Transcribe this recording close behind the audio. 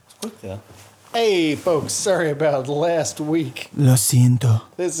What the? Hey, folks, sorry about last week. Lo siento.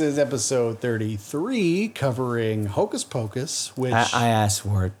 This is episode 33 covering Hocus Pocus, which... I asked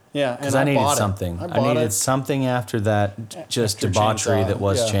for it. Yeah, because and I needed bought it. something. I I bought needed it. something after that just After debauchery Chainsaw, that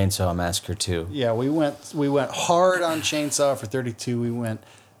was yeah. Chainsaw Massacre 2. Yeah, we went hard on Chainsaw for 32. We went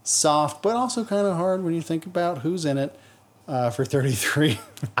soft, but also kind of hard when you think about who's in it for 33.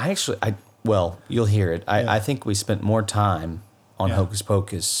 Well, you'll hear it. Yeah. I think we spent more time on Yeah. Hocus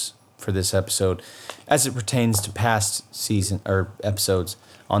Pocus for this episode as it pertains to past season or episodes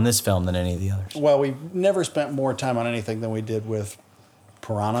on this film than any of the others. Well, we never spent more time on anything than we did with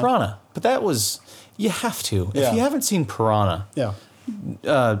Piranha. But that was, you have to. Yeah. If you haven't seen Piranha, Yeah.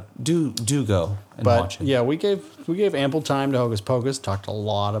 do go and But watch it. yeah, we gave ample time to Hocus Pocus. Talked a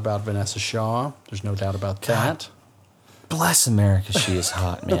lot about Vanessa Shaw. There's no doubt about that. Bless America, she is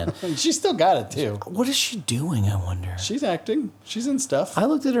hot, man. She still got it too. What is she doing, I wonder? She's acting. She's in stuff. I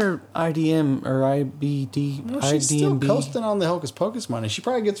looked at her IDM or IBD. Well, she's still IDMB. coasting on the Hocus Pocus money. She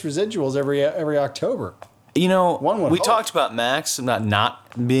probably gets residuals every October. You know, One would we hope. talked about Max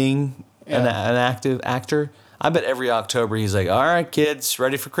not being an active actor. I bet every October he's like, all right, kids,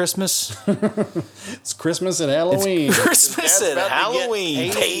 ready for Christmas? It's Christmas and Halloween. Christmas Dad's and about to get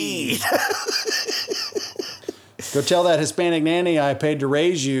Halloween paid. paid. Go tell that Hispanic nanny I paid to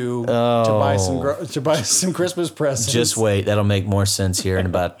raise you to buy some Christmas presents. Just wait. That'll make more sense here in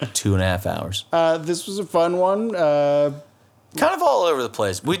about 2.5 hours. This was a fun one. Kind of all over the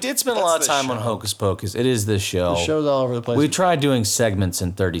place. We did spend a lot of the time on show. Hocus Pocus. It is this show. The show's all over the place. We tried doing segments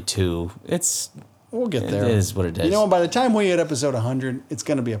in 32. We'll get there. It is what it is. You know, by the time we hit episode 100, it's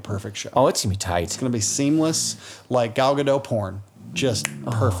going to be a perfect show. Oh, it's going to be tight. It's going to be seamless, like Gal Gadot porn. Just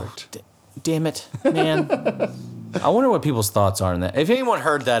perfect. Damn it, man. I wonder what people's thoughts are on that. If anyone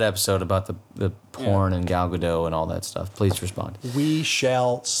heard that episode about the porn and Gal Gadot and all that stuff, please respond. We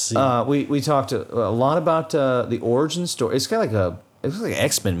shall see. We talked a lot about the origin story. It's kind of like an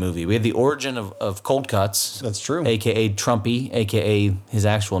X-Men movie. We had the origin of Cold Cuts. That's true. A.K.A. Trumpy, A.K.A. his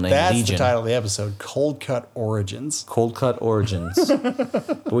actual name, That's Legion. the title of the episode, Cold Cut Origins. Cold Cut Origins.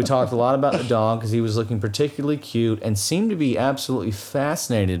 But we talked a lot about the dog because he was looking particularly cute and seemed to be absolutely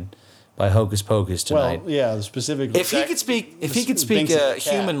fascinated by Hocus Pocus tonight. Well, yeah, specifically. If he could speak Binksy the cat.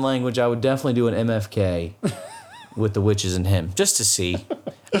 human language, I would definitely do an MFK with the witches and him, just to see.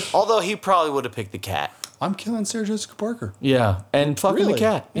 Although he probably would have picked the cat. I'm killing Sarah Jessica Parker. Yeah, and fucking Really? the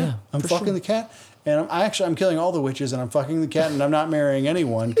cat. Yeah, I'm for fucking sure. the cat. And I'm killing all the witches, and I'm fucking the cat, and I'm not marrying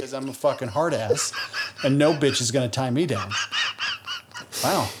anyone because I'm a fucking hard ass, and no bitch is gonna tie me down.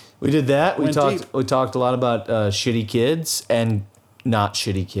 Wow. We did that. We Went talked. deep. We talked a lot about shitty kids and not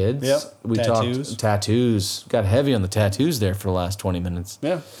shitty kids. Yep. We Tattoos. talked tattoos. Got heavy on the tattoos there for the last 20 minutes.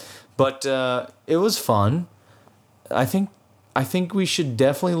 Yeah. But it was fun. I think we should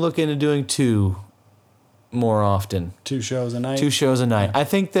definitely look into doing 2 more often. 2 shows a night. 2 shows a night. I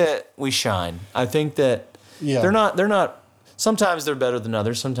think that we shine. I think that they're not. Sometimes they're better than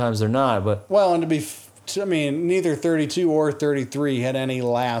others. Sometimes they're not. But Well, and neither 32 or 33 had any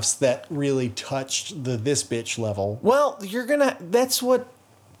laughs that really touched the this bitch level. well, That's what.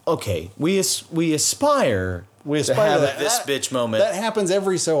 Okay, we aspire. To have that. this bitch moment. That happens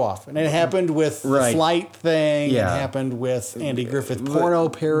every so often. It happened with the flight thing. Yeah. It happened with Andy Griffith porno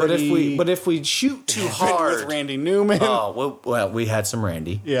parody. But if we shoot too It happened hard, with Randy Newman. oh well, we had some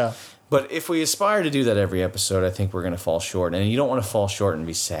Randy. Yeah. But if we aspire to do that every episode, I think we're going to fall short, and you don't want to fall short and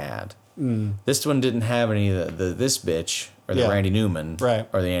be sad. This one didn't have any of the this bitch or the Yeah. Randy Newman Right.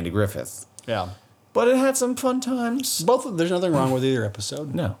 or the Andy Griffith, Yeah. but it had some fun times. There's nothing wrong with either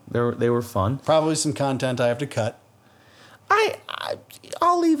episode. No, they were fun. Probably some content I have to cut.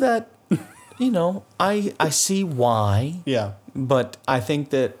 I'll leave that. I see why. Yeah. But I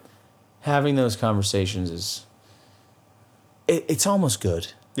think that having those conversations it's almost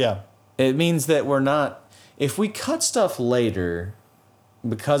good. Yeah. It means that we're not, if we cut stuff later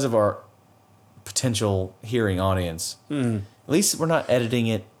because of our potential hearing audience, at least we're not editing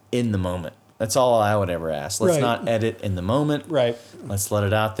it in the moment. That's all I would ever ask. Let's Right. not edit in the moment. Right. Let's let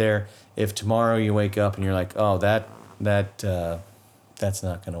it out there. If tomorrow you wake up and you're like, oh, that's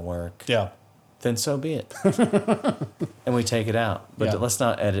not going to work. Yeah. Then so be it. And we take it out. But Yeah. let's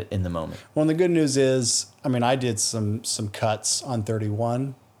not edit in the moment. Well, and the good news is, I did some cuts on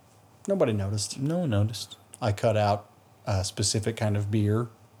 31. Nobody noticed. No one noticed. I cut out a specific kind of beer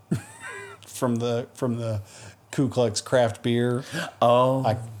from the Ku Klux craft beer.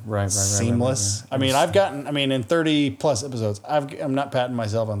 Oh, right. Seamless. I've gotten, in 30 plus episodes, I'm not patting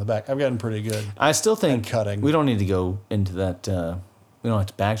myself on the back. I've gotten pretty good. I still think cutting. we don't need to go into that We don't have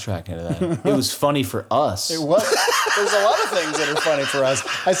to backtrack into that. It was funny for us. It was. There's a lot of things that are funny for us.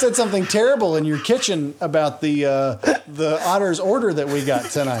 I said something terrible in your kitchen about the Otter's order that we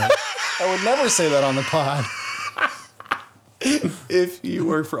got tonight. I would never say that on the pod. If you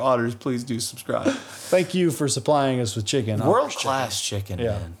work for Otters, please do subscribe. Thank you for supplying us with chicken. World class chicken,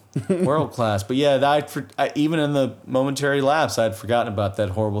 Yeah. man. World class. But yeah, even in the momentary lapse, I'd forgotten about that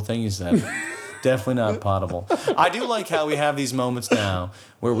horrible thing you said. Definitely not potable. I do like how we have these moments now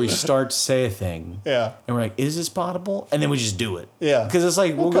where we start to say a thing. Yeah. And we're like, is this potable? And then we just do it. Yeah. Because it's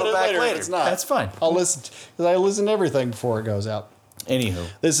like, we'll put go it back later later. if it's not. That's fine. I'll listen because I listen to everything before it goes out. Anywho.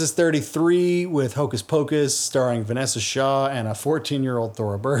 This is 33 with Hocus Pocus, starring Vanessa Shaw and a 14-year-old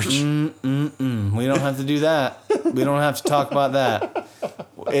Thora Birch. We don't have to do that. We don't have to talk about that.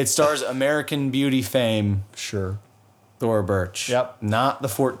 It stars American Beauty fame, Sure. Thora Birch. Yep. Not the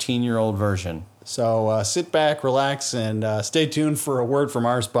 14-year-old version. So sit back, relax, and stay tuned for a word from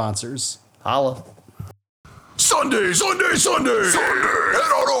our sponsors. Holla. Sunday!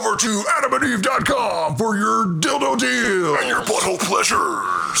 Head on over to adamandeve.com for your dildo deal and your butthole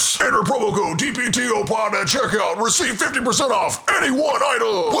pleasures. Enter promo code DPTOPOD at checkout. Receive 50% off any one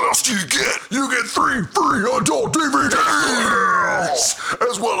item. What else do you get? You get 3 free adult DVDs,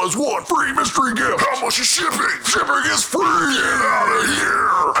 as well as 1 free mystery gift. How much is shipping? Shipping is free. Get out of here.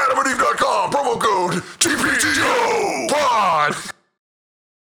 adamandeve.com, promo code DPTOPOD.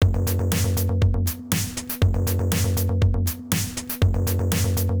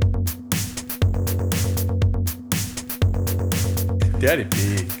 Daddy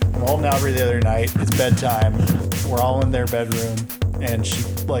B. I'm holding Aubrey the other night. It's bedtime. We're all in their bedroom, and she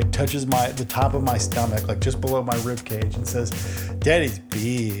like touches the top of my stomach, like just below my rib cage, and says, "Daddy's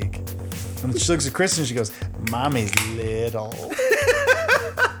big." And she looks at Kristen and she goes, "Mommy's little."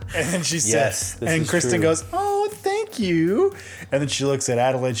 And then she says, and Kristen goes, "Oh, thank you." And then she looks at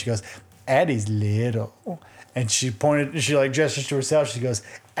Adelaide and she goes, "Addie's little." And she like gestures to herself. She goes,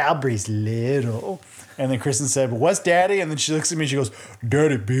 "Aubrey's little." And then Kristen said, "But what's Daddy?" And then she looks at me and she goes,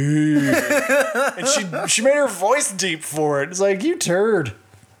 "Daddy big." And she made her voice deep for it. It's like, you turd.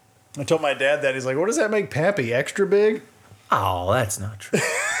 I told my dad that. He's like, "What does that make Pappy? Extra big?" Oh, that's not true.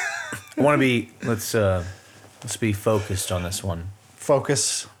 Let's be focused on this one.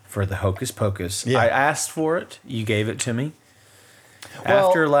 Focus. For the Hocus Pocus. Yeah. I asked for it. You gave it to me. Well,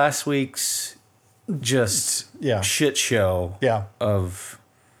 After last week's just shit show of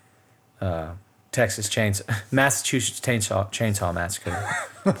Massachusetts Chainsaw Massacre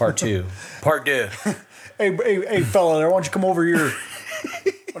Part 2. Part 2. Hey, fella there, why don't you come over here?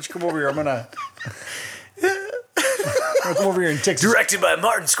 I'm gonna come over here and Texas. Directed by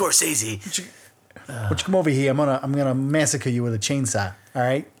Martin Scorsese. Why don't you come over here? I'm gonna massacre you with a chainsaw. All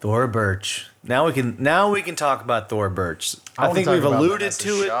right. Thora Birch. Now we can talk about Thora Birch. I think we've alluded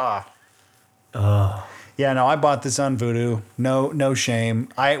to it. Oh. Yeah, no, I bought this on Vudu. No shame.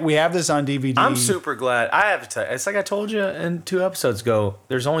 We have this on DVD. I'm super glad. I have to tell you, it's like I told you in 2 episodes ago.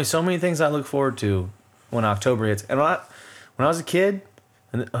 There's only so many things I look forward to when October hits. And when I was a kid,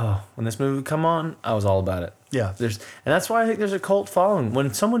 when this movie would come on, I was all about it. Yeah. And that's why I think there's a cult following.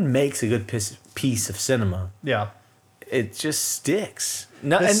 When someone makes a good piece of cinema, yeah, it just sticks.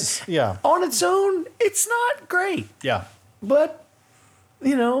 On its own, it's not great. Yeah. But,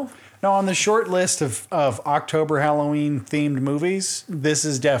 Now, on the short list of October Halloween themed movies, this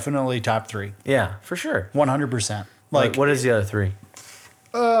is definitely top 3. Yeah, for sure. 100%. Like, what is the other 3?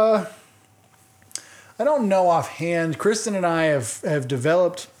 I don't know offhand. Kristen and I have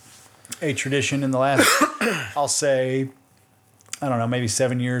developed a tradition in the last, I'll say, I don't know, maybe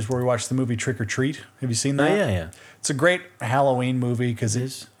 7 years where we watch the movie Trick or Treat. Have you seen that? Oh, yeah. It's a great Halloween movie because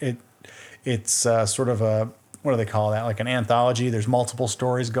it's sort of a, what do they call that? Like an anthology. There's multiple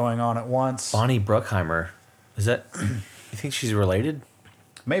stories going on at once. Bonnie Bruckheimer. Is that, you think she's related?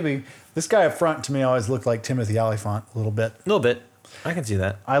 Maybe. This guy up front to me always looked like Timothy Olyphant a little bit. A little bit. I can see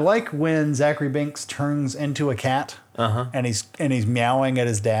that. I like when Zachary Binks turns into a cat, and he's meowing at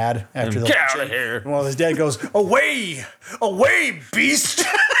his dad after the get out of here. Well, his dad goes, "Away, away, beast!"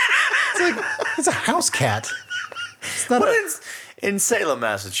 It's like it's a house cat. It's not in Salem,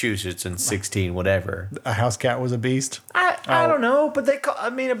 Massachusetts, in 16 whatever. a house cat was a beast. I don't know, but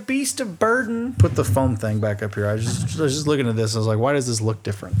a beast of burden. Put the phone thing back up here. I was just looking at this. I was like, why does this look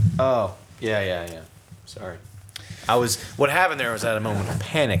different? Oh, yeah. Sorry. What happened there was at a moment of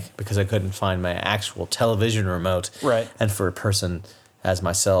panic because I couldn't find my actual television remote. Right. And for a person as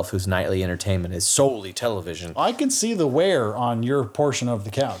myself whose nightly entertainment is solely television. I can see the wear on your portion of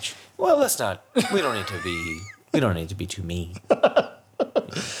the couch. Well, we don't need to be too mean.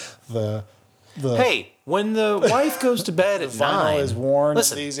 The Hey, when the wife goes to bed at vinyl 9, is worn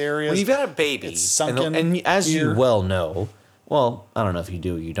listen, to these areas. When you've got a baby, It's sunken and as you here. well know, well, I don't know if you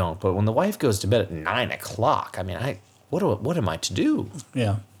do or you don't, but when the wife goes to bed at 9 o'clock, I mean, what am I to do?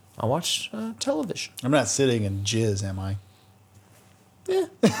 Yeah. I watch television. I'm not sitting in jizz, am I? Yeah.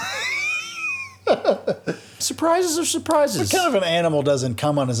 Surprises are surprises. What kind of an animal doesn't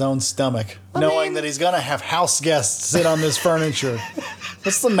come on his own stomach, knowing mean- that he's going to have house guests sit on this furniture?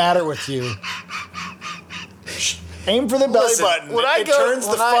 What's the matter with you? Aim for the belly Listen, button. when I It go- turns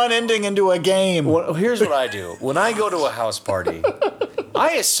the when I- fun ending into a game. Well, here's what I do. When I go to a house party,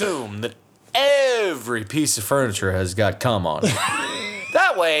 I assume that every piece of furniture has got cum on it.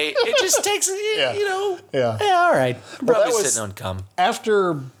 That way, it just takes, Yeah. yeah, Yeah. all right. I'm Well, probably that was- sitting on cum.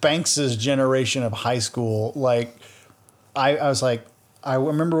 After Banks's generation of high school, like I was like, I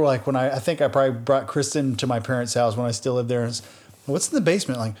remember like when I think I probably brought Kristen to my parents' house when I still lived there. And it's, what's in the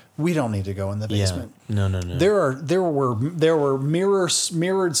basement? Like, we don't need to go in the basement. No. There were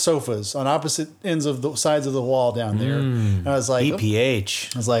mirrored sofas on opposite ends of the sides of the wall down there. And I was like,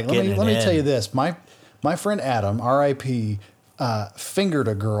 EPH. I was like, let me tell you this. My friend Adam, R.I.P., fingered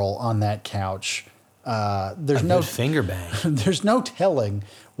a girl on that couch. There's no finger bang. there's no telling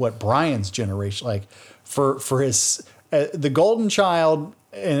what Brian's generation, like for his the golden child,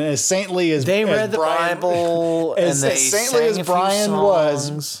 and as saintly as They as read the Brian- Bible as, and they as saintly sang as a few Brian was,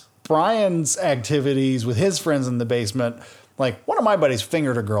 songs. Brian's activities with his friends in the basement. Like, one of my buddies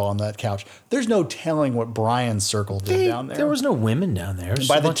fingered a girl on that couch. There's no telling what Brian's circle did down there. There was no women down there. It was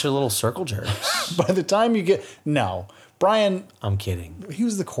By a the bunch of little circle jerks. By the time you get Brian, I'm kidding. he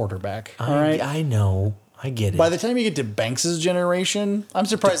was the quarterback. All right. I know. I get it. By the time you get to Banks's generation, I'm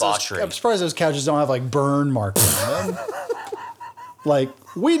surprised. Debauchery. I'm surprised those couches don't have like burn marks on them. Like,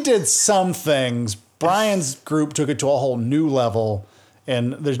 we did some things. Brian's group took it to a whole new level,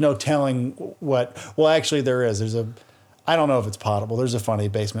 and there's no telling what. Well, actually, there is. There's a. I don't know if it's potable. There's a funny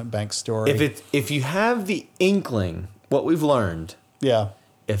basement Banks story. if you have the inkling, what we've learned, yeah.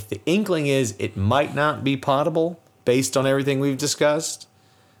 if the inkling is it might not be potable based on everything we've discussed,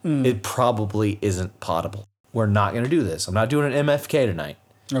 it probably isn't potable. We're not going to do this. I'm not doing an MFK tonight.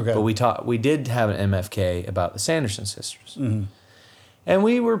 Okay. But we did have an MFK about the Sanderson sisters. And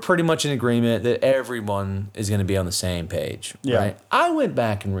we were pretty much in agreement that everyone is going to be on the same page. Yeah. Right? I went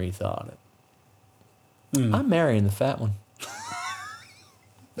back and rethought it. I'm marrying the fat one.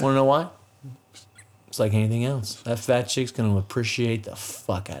 Want to know why? It's like anything else. That fat chick's going to appreciate the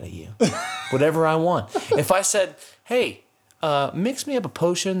fuck out of you. Whatever I want. If I said, hey, mix me up a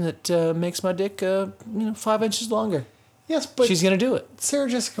potion that makes my dick 5 inches longer. Yes, but She's going to do it. Sarah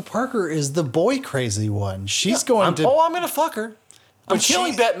Jessica Parker is the boy crazy one. She's going I'm to. going to fuck her. I'm But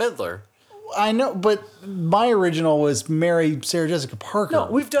killing she- Bette Midler. I know, but my original was marry Sarah Jessica Parker. No,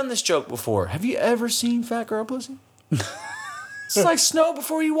 we've done this joke before. Have you ever seen Fat Girl Pussy? It's like snow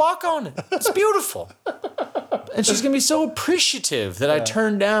before you walk on it. It's beautiful. And she's going to be so appreciative that I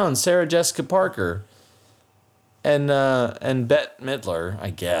turned down Sarah Jessica Parker and Bette Midler, I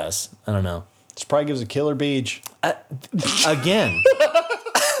guess. I don't know. She probably gives a killer beach. Again.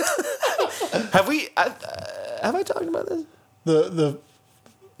 Have I talked about this?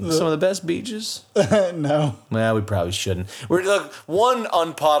 Some of the best beaches? No. Well, we probably shouldn't. Look, one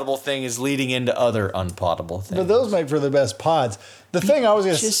unpotable thing is leading into other unpotable things. But those make for the best pods. The thing I was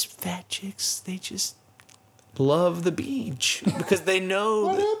going to Just fat chicks, they just love the beach because they know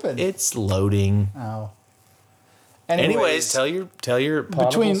What that happened? it's loading. Oh. Anyways, tell your potable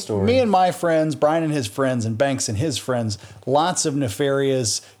between story. me and my friends, Brian and his friends, and Banks and his friends, lots of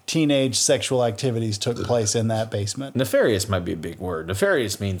nefarious teenage sexual activities took place in that basement. Nefarious might be a big word.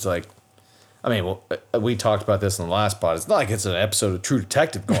 Nefarious means like, I mean, well, we talked about this in the last pod. It's not like it's an episode of True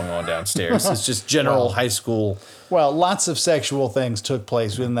Detective going on downstairs. It's just general high school. Well, lots of sexual things took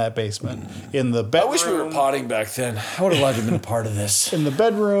place in that basement. In the bedroom, I wish we were potting back then. I would have liked to have been a part of this. in the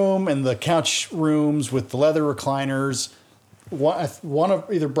bedroom, in the couch rooms with the leather recliners. One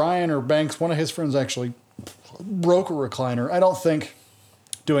of either Brian or Banks, one of his friends actually broke a recliner. I don't think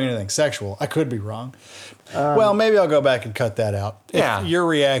doing anything sexual. I could be wrong. Well, maybe I'll go back and cut that out. Yeah. If your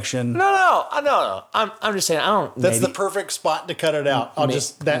reaction. No. I'm just saying. I don't. That's maybe, the perfect spot to cut it out. I'll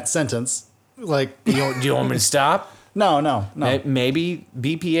just that sentence. Like, Do you want me to stop? no. Maybe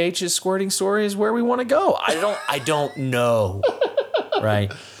BPH's squirting story is where we want to go. I don't know.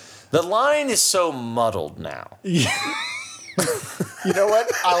 Right. The line is so muddled now. You know what?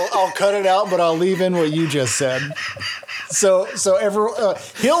 I'll cut it out, but I'll leave in what you just said. So everyone,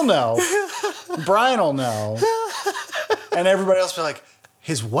 he'll know. Brian will know, and everybody else will be like,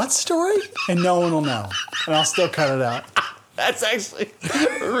 "His what story?" And no one will know, and I'll still cut it out. That's actually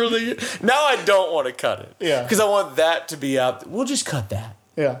really good. Now I don't want to cut it. Yeah. Because I want that to be out. We'll just cut that.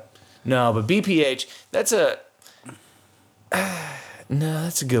 Yeah. No, but BPH, that's a... No,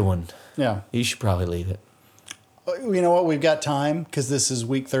 that's a good one. Yeah. You should probably leave it. You know what? We've got time because this is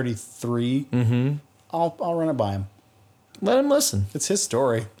week 33. Mm-hmm. I'll run it by him. Let him listen. It's his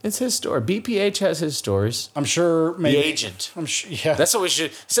story. It's his story. BPH has his stories. I'm sure maybe... The agent. I'm sure, yeah. That's what we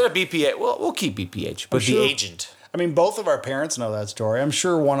should... Instead of BPH, well, we'll keep BPH, but sure- the agent. I mean, both of our parents know that story. I'm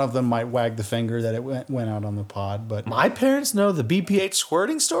sure one of them might wag the finger that it went out on the pod, but... My parents know the BPH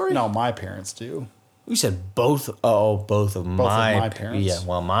squirting story? No, my parents do. You said both. Oh, both of my parents. Yeah,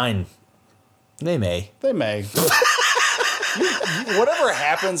 well, mine. They may. They may. Whatever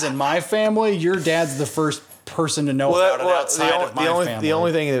happens in my family, your dad's the first person to know about it outside of my family. The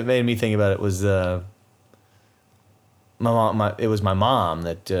only thing that made me think about it was my mom. It was my mom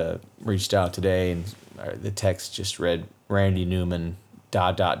that reached out today, and the text just read Randy Newman ...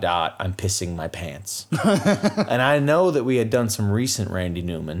 I'm pissing my pants. And I know that we had done some recent Randy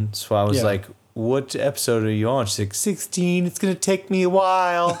Newman, so I was Yeah. like, what episode are you on? She's like, 16. It's going to take me a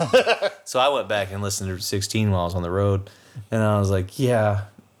while. So I went back and listened to 16 while I was on the road. And I was like, yeah.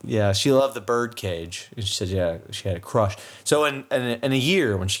 She loved the birdcage. And she said, yeah, she had a crush. So in a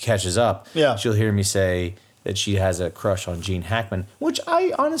year, when she catches up, Yeah. she'll hear me say that she has a crush on Gene Hackman, which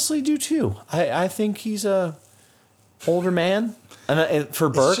I honestly do too. I think he's a older man. And for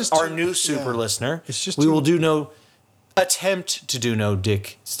Burke, just our too- new super yeah. listener, It's just we too- will attempt to do no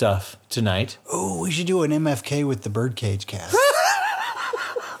dick stuff tonight. Oh, we should do an MFK with the birdcage cast.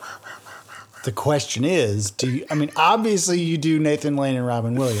 The question is, obviously you do Nathan Lane and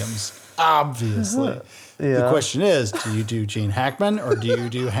Robin Williams. Obviously. Yeah. The question is, do you do Gene Hackman or do you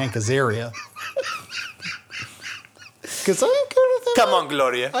do Hank Azaria? Because I'm kind of thinking Come on,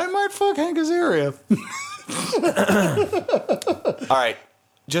 Gloria. I might fuck Hank Azaria. All right.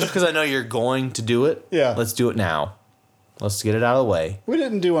 Just because I know you're going to do it, Yeah. let's do it now. Let's get it out of the way. We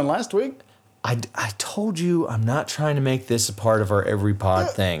didn't do one last week. I told you I'm not trying to make this a part of our every pod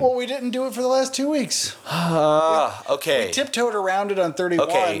thing. Well, we didn't do it for the last 2 weeks. Okay. Tiptoed around it on 31.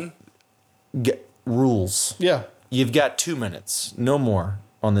 Okay. Rules. Yeah. You've got 2 minutes, no more,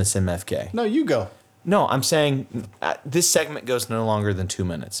 on this MFK. No, you go. No, I'm saying this segment goes no longer than 2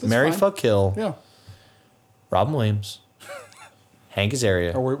 minutes. Mary fine. fuck kill. Yeah. Robin Williams. Hank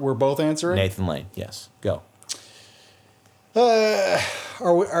Azaria. We're both answering? Nathan Lane. Yes. Go.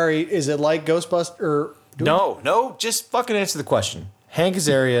 Is it like Ghostbusters? No. Just fucking answer the question. Hank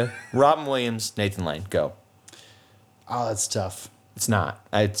Azaria, Robin Williams, Nathan Lane. Go. Oh, that's tough. It's not.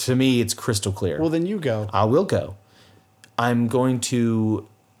 To me, it's crystal clear. Well, then you go. I will go. I'm going to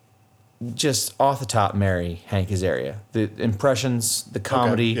just off the top marry Hank Azaria. The impressions, the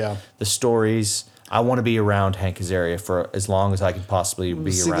comedy, yeah. the stories. I want to be around Hank Azaria for as long as I can possibly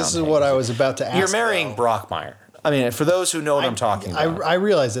be See, around. this is Hank what I Azaria. was about to ask. You're marrying though. Brockmire. I mean, for those who know what I'm talking about. I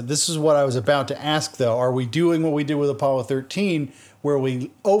realize that this is what I was about to ask, though. Are we doing what we did with Apollo 13, where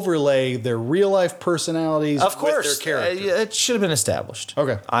we overlay their real life personalities Of course, with their characters? it should have been established.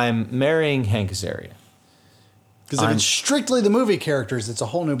 Okay. I'm marrying Hank Azaria. Because if it's strictly the movie characters, it's a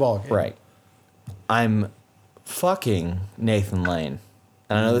whole new ballgame. Right. I'm fucking Nathan Lane.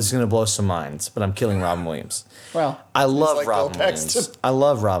 And I know this is going to blow some minds, but I'm killing Robin Williams. Well, I love like Robin Bill Paxton. Williams. I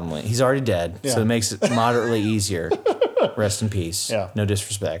love Robin Williams. He's already dead, Yeah. so it makes it moderately easier. Rest in peace. Yeah. No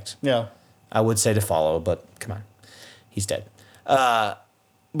disrespect. Yeah. I would say to follow, but come on. He's dead.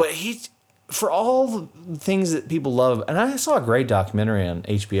 But for all the things that people love, and I saw a great documentary on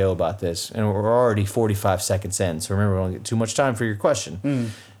HBO about this, and we're already 45 seconds in, so remember, we don't get too much time for your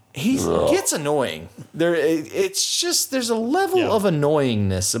question. He gets annoying. It's just, there's a level of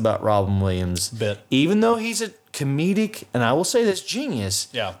annoyingness about Robin Williams. Bit. Even though he's a comedic, and I will say this, genius,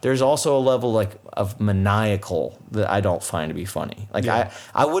 Yeah. there's also a level of maniacal that I don't find to be funny.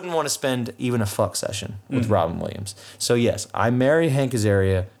 I wouldn't want to spend even a fuck session with Robin Williams. So yes, I marry Hank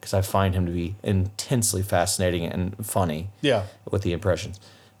Azaria because I find him to be intensely fascinating and funny. Yeah. With the impressions.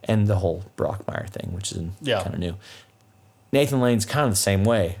 And the whole Brockmire thing, which is Yeah. kind of new. Nathan Lane's kind of the same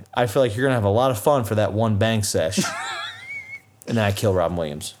way. I feel like you're going to have a lot of fun for that one bang sesh. And then I kill Robin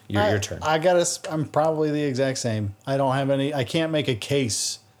Williams. Your turn. I'm probably the exact same. I don't have any. I can't make a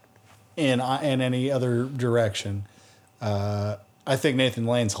case in any other direction. I think Nathan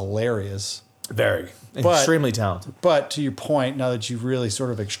Lane's hilarious. Very. But- Extremely talented. But to your point, now that you've really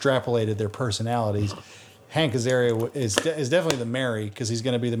sort of extrapolated their personalities, Hank Azaria is definitely the Mary because he's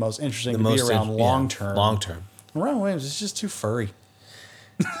going to be the most interesting to be around long term. Long term. Robin Williams is just too furry.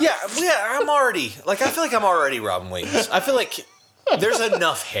 Yeah, I'm already, I feel like I'm already Robin Williams. I feel like There's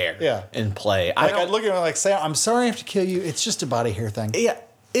enough hair in play. I'd look at him like, say, I'm sorry I have to kill you. It's just a body hair thing. Yeah,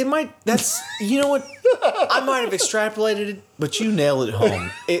 it might. That's, you know what? I might have extrapolated it, but you nailed it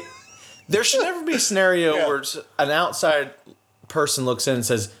home. There should never be a scenario where an outside person looks in and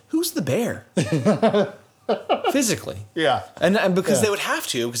says, "Who's the bear?" Physically. Yeah. And because they would have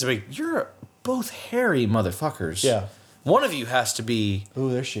to, because they're like, you're both hairy motherfuckers. Yeah. One of you has to be.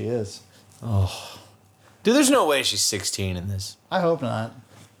 Ooh, there she is. Dude, there's no way she's 16 in this. I hope not.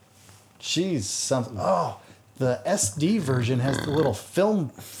 She's something. Oh, the SD version has the little film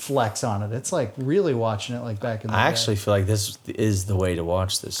flex on it. It's like really watching it like back in the day. I actually feel like this is the way to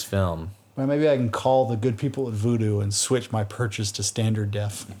watch this film. Well, maybe I can call the good people at Vudu and switch my purchase to standard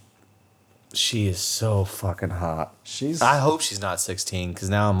def. She is so fucking hot. She's. I hope she's not 16, because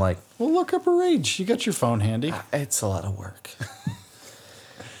now I'm like, Well, look up her age. You got your phone handy. it's a lot of work.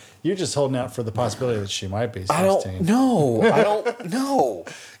 You're just holding out for the possibility that she might be 16. I don't know.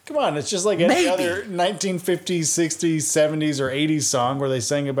 Come on, it's just like any Maybe. other 1950s, 60s, 70s, or 80s song where they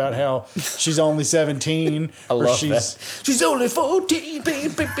sang about how she's only 17. I or love she's, that. She's only 14,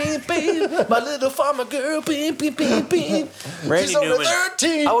 beep, beep, beep, beep. My little farmer girl, beep, beep, beep, beep. Randy She's only Newman.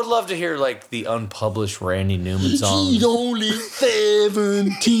 13. I would love to hear like the unpublished Randy Newman song. She's only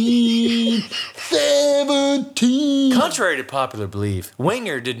 17. 17. Contrary to popular belief,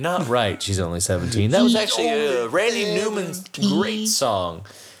 Winger did not write "She's Only 17." That was actually Randy Newman's great song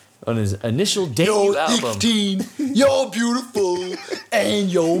on his initial debut album. 16. You're beautiful and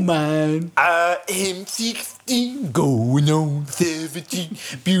you're mine. I am 16, going on 17,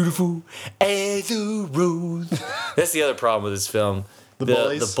 beautiful as a rose. That's the other problem with this film.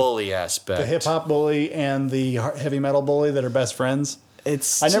 bullies? The bully aspect. The hip hop bully and the heavy metal bully that are best friends.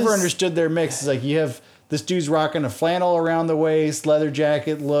 It's I never just- understood their mix. It's like you have this dude's rocking a flannel around the waist, leather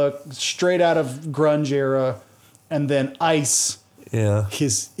jacket look, straight out of grunge era, and then Ice,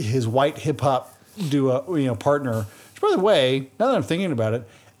 his white hip hop duo, partner. Which, by the way, now that I'm thinking about it,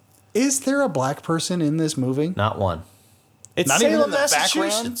 is there a black person in this movie? Not one. It's Not even Salem, in the background?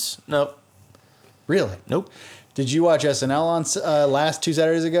 Massachusetts. Nope. Really? Nope. Did you watch SNL on last 2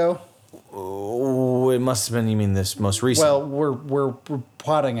 Saturdays ago? Oh, it must have been. You mean this most recent? Well, we're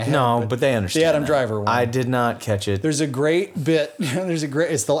plotting ahead. no, but they understand. The Adam that. Driver one. I did not catch it. There's a great bit. I think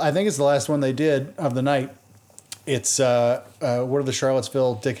it's the last one they did of the night. It's what are the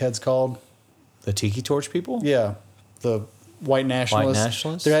Charlottesville dickheads called? The Tiki Torch people? Yeah, the white nationalists. White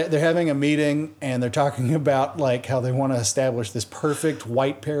nationalists? They're having a meeting and they're talking about like how they want to establish this perfect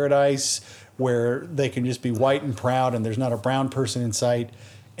white paradise where they can just be white and proud and there's not a brown person in sight.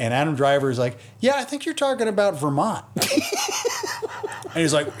 And Adam Driver is like, yeah, I think you're talking about Vermont. And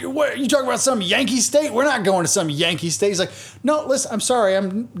he's like, what? You talking about some Yankee state? We're not going to some Yankee state. He's like, no, listen, I'm sorry.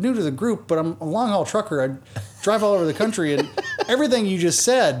 I'm new to the group, but I'm a long-haul trucker. I drive all over the country, and everything you just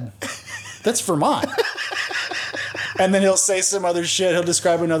said, that's Vermont. And then he'll say some other shit. He'll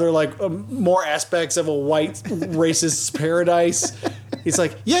describe another, like, more aspects of a white racist's paradise. He's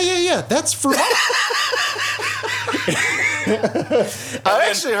like, yeah, that's Vermont. I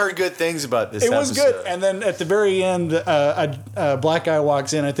actually heard good things about this. It was episode. good. And then at the very end, a black guy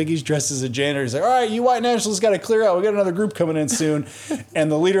walks in. I think he's dressed as a janitor. He's like, all right, you white nationalists got to clear out. We got another group coming in soon.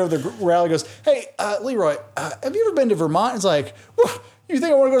 And the leader of the rally goes, hey, Leroy, have you ever been to Vermont? He's like, you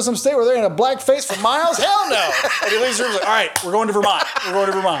think I want to go to some state where they're in a black face for miles? Hell no. And he leaves the room like, all right, we're going to Vermont. We're going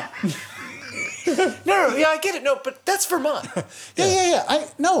to Vermont. No, yeah, I get it. No, but that's Vermont. Yeah. I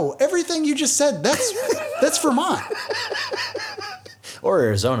know everything you just said. That's Vermont. Or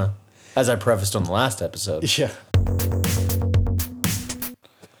Arizona, as I prefaced on the last episode. Yeah.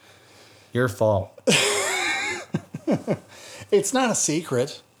 Your fault. It's not a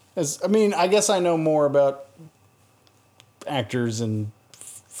secret. I guess I know more about actors and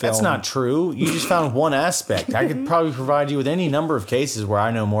film. That's not true. You just found one aspect. I could probably provide you with any number of cases where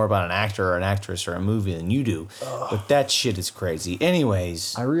I know more about an actor or an actress or a movie than you do. But that shit is crazy.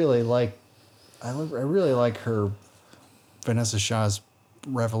 Anyways. I really like her Vanessa Shaw's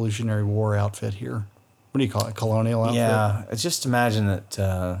Revolutionary War outfit here. What do you call it? Colonial outfit? Yeah. Just imagine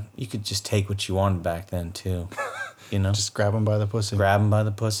that you could just take what you wanted back then, too. You know? Just grab him by the pussy. Grab him by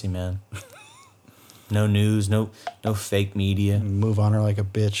the pussy, man. No news, no fake media. Move on her like a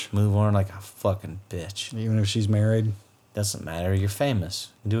bitch. Move on like a fucking bitch. Even if she's married. Doesn't matter. You're famous.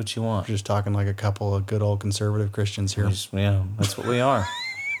 Do what you want. We're just talking like a couple of good old conservative Christians here. That's what we are.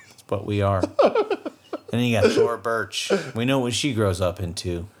 That's what we are. And then you got Thora Birch. We know what she grows up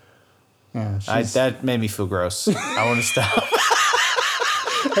into. Yeah, That made me feel gross. I want to stop.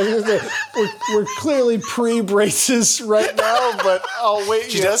 we're clearly pre-braces right now, but I'll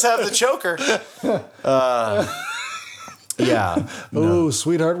wait. She does have the choker. Yeah. Oh,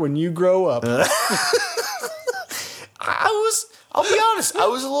 sweetheart, when you grow up. I'll be honest, I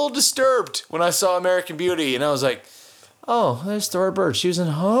was a little disturbed when I saw American Beauty, and I was like, oh, there's Thora Birch. She was in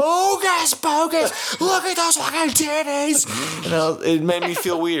Hocus Pocus. Look at those fucking titties. And it made me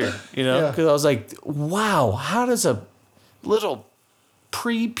feel weird, because I was like, wow, how does a little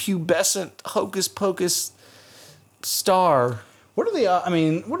prepubescent Hocus Pocus star... What are the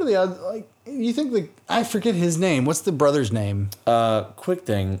odds? Like, you think I forget his name. What's the brother's name? Quick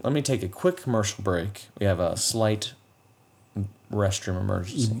thing. Let me take a quick commercial break. We have a slight restroom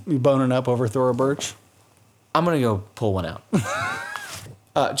emergency. You boning up over Thora Birch? I'm going to go pull one out.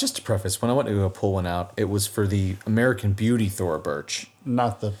 Just to preface, when I went to go pull one out, it was for the American Beauty Thora Birch.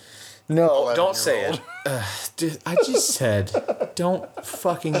 Not the... No, don't say it. Dude, I just said, don't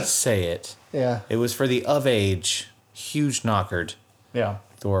fucking say it. Yeah. It was for the of age, huge knockered Yeah.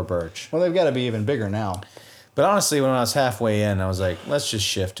 Thora Birch. Well, they've got to be even bigger now. But honestly, when I was halfway in, I was like, let's just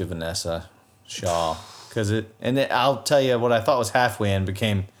shift to Vanessa Shaw. I'll tell you, what I thought was halfway in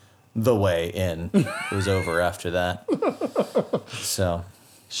became the way in. It was over after that. So,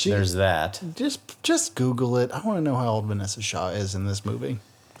 there's that. Just Google it. I want to know how old Vanessa Shaw is in this movie.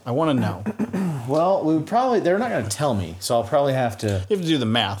 I want to know. Well, they're not going to tell me, so I'll probably have to... You have to do the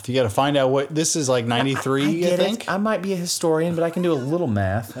math. You got to find out what... This is like 93, I think. I might be a historian, but I can do a little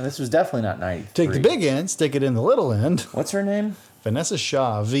math, and this was definitely not 93. Take the big end, stick it in the little end. What's her name? Vanessa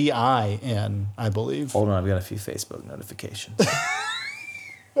Shaw, V-I-N, I believe. Hold on, I've got a few Facebook notifications.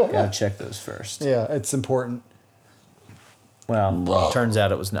 Gotta check those first. Yeah, it's important. Well, turns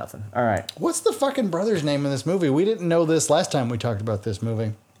out it was nothing. All right. What's the fucking brother's name in this movie? We didn't know this last time we talked about this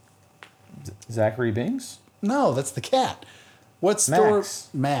movie. Zachary Binks? No, that's the cat. What's Max?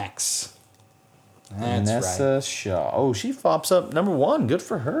 Max. That's Vanessa right. Shaw. Oh, she pops up number 1. Good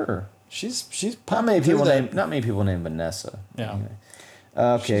for her. She's Not many people named Vanessa. Yeah. Anyway.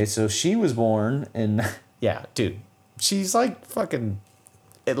 Okay, so she was born in... Yeah, dude. She's like fucking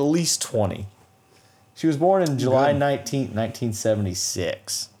at least 20. She was born in July 19th,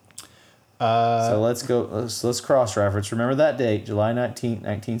 1976. So let's cross-reference. Remember that date, July 19th,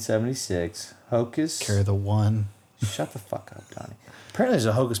 1976. Hocus... Carry the one. Shut the fuck up, Donnie. Apparently there's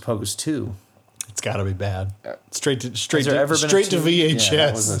a Hocus Pocus 2. It's got to be bad. Straight to VHS. VHS. Yeah,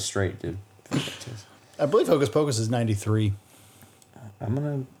 that was a straight, dude. I believe Hocus Pocus is 93.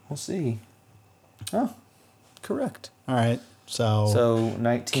 We'll see. Oh, correct. All right. So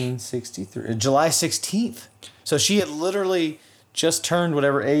 1963, July 16th. So she had literally just turned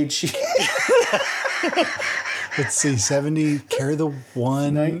whatever age she... let's see, 70, carry the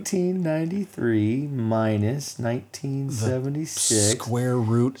one. 1993 minus 1976. Square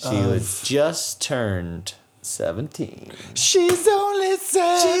root She had just turned 17. She's only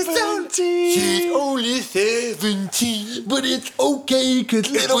 17. She's only 17. But it's okay,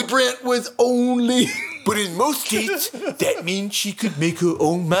 because little Brent was only... But in most states, that means she could make her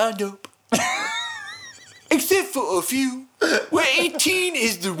own mind up. Except for a few, where 18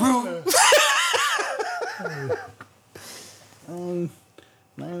 is the rule.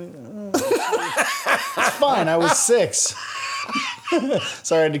 It's fine, I was 6.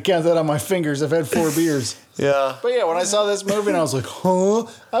 Sorry, I had to count that on my fingers. I've had 4 beers. Yeah. But yeah, when I saw this movie, and I was like, huh?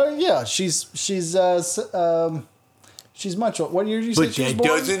 Yeah, she's much... What year did you say But she was that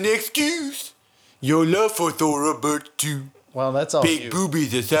born? doesn't excuse your love for Thora Birch too. Well, that's all Big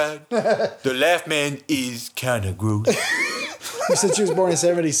boobies aside, the laugh man is kind of gross. You said she was born in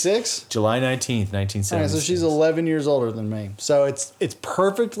 76? July 19th, 1976. All right, so she's 11 years older than me. So it's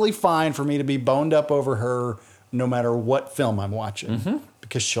perfectly fine for me to be boned up over her no matter what film I'm watching.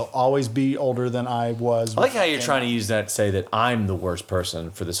 Because she'll always be older than I was. I like how you're trying to use that to say that I'm the worst person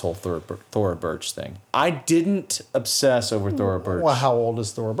for this whole Thora Birch thing. I didn't obsess over Thora Birch. Well, how old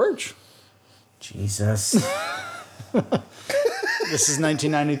is Thora Birch? Jesus. This is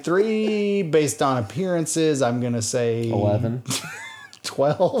 1993. Based on appearances, I'm going to say... 11.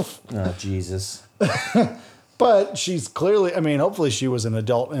 12. Oh, Jesus. But she's clearly... I mean, hopefully she was an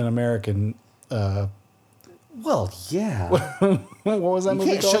adult in American... Well, yeah. What was that You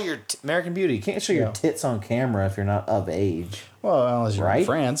movie can't called? show your American Beauty. You can't show your tits on camera if you're not of age. Well, unless you're in Right?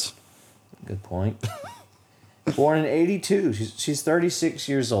 France. Good point. Born in 82. She's 36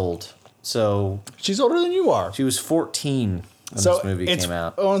 years old. So She's older than you are. she was 14 when this movie came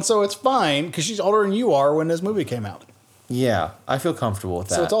out. Oh, and so it's fine because she's older than you are when this movie came out. Yeah, I feel comfortable with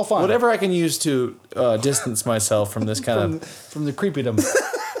that. So it's all fine. Whatever I can use to distance myself from this kind of From the creepydom.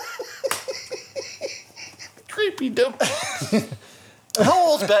 creepy. How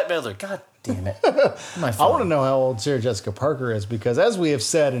old's Bette Midler? God damn it! I want to know how old Sarah Jessica Parker is because, as we have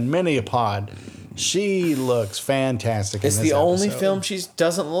said in many a pod, She looks fantastic. It's in this the only episode. film she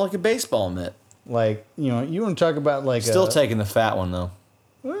doesn't look like a baseball mitt. Like, you know, you want to talk about like Still taking the fat one though.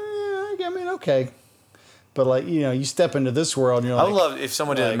 I mean, okay, but like, you know, you step into this world and you're I like, would love if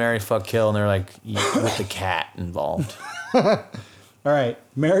someone did a like- marry, fuck, kill, and they're like with the cat involved. all right,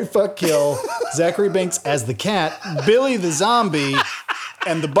 marry, fuck, kill, Zachary Banks as the cat, Billy the zombie,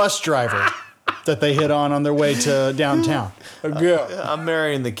 and the bus driver that they hit on their way to downtown. Go. I'm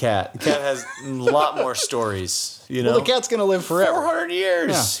marrying the cat. The cat has a lot more stories. You know, Well, the cat's gonna live forever. 400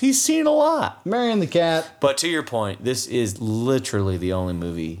 years. Yeah. He's seen a lot. Marrying the cat. But to your point, this is literally the only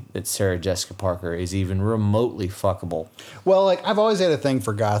movie that Sarah Jessica Parker is even remotely fuckable. Well, like I've always had a thing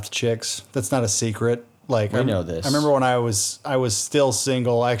for goth chicks. That's not a secret. Like We know this. I remember when I was still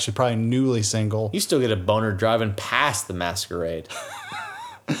single, actually probably newly single. You still get a boner driving past the masquerade.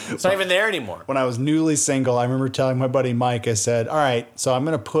 It's not even there anymore. When I was newly single, I remember telling my buddy Mike, I said, all right, so I'm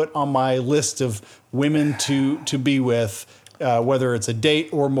going to put on my list of women to be with, whether it's a date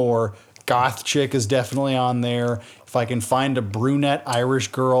or more, goth chick is definitely on there. If I can find a brunette Irish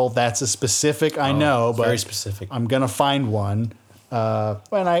girl, that's a specific, I know, but very specific. I'm going to find one. And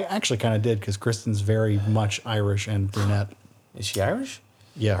I actually kind of did because Kristen's very much Irish and brunette. Is she Irish?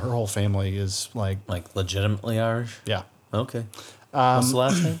 Yeah, her whole family is like, Like legitimately Irish? yeah, Okay. What's the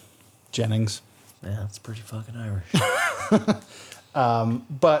last name? Jennings. Yeah, that's pretty fucking Irish.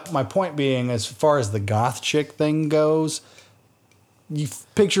 But my point being, as far as the goth chick thing goes, you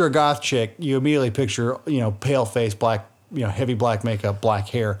picture a goth chick, you immediately picture, you know, pale face, black, you know, heavy black makeup, black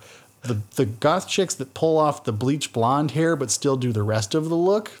hair. The goth chicks that pull off the bleach blonde hair but still do the rest of the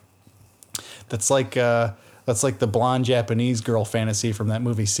look, that's like the blonde Japanese girl fantasy from that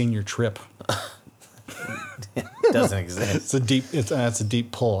movie Senior Trip. Doesn't exist. It's a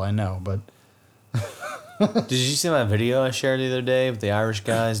deep pull, I know, but Did you see my video I shared the other day of the Irish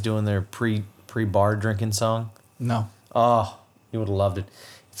guys doing their pre-bar drinking song? no. Oh, you would have loved it.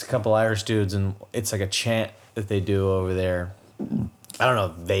 It's a couple Irish dudes, and it's like a chant that they do over there. I don't know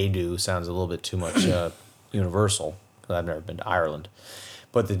if they do. Sounds a little bit too much universal, because I've never been to Ireland.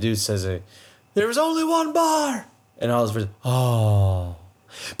 But the dude says, there was only one bar. And all his friends, oh.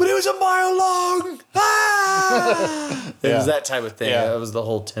 But it was a mile long. Ah! It was that type of thing. Yeah. That was the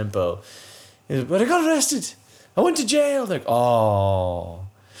whole tempo. But I got arrested. I went to jail. They're like, oh.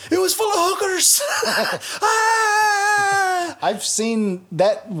 It was full of hookers. Ah! I've seen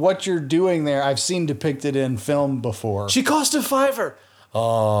that, what you're doing there, I've seen depicted in film before. She cost a $5.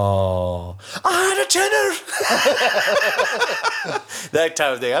 Oh, I had a tenner. That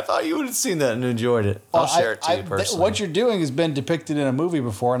type of thing. I thought you would have seen that and enjoyed it. I'll share it to you personally. What you're doing has been depicted in a movie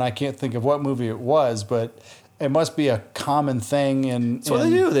before, and I can't think of what movie it was, but it must be a common thing. That's what they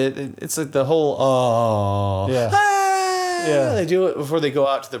do. It's like the whole, oh. Yeah. Ah! Yeah. They do it before they go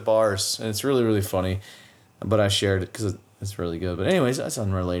out to their bars, and it's really, really funny. But I shared it because it's really good. But anyways, that's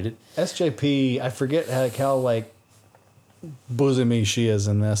unrelated. SJP, I forget how like bosomy she is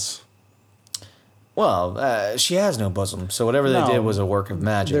in this. Well, she has no bosom, so whatever they No. did was a work of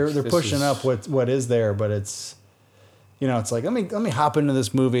magic. They're This pushing is- up what is there, but it's, you know, it's like let me hop into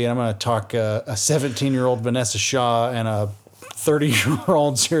this movie and I'm going to talk a 17-year-old Vanessa Shaw and a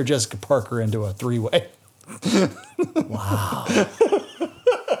 30-year-old Sarah Jessica Parker into a three-way.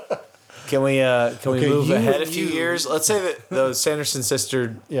 Can we Okay, move you- ahead a few years? Let's say that the Sanderson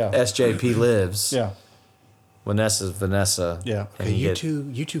sister Yeah. SJP lives. Yeah, Vanessa's Vanessa. yeah. And Okay, you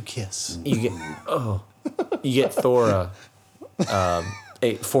you two kiss. get you get Thora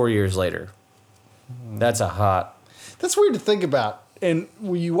 4 years later. That's a hot. That's weird to think about. And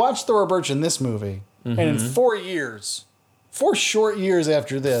when you watch Thora Birch in this movie, and in 4 years, 4 short years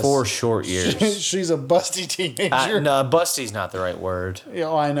after this, 4 short years. she's a busty teenager. No, busty's not the right word. Yeah,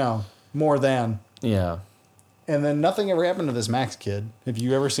 oh, I know. More than. Yeah. And then nothing ever happened to this Max kid. Have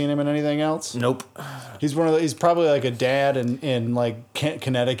you ever seen him in anything else? Nope. He's he's probably like a dad in like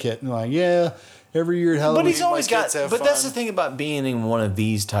Connecticut, and like, yeah, every year at Halloween. But he's always my got. kids have But fun. that's the thing about being in one of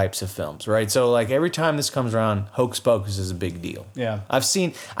these types of films, right? So like every time this comes around, Hocus Pocus is a big deal. Yeah. I've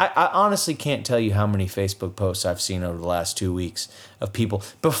seen. I honestly can't tell you how many Facebook posts I've seen over the last 2 weeks of people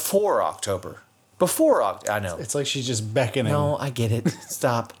before October. I know. It's like she's just beckoning. No, I get it.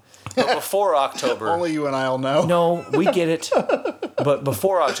 Stop. But before October. Only you and I'll know. No, we get it. But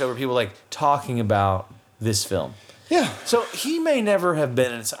before October, people like talking about this film. Yeah. So he may never have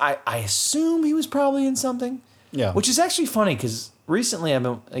been in. I assume he was probably in something. Yeah. Which is actually funny because recently I've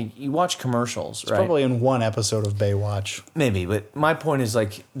been. You watch commercials, right? Probably in one episode of Baywatch. Maybe, but my point is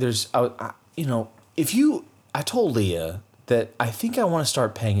like there's, you know, I told Leah that I think I want to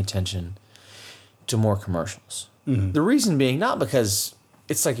start paying attention to more commercials. The reason being not because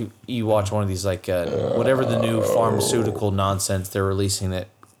it's like you watch one of these like whatever the new pharmaceutical nonsense they're releasing that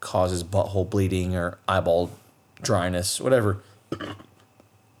causes butthole bleeding or eyeball dryness, whatever.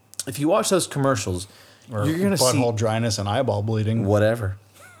 If you watch those commercials, Or you're gonna see butthole dryness and eyeball bleeding. whatever.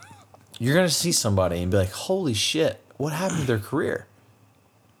 You're gonna see somebody and be like, "Holy shit, what happened to their career?"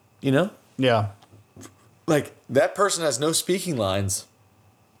 You know, Yeah. like that person has no speaking lines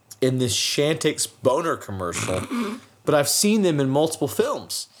in this Shantix boner commercial, but I've seen them in multiple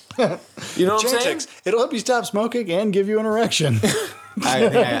films. You know what I'm saying? Chantix, it'll help you stop smoking and give you an erection.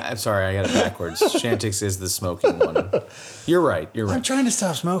 I'm sorry, I got it backwards. Shantix is the smoking one. You're right. You're I'm right. trying to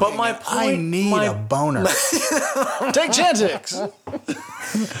stop smoking. But my I point- need my- a boner. Take Chantix.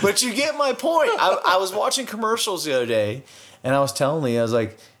 But you get my point. I was watching commercials the other day, and I was telling Lee, I was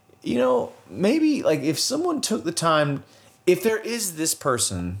like, you know, maybe like if someone took the time, if there is this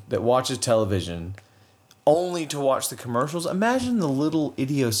person that watches television only to watch the commercials, imagine the little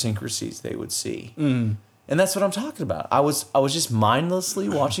idiosyncrasies they would see. And that's what I'm talking about. I was just mindlessly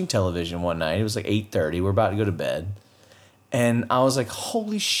watching television one night. It was like 8:30. We're about to go to bed. And I was like,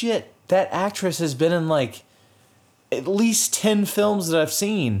 holy shit, that actress has been in like at least 10 films that I've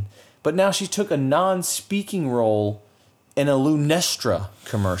seen. But now she took a non-speaking role in a Lunestra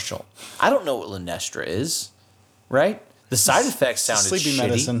commercial. I don't know what Lunestra is, right? The side effects sounded sleeping shitty.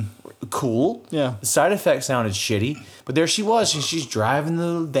 medicine. Cool. Yeah. The side effects sounded shitty, but there she was. She's driving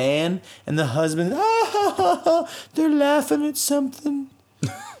the van, and the husband, they're laughing at something.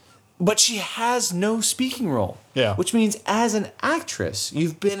 But she has no speaking role. Yeah. Which means as an actress,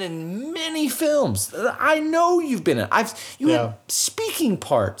 you've been in many films. I know you've been in. You Yeah. had speaking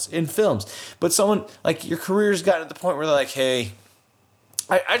parts in films. But someone, like, your career's gotten to the point where they're like, hey,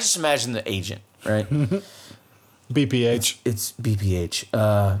 I just imagine the agent, right? BPH. It's BPH.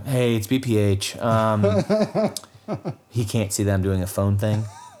 Hey, it's BPH. He can't see that I'm doing a phone thing,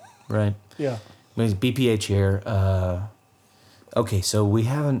 right? Yeah. It's BPH here. Okay, so we've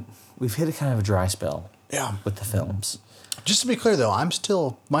hit a kind of a dry spell. Yeah. With the films. Just to be clear, though,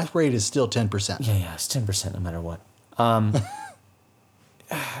 my rate is still 10%. Yeah, it's 10% no matter what.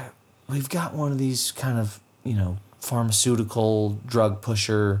 We've got one of these kind of, pharmaceutical drug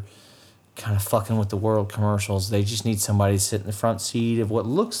pusher kind of fucking with the world commercials. They just need somebody to sit in the front seat of what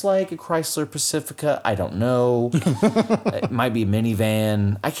looks like a Chrysler Pacifica. I don't know. It might be a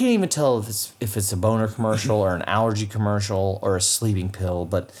minivan. I can't even tell if it's a boner commercial or an allergy commercial or a sleeping pill,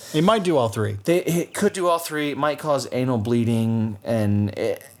 but It might do all three. it could do all three. It might cause anal bleeding, and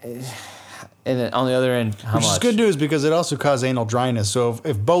then on the other end, how Which much? is good news because it also causes anal dryness. So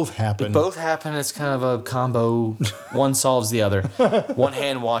if both happen, Both happen. It's kind of a combo. One solves the other. One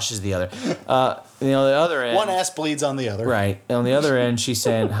hand washes the other. On the other end, one ass bleeds on the other. right? And on the other end, she's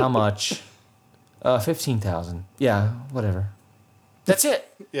saying how much? 15,000. Yeah, whatever. That's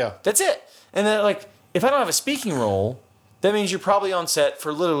it. Yeah. That's it. And then like, if I don't have a speaking role, that means you're probably on set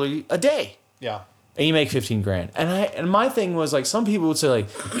for literally a day, Yeah. and you make 15 grand. And my thing was like, some people would say like,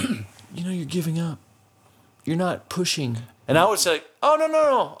 you're giving up. You're not pushing. And I would say like, oh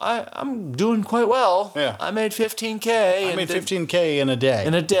no. I'm doing quite well. Yeah. I made 15K. I made 15K in a day.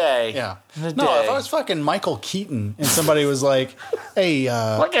 in a day. Yeah. In a No, day. if I was fucking Michael Keaton and somebody was like, hey,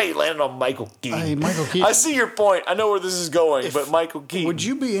 Like how you landed on Michael Keaton. Hey, Michael Keaton. I see your point. I know where this is going, but Michael Keaton. would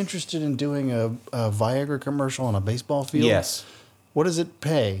you be interested in doing a Viagra commercial on a baseball field? Yes. What does it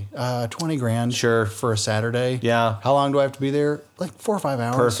pay? 20 grand. Sure. For a Saturday. Yeah. How long do I have to be there? Like 4 or 5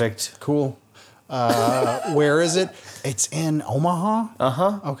 hours. Perfect. Cool. Where is it? It's in Omaha.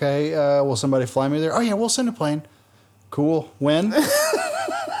 Uh-huh. Okay. Will somebody fly me there? Oh yeah, we'll send a plane. Cool. When?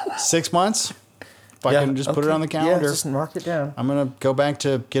 6 months. If I can just put it okay. on the calendar. Yeah, just mark it down. I'm gonna go back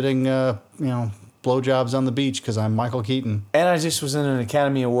to getting blowjobs on the beach because I'm Michael Keaton. And I just was in an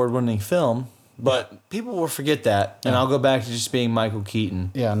Academy Award-winning film, but people will forget that, and I'll go back to just being Michael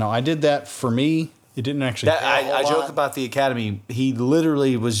Keaton. Yeah. No, I did that for me. It didn't actually. That, pay a I whole joke lot. about the Academy. He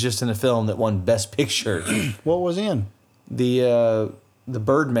literally was just in a film that won Best Picture. What was he in? The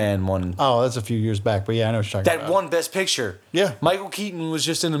Birdman one. Oh, that's a few years back, but yeah, I know what you're talking That about. won Best Picture. Yeah. Michael Keaton was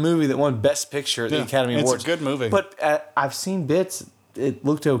just in a movie that won Best Picture at the Yeah, Academy it's a Awards. good movie. But I've seen bits. It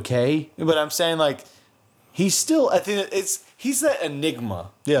looked okay. But I'm saying, like, he's still, I think he's that enigma.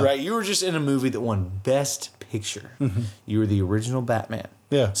 Yeah. Right? You were just in a movie that won Best Picture. Mm-hmm. You were the original Batman.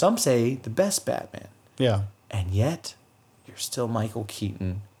 Yeah. Some say the best Batman. Yeah. And yet, you're still Michael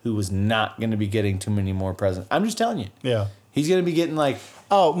Keaton, who was not going to be getting too many more presents. I'm just telling you. Yeah. He's going to be getting, like,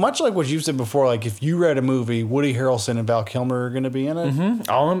 Oh, much like what you said before, like if you read a movie, Woody Harrelson and Val Kilmer are going to be in it.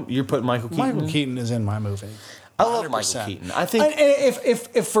 all of them. You're putting Michael Keaton. Michael Keaton is in my movie. I love Michael 100%. Keaton. I think. And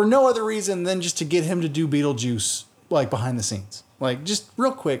if for no other reason than just to get him to do Beetlejuice like behind the scenes. Like, just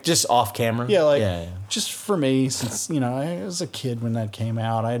real quick. Just off camera. Yeah, just for me, since, you know, I was a kid when that came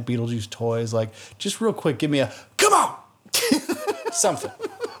out. I had Beetlejuice toys. Like, just real quick, give me a, come on! Something.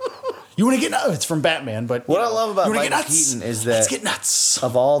 You want to get nuts? It's from Batman, but what I love about Michael Keaton is that let's get nuts.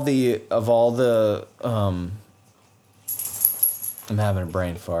 Of all the I'm having a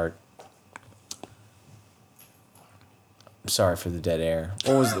brain fart. I'm sorry for the dead air.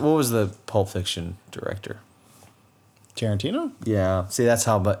 What was the Pulp Fiction director? Tarantino? Yeah. See, that's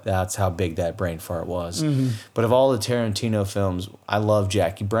how big that brain fart was. Mm-hmm. But of all the Tarantino films, I love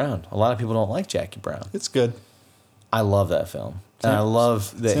Jackie Brown. A lot of people don't like Jackie Brown. It's good. I love that film. And I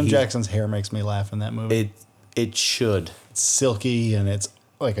love that Sam Jackson's hair makes me laugh in that movie. It should. It's silky and it's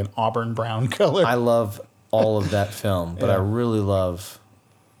like an auburn brown color. I love all of that film, but I really love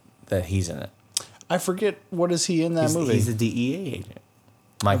that he's in it. I forget, what is he in that movie? He's the DEA agent.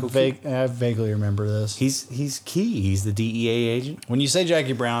 Michael Keaton. I vaguely remember this. He's key. He's the DEA agent. When you say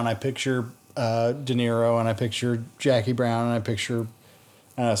Jackie Brown, I picture De Niro, and I picture Jackie Brown, and I picture,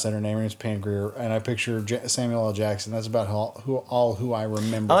 I don't know, I said her name, her name's Pam Grier, and I picture Samuel L. Jackson. That's about who I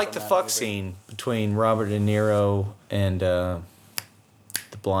remember. I like the fuck scene between Robert De Niro and the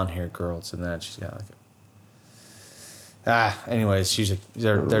blonde-haired girl. It's in that. She's got like anyways,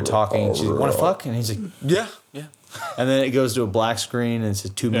 they're talking. She's like, "Want to fuck?" And he's like, "Yeah." And then it goes to a black screen, and it's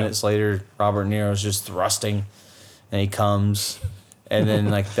 2 minutes later. Robert De Niro's just thrusting, and he comes, and then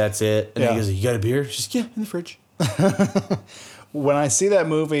like that's it. And then he goes, "You got a beer?" She's like, "Yeah, in the fridge." When I see that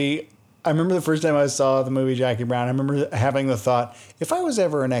movie, I remember the first time I saw the movie Jackie Brown. I remember having the thought, if I was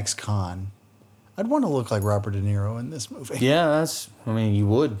ever an ex-con, I'd want to look like Robert De Niro in this movie. Yeah, you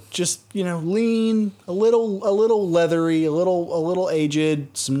would. Just, you know, lean, a little leathery, a little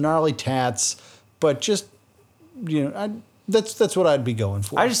aged, some gnarly tats, but just, you know, that's what I'd be going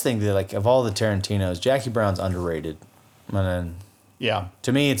for. I just think that, like, of all the Tarantinos, Jackie Brown's underrated. And then,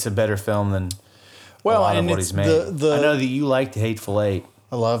 to me, it's a better film than a lot of what he's made. I know that you liked Hateful Eight.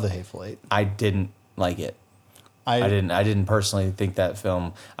 I love The Hateful Eight. I didn't like it. I didn't personally think that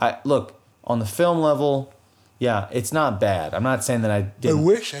film. Look, on the film level, yeah, it's not bad. I'm not saying that I didn't. I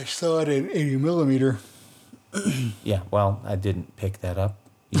wish I saw it in 80 millimeter. Yeah, well, I didn't pick that up.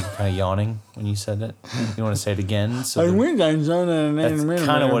 You were kind of yawning when you said it. You want to say it again? So I wish I saw it in 80 millimeter. That's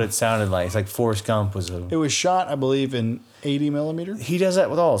kind of what it sounded like. It's like Forrest Gump was It was shot, I believe, in 80 millimeter. He does that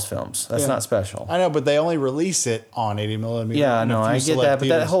with all his films. That's not special. I know, but they only release it on 80 millimeter. Yeah, no, I get that. But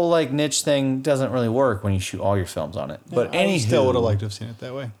that whole like niche thing doesn't really work when you shoot all your films on it. But I still would have liked to have seen it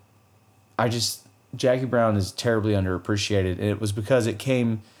that way. Jackie Brown is terribly underappreciated. And it was because it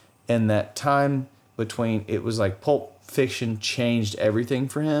came in that time between, it was like Pulp Fiction changed everything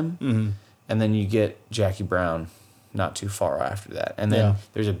for him. Mm-hmm. And then you get Jackie Brown not too far after that. And then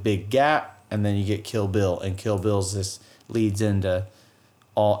there's a big gap, and then you get Kill Bill. And Kill Bill's leads into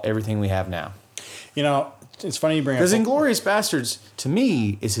everything we have now. You know, it's funny you bring up... Because Inglourious Bastards, to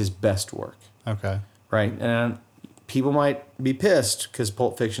me, is his best work. Okay. Right? And people might be pissed because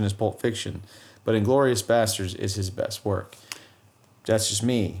Pulp Fiction is Pulp Fiction. But Inglourious Bastards is his best work. That's just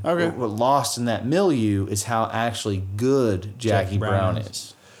me. Okay. What lost in that milieu is how actually good Jackie Brown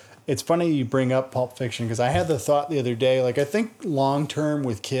is. It's funny you bring up Pulp Fiction because I had the thought the other day, like, I think long term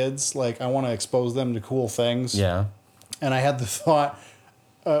with kids, like, I want to expose them to cool things. Yeah. And I had the thought,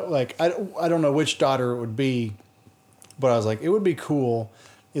 like, I don't know which daughter it would be, but I was like, it would be cool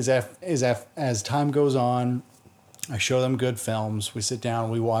as time goes on, I show them good films. We sit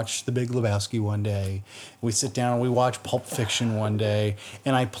down, we watch The Big Lebowski one day. We sit down and we watch Pulp Fiction one day.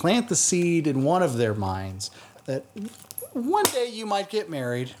 And I plant the seed in one of their minds that one day you might get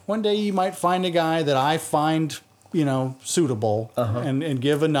married. One day you might find a guy that I find, you know, suitable and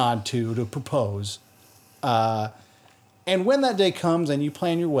give a nod to propose. And when that day comes and you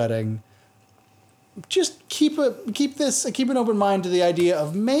plan your wedding, just keep an open mind to the idea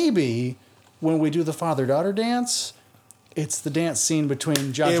of maybe when we do the father-daughter dance, it's the dance scene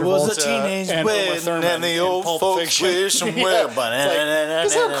between John Travolta it was a teenage and Uma Thurman and the old folks wish somewhere.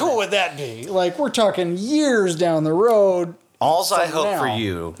 Because how cool would that be? Like, we're talking years down the road. All I hope for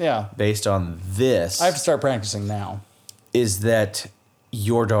you, based on this, I have to start practicing now, is that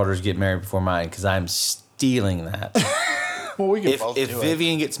your daughters get married before mine, because I'm stealing that. Well, we can both do it. If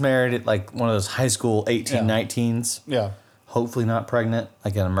Vivian gets married at like one of those high school 19s, hopefully not pregnant,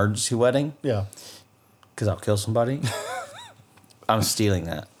 like an emergency wedding. Yeah. Because I'll kill somebody. I'm stealing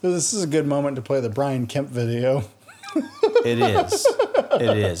that. This is a good moment to play the Brian Kemp video. It is.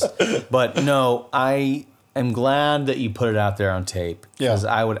 It is. But no, I am glad that you put it out there on tape. Because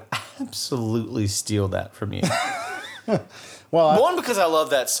I would absolutely steal that from you. Well, one, because I love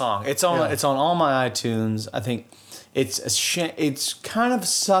that song. It's on all my iTunes. I think it's kind of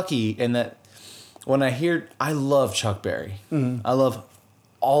sucky in that when I love Chuck Berry. I love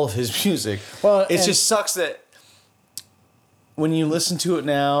all of his music. Well, it just sucks that when you listen to it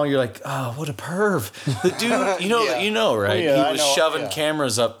now, you're like, oh, what a perv. The dude, you know, right? Yeah, he was shoving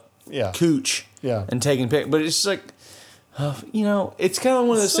cameras up cooch and taking pics. But it's just like, it's kind of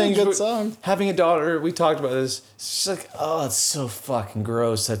one of those things. Good song. Having a daughter, we talked about this. It's just like, oh, it's so fucking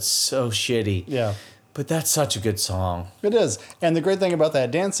gross. That's so shitty. Yeah. But that's such a good song. It is. And the great thing about that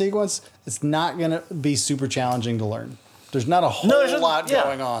dance sequence, it's not going to be super challenging to learn. There's not a whole lot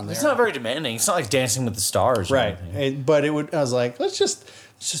going on there. It's not very demanding. It's not like Dancing with the Stars. Right. But I was like, let's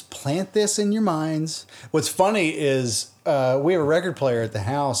just plant this in your minds. What's funny is we have a record player at the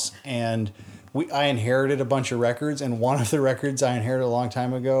house, and I inherited a bunch of records, and one of the records I inherited a long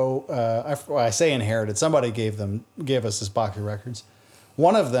time ago, I say inherited, somebody gave us this box of records.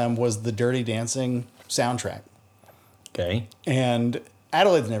 One of them was the Dirty Dancing soundtrack. Okay. And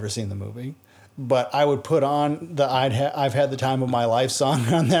Adelaide's never seen the movie, but I would put on the I've Had the Time of My Life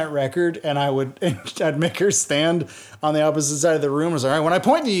song on that record, and I'd make her stand on the opposite side of the room. I was like, all right, when I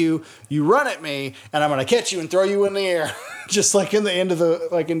point to you, you run at me, and I'm going to catch you and throw you in the air, just like in the end of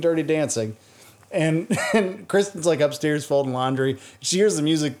in Dirty Dancing. And Kristen's like upstairs folding laundry. She hears the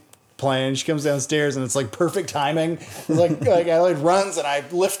music playing. She comes downstairs, and it's like perfect timing. It's like Adelaide runs, and I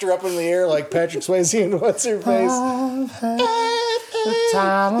lift her up in the air like Patrick Swayze and what's her face. The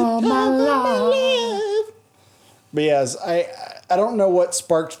time of my life. But yes, I don't know what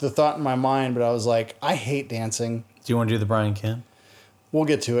sparked the thought in my mind, but I was like, I hate dancing. Do you want to do the Brian Kim? We'll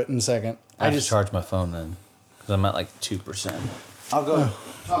get to it in a second. I just charge my phone then, because I'm at like 2%. I'll go.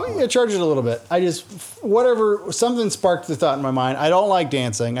 Yeah, charge it a little bit. Something sparked the thought in my mind. I don't like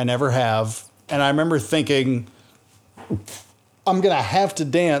dancing. I never have. And I remember thinking, I'm going to have to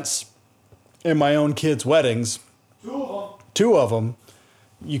dance in my own kids' weddings. Two of them.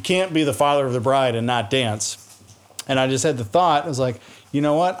 You can't be the father of the bride and not dance. And I just had the thought, I was like, you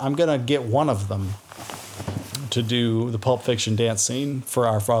know what? I'm going to get one of them to do the Pulp Fiction dance scene for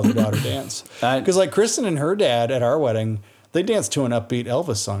our father-daughter dance. Because like Kristen and her dad at our wedding, they danced to an upbeat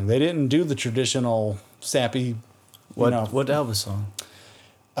Elvis song. They didn't do the traditional sappy, What Elvis song?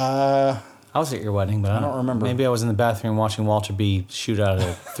 I was at your wedding, but I don't remember. Maybe I was in the bathroom watching Walter B. shoot out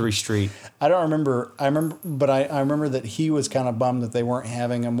of 3 Street. I don't remember. I remember that he was kind of bummed that they weren't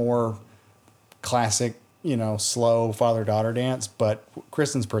having a more classic, slow father-daughter dance. But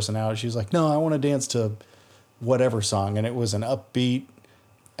Kristen's personality, she was like, no, I want to dance to whatever song. And it was an upbeat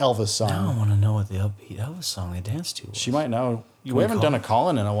Elvis song. Now I want to know what the upbeat Elvis song they danced to was. She might know. We haven't done a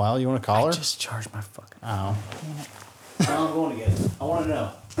call-in in a while. You want to call her? I just charged my fucking... Oh. Now I'm going to get it. I want to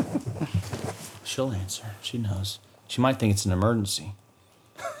know. She'll answer. She knows. She might think it's an emergency.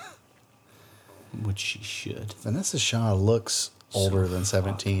 Which she should. Vanessa Shaw looks older than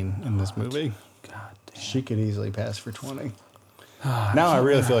 17 in this movie. God damn. She could easily pass for 20. Now I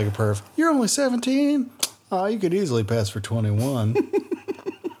really feel like a perv. You're only 17? Oh, you could easily pass for 21.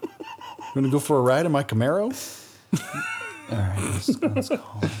 Gonna go for a ride in my Camaro? All right, let's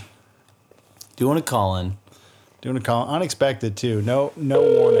call in. Do you want to call in? Doing a call. Unexpected, too. No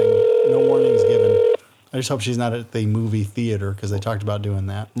warning. No warnings given. I just hope she's not at the movie theater, because they talked about doing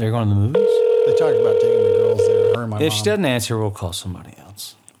that. They're going to the movies? They talked about taking the girls there, her and my mom. If she doesn't answer, we'll call somebody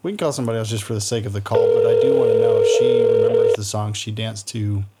else. We can call somebody else just for the sake of the call, but I do want to know if she remembers the song she danced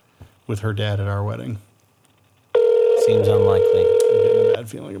to with her dad at our wedding. Seems unlikely. I'm getting a bad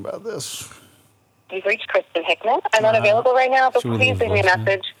feeling about this. You've reached Kristen Hickman. I'm not available right now, but Should we please leave leave me a voicemail?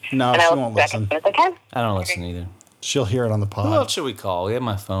 message. No, and she I will won't be back listen. as soon as I can. I don't listen either. She'll hear it on the pod. Who else should we call? We have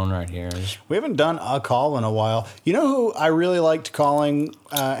my phone right here. We haven't done a call in a while. You know who I really liked calling,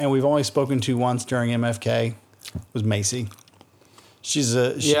 and we've only spoken to once during MFK? Was Macy. She was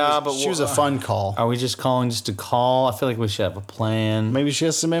a fun call. Are we just calling just to call? I feel like we should have a plan. Maybe she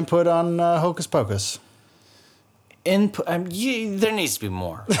has some input on Hocus Pocus. Input. There needs to be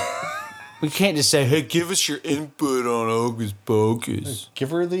more. We can't just say, hey, give us your input on Hocus Pocus.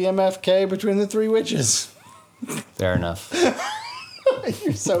 Give her the MFK between the 3 witches. Fair enough.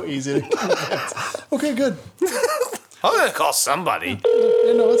 You're so easy to convince. Okay, good. I'm going to call somebody.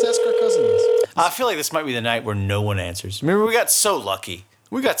 No, let's ask our cousins. I feel like this might be the night where no one answers. Remember, we got so lucky.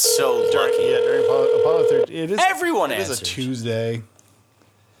 During Apollo 13. It is, Everyone it answers. It is a Tuesday.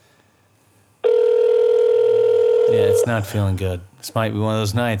 Yeah, it's not feeling good. This might be one of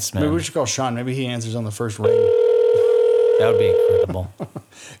those nights, man. Maybe we should call Sean. Maybe he answers on the first ring. That would be incredible.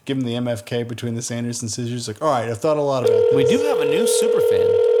 Give him the MFK between the Sanders and Scissors. Like, all right, I've thought a lot about this. We do have a new super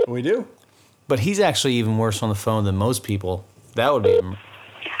fan. We do? But he's actually even worse on the phone than most people. That would be...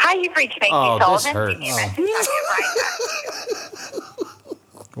 Hi, Hi, you've reached Macy Oh, this Sullivan. hurts. Leave me a message after the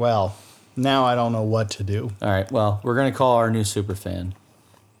brief. Well, now I don't know what to do. All right, well, we're going to call our new super fan.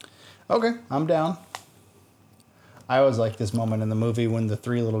 Okay, I'm down. I always like this moment in the movie when the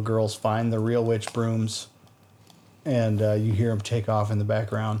three little girls find the real witch brooms, and you hear them take off in the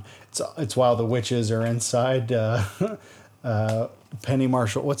background. It's while the witches are inside Penny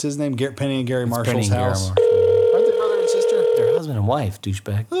Marshall. What's his name? Penny and Gary Marshall's house. Aren't they brother and sister? They're husband and wife,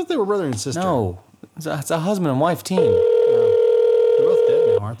 douchebag. I thought they were brother and sister. No, it's a husband and wife team. They're both dead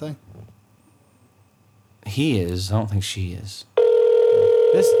now, aren't they? He is. I don't think she is.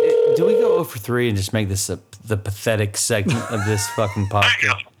 Do we go 0 for 3 and just make this the pathetic segment of this fucking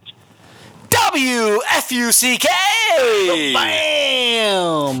podcast? WFUCK!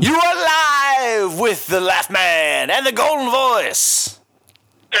 Bam! You are live with the Laugh Man and the Golden Voice.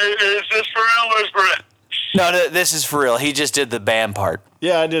 Is this for real or is Brett? No, this is for real. He just did the bam part.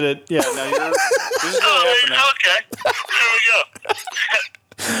 Yeah, I did it. Yeah, no, this is really happening. Okay. Here we go.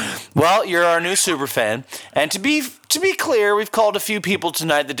 Well, you're our new super fan, and to be clear, we've called a few people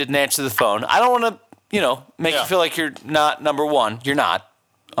tonight that didn't answer the phone. I don't want to, make you feel like you're not number one. You're not,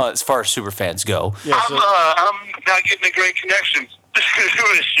 as far as super fans go. Yeah, so, I'm not getting a great connection. I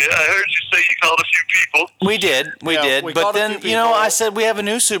heard you say you called a few people. We did, we but called a then few people. I said we have a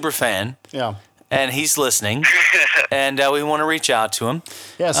new super fan, yeah. and he's listening, and we want to reach out to him.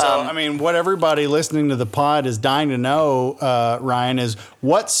 Yeah, so, what everybody listening to the pod is dying to know, Ryan, is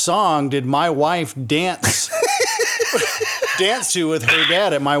what song did my wife dance to with her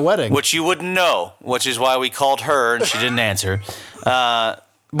dad at my wedding? Which you wouldn't know, which is why we called her and she didn't answer.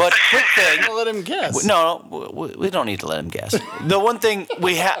 But quick thing. I'll let him guess. No, we don't need to let him guess. The one thing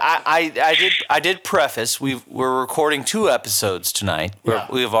I did preface, we're recording 2 episodes tonight. Yeah.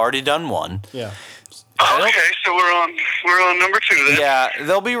 We've already done 1. Yeah. Okay, so we're on number 2 then. Yeah,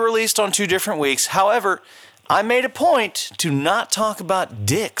 they'll be released on 2 different weeks. However, I made a point to not talk about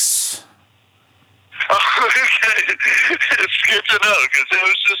dicks. Okay, it's good to know because it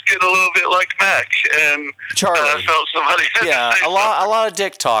was just getting a little bit like Mac and Charlie. I felt somebody. Had Yeah, to say a lot of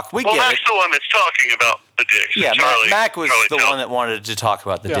dick talk. We Well, get Mac's it. the one that's talking about the dicks. Yeah, Charlie, Mac was Charlie the don't. one that wanted to talk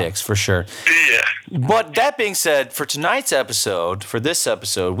about the Yeah. dicks for sure. Yeah. But that being said, for tonight's episode,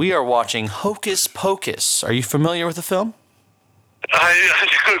 we are watching Hocus Pocus. Are you familiar with the film? I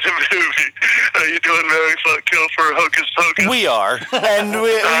know the movie. Are you doing Mary Fuck Kill for Hocus Pocus? We are, and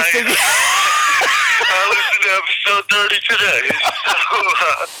we figured. I listened to episode 30 today,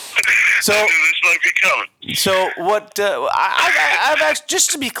 so I knew this might be coming. So what? I've actually, just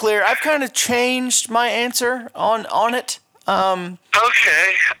to be clear, I've kind of changed my answer on it.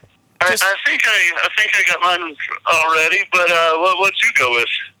 Okay. I think I got mine already, but what'd you go with?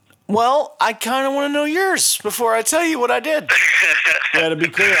 Well, I kind of want to know yours before I tell you what I did. Yeah, to be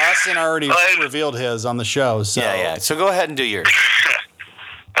clear, Austin already revealed his on the show. So. Yeah. So go ahead and do yours.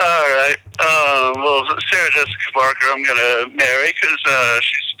 All right. Well, Sarah Jessica Parker, I'm gonna marry because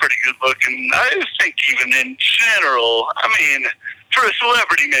she's pretty good looking. I think even in general, I mean, for a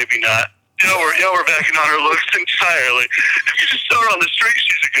celebrity, maybe not. Y'all were backing on her looks entirely. If you just saw her on the street,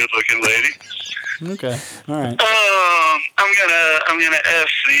 she's a good looking lady. Okay. All right. I'm gonna F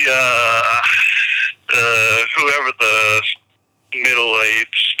the whoever the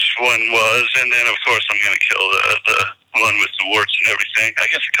middle-aged one was, and then of course I'm gonna kill the one with the warts and everything. I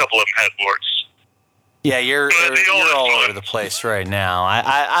guess a couple of them had warts. Yeah, you're all one. over the place right now.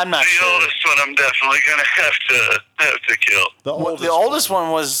 I'm not The sure. oldest one I'm definitely gonna have to kill. The The oldest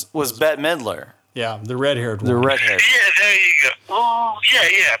one was Bette Midler, Yeah, the red-haired one. the redhead. Yeah, there you go. Oh,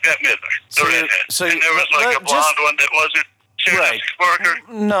 yeah, Bette Midler, the So redhead. so and there was like a blonde just- one that wasn't Sarah Right. Jessica Parker.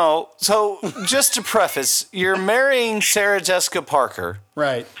 No. So just to preface, you're marrying Sarah Jessica Parker.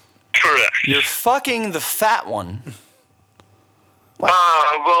 Right. Correct. You're fucking the fat one.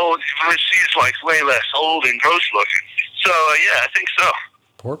 Well, she's like way less old and gross looking. So, yeah, I think so.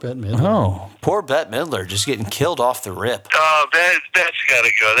 Poor Bette Midler. Oh, poor Bette Midler just getting killed off the rip. That's got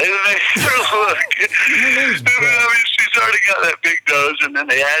to go. They look. I mean, she's already got that big nose, and then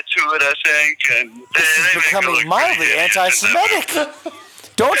they add to it, I think. And This is they make her becoming look mildly pretty hideous in that anti-Semitic.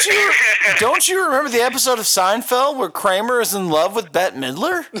 Don't you remember the episode of Seinfeld where Kramer is in love with Bette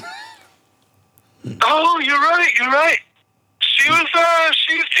Midler? Oh, you're right. She was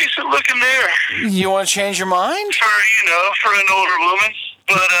decent looking there You want to change your mind? for an older woman.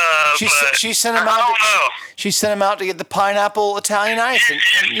 But She sent him I out. don't know. She sent him out to get the pineapple Italian ice. You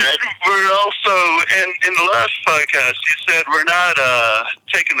said we're also in the last podcast. You said we're not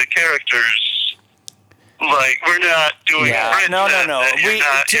taking the characters Like, we're not doing Yeah. it. No. You're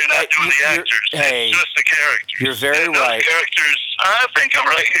not doing the actors. Hey, It's just the characters. you're very And those right. characters, I think I'm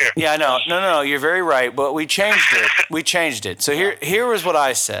right here. Yeah, no. You're very right, but we changed it. We changed it. So here was what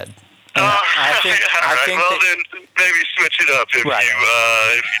I said. And I think well, that, then maybe switch it up if Right.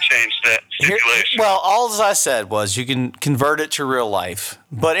 you change that stipulation. well, all I said was you can convert it to real life.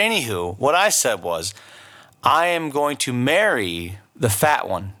 But anywho, what I said was I am going to marry the fat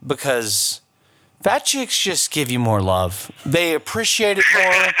one because fat chicks just give you more love. They appreciate it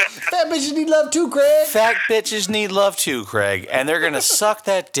more. Fat bitches need love too, Craig. Fat bitches need love too, Craig. And they're going to suck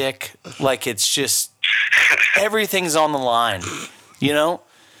that dick like it's just everything's on the line. You know?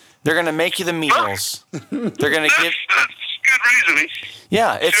 They're going to make you the meals. They're going to give... That's good reasoning.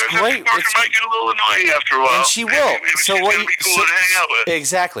 Yeah, it's Sarah great. Jessica Parker might get a little annoying after a while. And she will. Maybe So she's what gonna you, be cool to hang out with.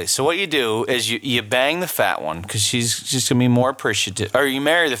 Exactly. So what you do is you bang the fat one because she's just gonna be more appreciative, or you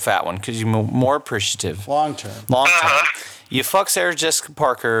marry the fat one because you're more appreciative. Long term. Long term. You fuck Sarah Jessica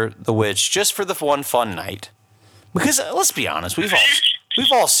Parker, the witch, just for the one fun night. Because let's be honest, we've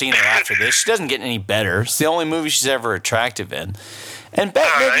all seen her after this. She doesn't get any better. It's the only movie she's ever attractive in. And Bette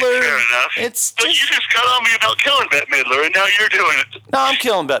All right, Midler, fair enough. it's But just... you just got on me about killing Bette Midler, and now you're doing it. No, I'm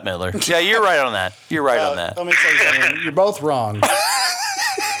killing Bette Midler. Yeah, you're right on that. You're right on that. Let me tell you something. You're both wrong.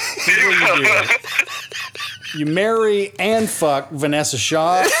 Here's what you do. You marry and fuck Vanessa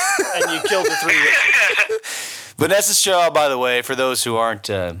Shaw, and you kill the three witches. Vanessa Shaw, by the way, for those who aren't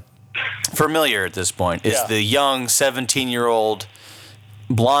familiar at this point, is Yeah. the young 17-year-old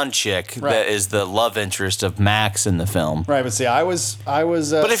blonde chick Right. that is the love interest of Max in the film. Right, but see, I was.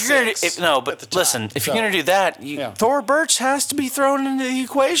 But if you're gonna, six if, no, at but the time, listen, if so- you're gonna do that, Yeah. Thora Birch has to be thrown into the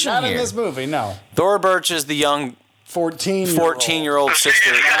equation Not here. in this movie, no. Thora Birch is the young 14-year-old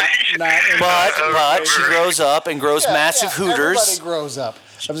sister, Not in but she grows up and grows massive hooters. Everybody grows up.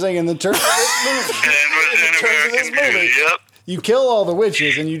 I'm saying in the terms of this movie, And was in terms of this American Beauty, movie, yep. you kill all the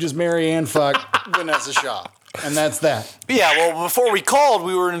witches and you just marry and fuck Vanessa Shaw. And that's that. Yeah, well, before we called,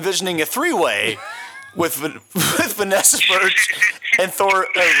 we were envisioning a three-way with Vanessa Birch and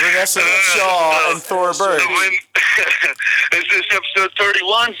Vanessa Shaw and Thora Birch. So when, is this episode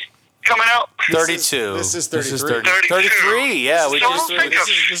 31 coming out? 32. This is 33. 33, yeah. We So just. I think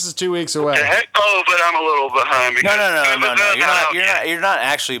This is 2 weeks away. The heck? Oh, but I'm a little behind. No. Because You're not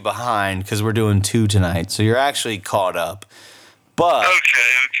actually behind because we're doing 2 tonight, so you're actually caught up. But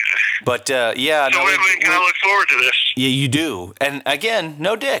Okay. yeah, So no, when can I look forward to this? yeah, you do. And again,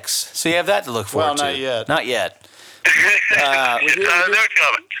 no dicks, so you have that to look forward to. Well, not yet. Not yet. They're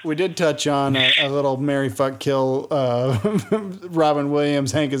coming. We did touch on a little Mary Fuck Kill, Robin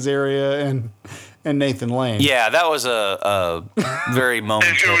Williams, Hank Azaria, and Nathan Lane. Yeah, that was a very And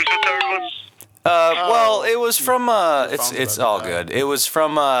momentary. who was the third one? Well, it was from phone's it's about all to good. It was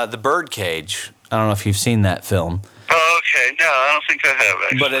from The Birdcage. I don't know if you've seen that film, Oh, okay. No, I don't think I have,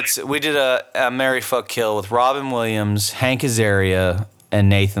 actually. but we did a Mary Fuck Kill with Robin Williams, Hank Azaria, and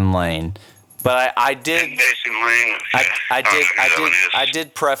Nathan Lane. But I did Nathan Lane. I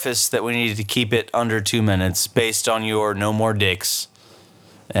did preface that we needed to keep it under 2 minutes based on your no more dicks,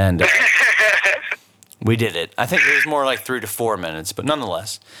 and we did it. I think it was more like 3 to 4 minutes, but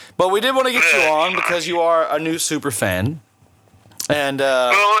nonetheless. But we did want to get you on because you are a new super fan, and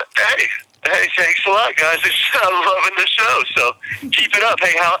Well, hey, thanks a lot, guys. I'm loving the show, so keep it up.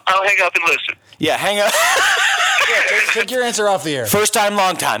 Hey, I'll hang up and listen. yeah, hang up. Take your answer off the air. First time,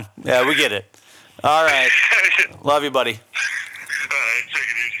 long time. Yeah, we get it. All right, love you, buddy. All right, take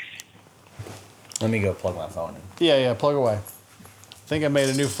it easy. Let me go plug my phone in. Yeah, plug away. I think I made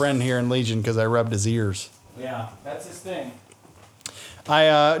a new friend here in Legion because I rubbed his ears. Yeah, that's his thing.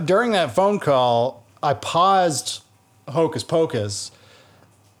 I during that phone call, I paused Hocus Pocus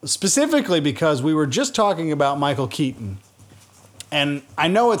specifically because we were just talking about Michael Keaton. And I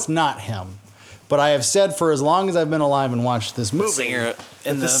know it's not him, but I have said for as long as I've been alive and watched this movie, singer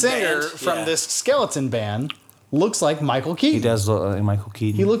in the the singer band, from yeah. this skeleton band looks like Michael Keaton. He does look like Michael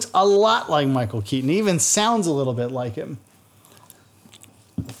Keaton. He looks a lot like Michael Keaton. He even sounds a little bit like him.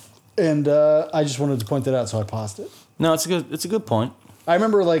 And I just wanted to point that out, so I paused it. No, it's a good point. I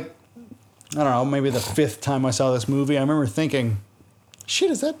remember, like, I don't know, maybe the 5th time I saw this movie, I remember thinking, shit,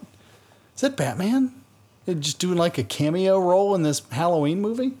 is that Batman? Just doing like a cameo role in this Halloween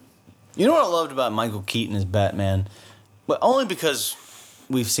movie? You know what I loved about Michael Keaton as Batman? But only because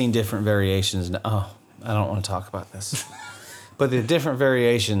we've seen different variations. Oh, I don't want to talk about this. But the different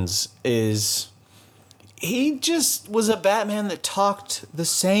variations is he just was a Batman that talked the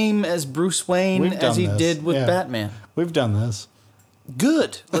same as Bruce Wayne We've as done he this. did with Yeah. Batman. We've done this.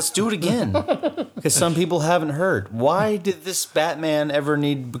 Good. Let's do it again. Because some people haven't heard. Why did this Batman ever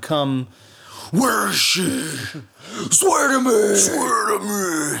need to become Where is she? Swear to me. Swear to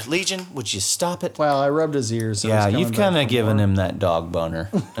me. Legion, would you stop it? Well, I rubbed his ears. So Yeah, he's you've coming kind back of for given more. him that dog boner,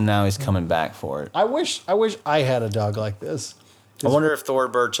 and now he's coming back for it. I wish I had a dog like this. I wonder if Thor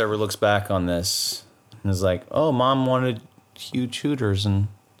Birch ever looks back on this and is like, "Oh, Mom wanted huge hooters, and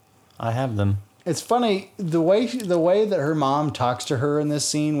I have them." It's funny the way that her mom talks to her in this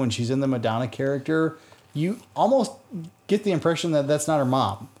scene when she's in the Madonna character. You almost get the impression that that's not her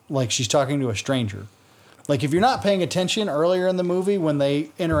mom. Like she's talking to a stranger. Like if you're not paying attention earlier in the movie when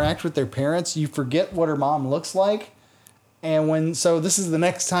they interact with their parents, you forget what her mom looks like. And this is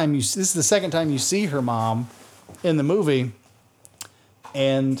the second time you see her mom in the movie,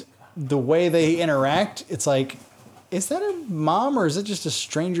 and the way they interact, it's like, is that her mom or is it just a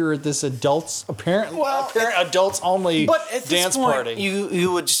stranger at this adults only But at dance this point, party?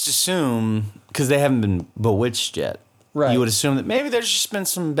 you would just assume, because they haven't been bewitched yet, Right. you would assume that maybe there's just been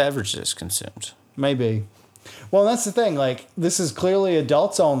some beverages consumed. Maybe. Well, that's the thing. Like this is clearly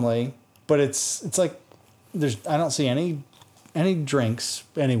adults only, but it's like I don't see any drinks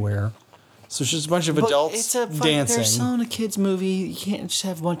anywhere. So it's just a bunch of adults dancing. They're selling a kids movie. You can't just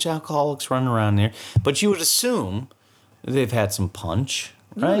have a bunch of alcoholics running around there. But you would assume they've had some punch,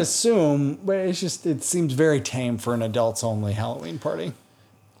 I would right? assume, but it seems very tame for an adults only Halloween party.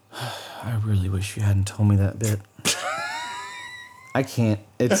 I really wish you hadn't told me that bit. I can't.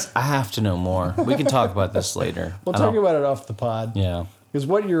 I have to know more. We can talk about this later. We'll talk about it off the pod. Yeah. Because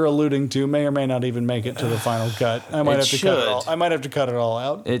what you're alluding to may or may not even make it to the final cut. I might have to cut it all. I might have to cut it all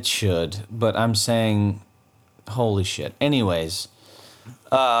out. It should, but I'm saying, holy shit. Anyways,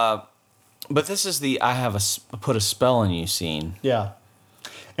 but this is the I have put a spell on you scene. Yeah.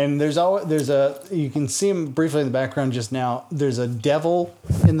 And you can see him briefly in the background just now. There's a devil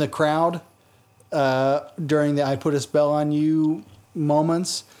in the crowd during the I put a spell on you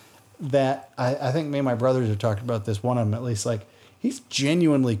moments that I think me and my brothers have talked about this, one of them at least, like he's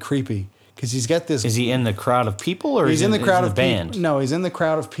genuinely creepy because he's got this. Is he in the crowd of people or He's in the crowd of band? No, he's in the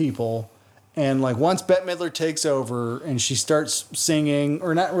crowd of people. And like once Bette Midler takes over and she starts singing,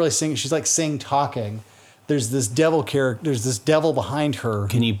 or not really singing, she's like talking. There's this devil character. There's this devil behind her.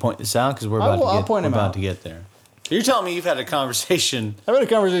 Can you point this out? Because we're I'll point him out. to get there. You're telling me you've had a conversation I've had a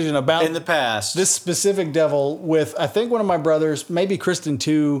conversation about in the past. this specific devil with I think one of my brothers, maybe Kristen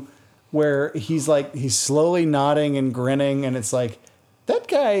too, where he's slowly nodding and grinning, and it's like that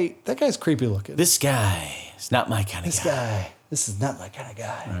guy's creepy looking. This guy is not my kind of guy. This is not my kind of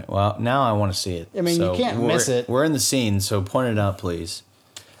guy. All right, well, now I want to see it. I mean, you can't miss it. We're in the scene, so point it out, please.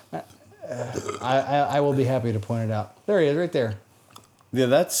 I will be happy to point it out. There he is, right there. Yeah,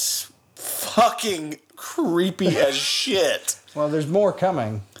 that's fucking creepy as shit. Well, there's more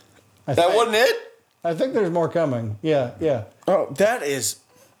coming. That wasn't it? I think there's more coming. Yeah. Oh,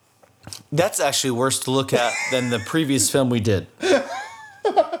 that's actually worse to look at than the previous film we did.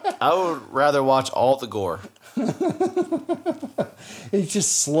 I would rather watch all the gore. He's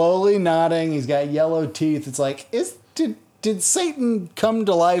just slowly nodding. He's got yellow teeth. It's like, did Satan come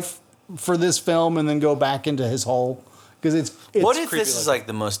to life for this film and then go back into his hole? Because it's what if creepy this is like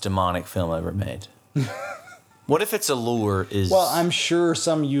the most demonic film ever made? What if its allure is... Well, I'm sure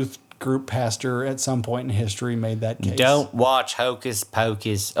some youth group pastor at some point in history made that case. Don't watch Hocus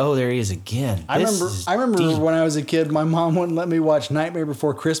Pocus. Oh, there he is again. I remember when I was a kid, my mom wouldn't let me watch Nightmare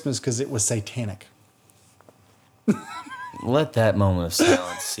Before Christmas because it was satanic. Let that moment of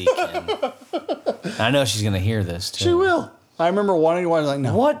silence seek in. I know she's going to hear this, too. She will. I remember wanting to watch, like,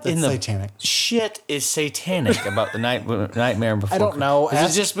 no, What that's in the satanic. shit is satanic about the Nightmare Before? I don't know.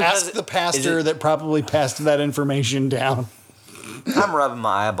 Is it just because ask the pastor that probably passed that information down. I'm rubbing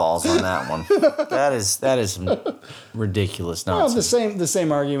my eyeballs on that one. That is some ridiculous Well, nonsense. the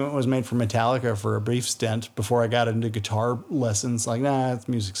same argument was made for Metallica for a brief stint before I got into guitar lessons. Like, nah, it's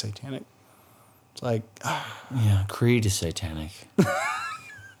music satanic. It's like, Yeah, Creed is satanic.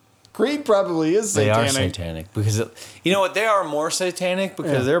 Creed probably is They satanic. are satanic because you know what? They are more satanic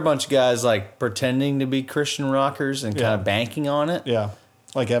because they're a bunch of guys like pretending to be Christian rockers and kind of banking on it. Yeah,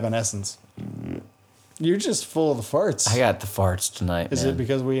 like Evanescence. You're just full of the farts. I got the farts tonight. Is man. it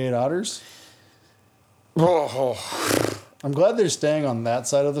because we ate otters? Oh, I'm glad they're staying on that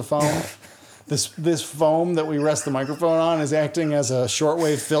side of the foam. This foam that we rest the microphone on is acting as a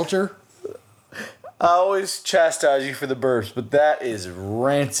shortwave filter. I always chastise you for the burps, but that is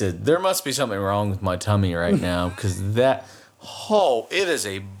rancid. There must be something wrong with my tummy right now because it is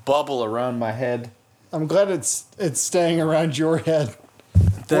a bubble around my head. I'm glad it's staying around your head.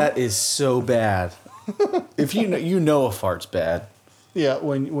 That is so bad. If you know a fart's bad. Yeah,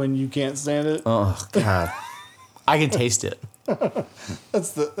 when you can't stand it. Oh God, I can taste it.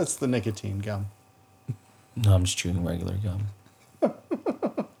 That's the nicotine gum. No, I'm just chewing regular gum.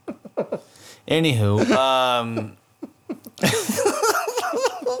 Anywho,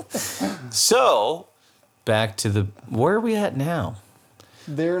 so back to where are we at now?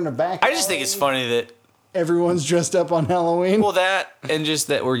 They're in the back. I just think it's funny that everyone's dressed up on Halloween. well that and just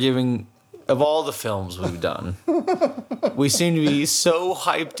that we're giving of all the films we've done, we seem to be so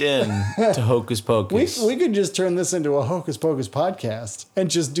hyped in to Hocus Pocus. We could just turn this into a Hocus Pocus podcast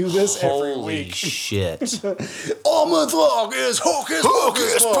and just do this every Holy week. shit! All month long is Hocus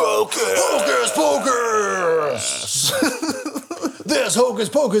Pocus. Hocus Pocus. This Hocus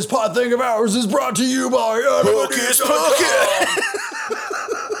Pocus pod thing of ours is brought to you by Hocus Pocus.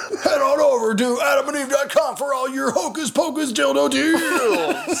 Head on over to adamandeve.com for all your Hocus Pocus dildo deals.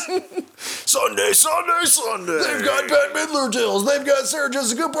 Sunday, Sunday, Sunday. They've got Bette Midler deals. They've got Sarah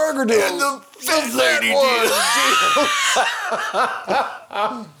Jessica Parker deals. And the fat lady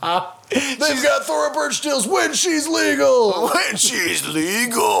They've got Thora Birch deals when she's legal. when she's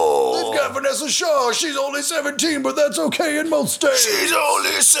legal. They've got Vanessa Shaw. She's only 17, but that's okay in most states. She's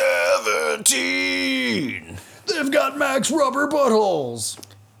only 17. They've got Max Rubber Buttholes.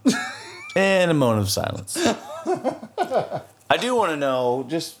 And a moment of silence. I do want to know.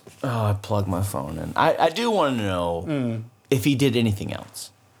 I plugged my phone in. I do want to know if he did anything else.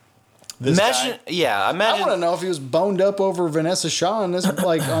 Imagine. I want to know if he was boned up over Vanessa Shaw in this,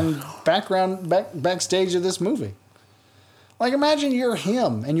 like on backstage of this movie. Like, imagine you're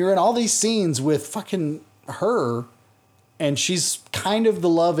him and you're in all these scenes with fucking her, and she's kind of the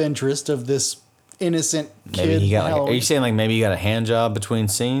love interest of this innocent kid. Maybe he got. Are you saying like maybe he got a hand job between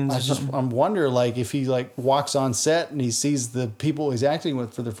scenes? I'm wondering like if he like walks on set and he sees the people he's acting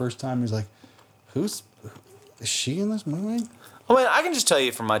with for the first time. He's like, is she in this movie? I mean, I can just tell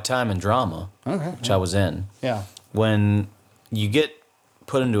you from my time in drama, which I was in. Yeah. When you get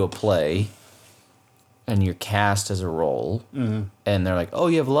put into a play and you're cast as a role, and they're like, "Oh,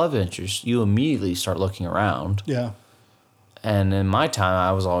 you have a love interest," you immediately start looking around. Yeah. And in my time,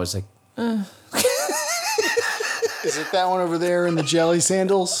 I was always like, Is it that one over there in the jelly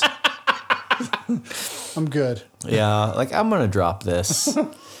sandals? I'm good. yeah, like I'm gonna drop this.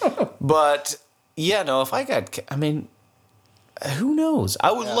 But yeah, no, if I got, I mean, who knows?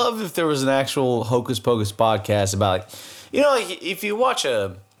 I would love if there was an actual Hocus Pocus podcast about, like, you know, like if you watch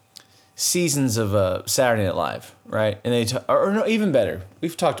seasons of Saturday Night Live, right? And they or no, even better,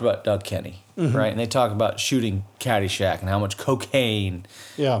 we've talked about Doug Kenny, right? And they talk about shooting Caddyshack and how much cocaine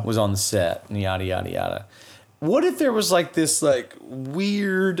was on the set and yada yada yada. What if there was like this like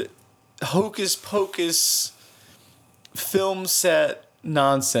weird Hocus Pocus film set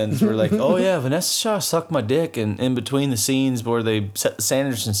nonsense where like, oh yeah, Vanessa Shaw sucked my dick and in between the scenes where they set the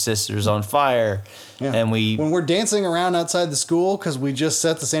Sanderson sisters on fire and when we're dancing around outside the school because we just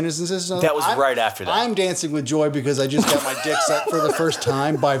set the Sanderson sisters on that was right after that. I'm dancing with joy because I just got my dick set for the first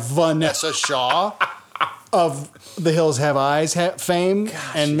time by Vanessa Shaw of The Hills Have Eyes fame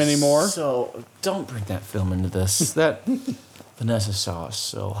and many more. So don't bring that film into this. That Vanessa Shaw is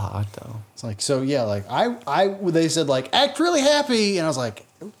so hot though. It's like, so yeah, like they said like act really happy, and I was like,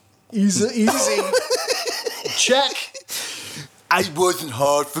 easy, check. It wasn't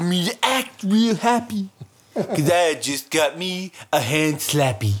hard for me to act real happy because I had just got me a hand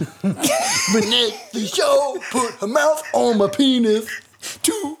slappy. Vanessa Shaw put her mouth on my penis.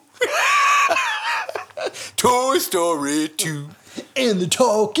 Two. Toy Story 2. And the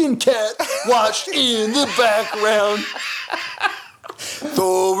talking cat watched in the background.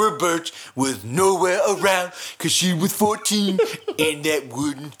 Thora Birch was nowhere around because she was 14 and that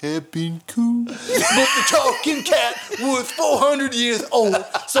wouldn't have been cool. But the talking cat was 400 years old,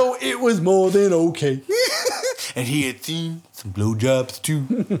 so it was more than okay. And he had seen some blowjobs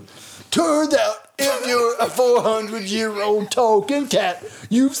too. Turns out, if you're a 400-year-old talking cat,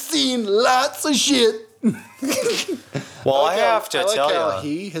 you've seen lots of shit. Well, I have to tell how you.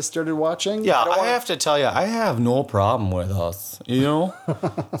 he has started watching. Yeah, I have to tell you, I have no problem with us. You know,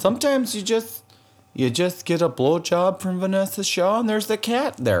 sometimes you just get a blowjob from Vanessa Shaw, and there's the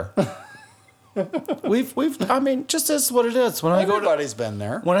cat there. I mean, just is what it is. Everybody's been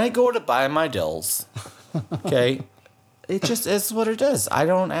there. When I go to buy my dills, okay, it just is what it is. I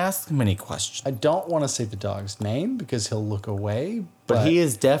don't ask many questions. I don't want to say the dog's name because he'll look away. But he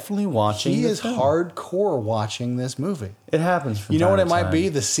is definitely watching. He the is film. hardcore watching this movie. It happens from You know time what to it might time. be?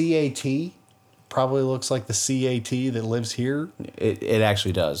 The CAT probably looks like the CAT that lives here. It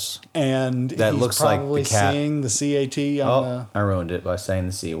actually does. And That he's looks like probably the cat. seeing the CAT on the... I ruined it by saying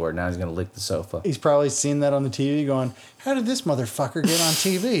the C word. Now he's going to lick the sofa. He's probably seen that on the TV going, how did this motherfucker get on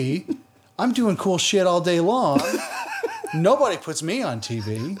TV? I'm doing cool shit all day long. Nobody puts me on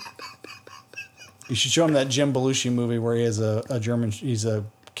TV. You should show him that Jim Belushi movie where he has a German. He's a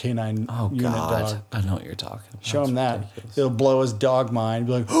canine unit dog. I know what you're talking about. Show him It's that. ridiculous. It'll blow his dog mind.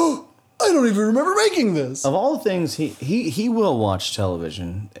 Be like, oh, I don't even remember making this. Of all the things, he will watch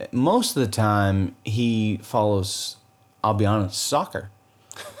television. Most of the time, he follows, I'll be honest, soccer.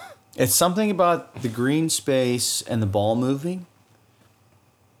 It's something about the green space and the ball moving.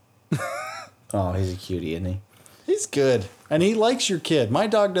 Oh, he's a cutie, isn't he? He's good. And he likes your kid. My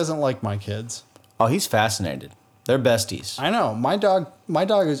dog doesn't like my kids. Oh, he's fascinated. They're besties. I know. My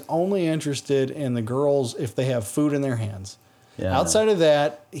dog is only interested in the girls if they have food in their hands. Yeah. Outside of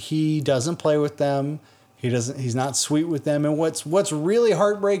that, he doesn't play with them. He's not sweet with them. And what's really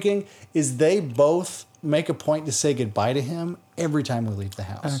heartbreaking is they both make a point to say goodbye to him every time we leave the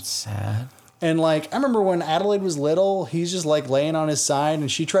house. That's sad. And like, I remember when Adelaide was little, he's just like laying on his side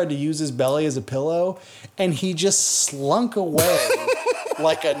and she tried to use his belly as a pillow and he just slunk away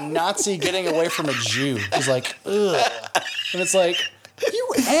like a Nazi getting away from a Jew. He's like, ugh. And it's like, you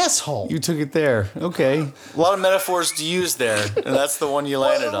asshole. You took it there. Okay. A lot of metaphors to use there, and that's the one you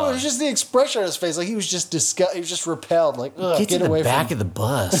landed It on. was just the expression on his face. Like he was just he was just repelled. Like, ugh, Get to away the back from of the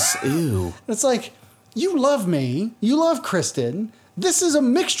bus. Ew. It's like, you love me. You love Kristen. This is a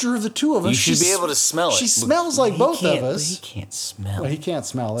mixture of the two of us. You should be able to smell it. She smells like both of us. He can't smell. Well, he can't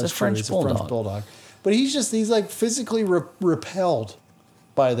smell. That's a French true. He's a French bulldog. But he's like physically repelled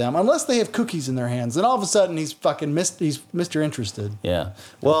by them. Unless they have cookies in their hands. Then all of a sudden he's fucking he's Mr. Interested. Yeah.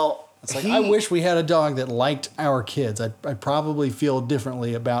 Well, It's like, I wish we had a dog that liked our kids. I'd probably feel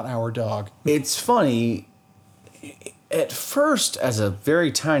differently about our dog. It's funny. At first, as a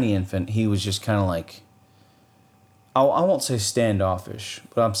very tiny infant, he was just kind of like, I won't say standoffish,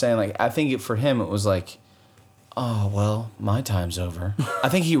 but I'm saying like, I think for him it was like, oh, well, my time's over. I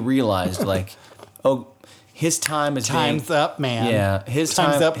think he realized like, oh, his time is Time's up, man. Yeah,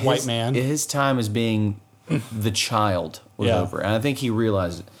 Time's up, white man. His time as being the child was Yeah. over, and I think he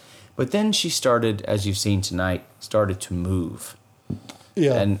realized it. But then she started, as you've seen tonight, started to move.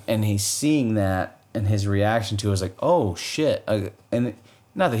 Yeah. And he's seeing that, and his reaction to it is like, oh, shit. And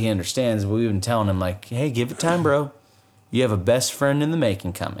not that he understands, but we've been telling him, like, hey, give it time, bro. You have a best friend in the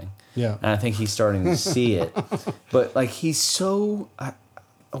making coming. Yeah. And I think he's starting to see it. But, like, he's so...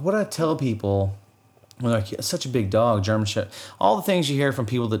 what I tell people, when like, such a big dog, German Shepherd, all the things you hear from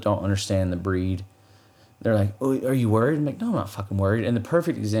people that don't understand the breed, they're like, oh, are you worried? I'm like, no, I'm not fucking worried. And the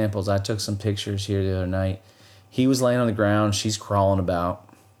perfect example is I took some pictures here the other night. He was laying on the ground. She's crawling about.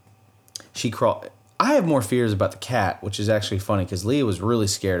 I have more fears about the cat, which is actually funny because Leah was really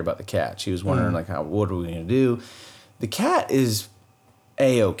scared about the cat. She was wondering, like, what are we going to do? The cat is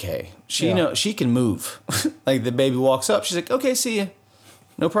A-okay. She can move. Like, the baby walks up. She's like, okay, see ya.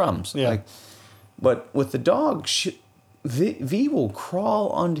 No problems. Yeah. Like, but with the dog, V will crawl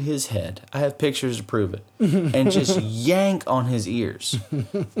onto his head. I have pictures to prove it. And just yank on his ears.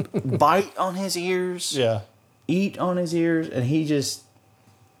 Bite on his ears. Yeah. Eat on his ears. And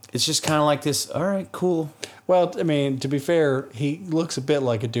it's just kind of like this, all right, cool. Well, I mean, to be fair, he looks a bit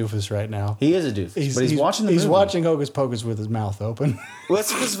like a doofus right now. He is a doofus, but he's watching the He's movie. watching Hocus Pocus with his mouth open. Well,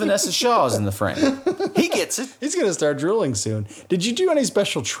 that's because Vanessa Shaw is in the frame. He gets it. He's going to start drooling soon. Did you do any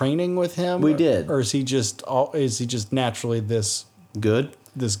special training with him? We did. Or is he just naturally this Good.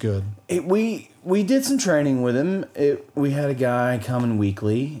 good? We did some training with him. We had a guy coming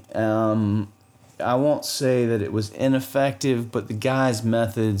weekly. I won't say that it was ineffective, but the guy's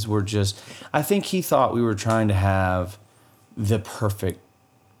methods were just... I think he thought we were trying to have the perfect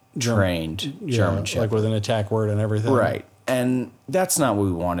trained German Shepherd. Like with an attack word and everything. Right. And that's not what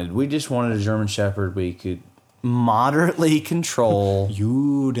we wanted. We just wanted a German Shepherd we could moderately control.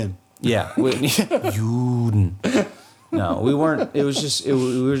 Juden. Yeah. Juden. No, we weren't. It was just,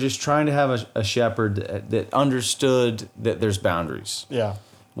 we were just trying to have a shepherd that understood that there's boundaries. Yeah.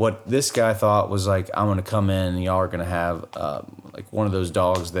 What this guy thought was like, I'm going to come in and y'all are going to have like one of those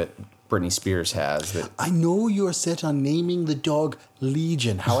dogs that Britney Spears has. That I know you're set on naming the dog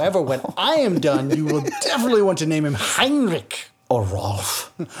Legion. However, when I am done, you will definitely want to name him Heinrich. or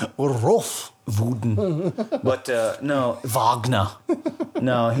Rolf. Or Rolf. Wooden. But no, Wagner.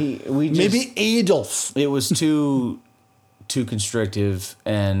 No, we just... Maybe Adolf. It was too constrictive,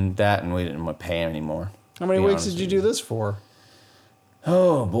 and we didn't want to pay him anymore. How many weeks did you do this for?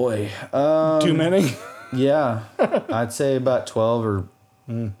 Oh, boy. Too many? Yeah. I'd say about 12 or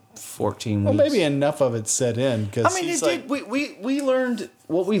 14 Well, weeks. maybe enough of it set in. Cause I mean, we learned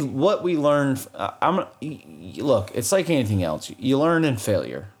what we learned. Look, it's like anything else. You learn in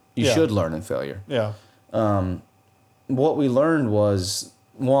failure. You Yeah. should learn in failure. Yeah. What we learned was,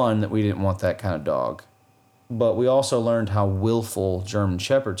 one, that we didn't want that kind of dog. but we also learned how willful German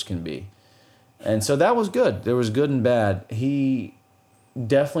Shepherds can be. And so that was good. There was good and bad. He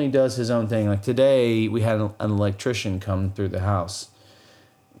definitely does his own thing. Like today, we had an electrician come through the house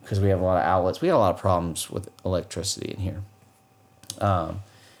because we have a lot of outlets. We had a lot of problems with electricity in here.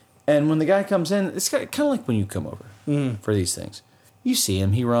 And when the guy comes in, it's kind of like when you come over for these things. You see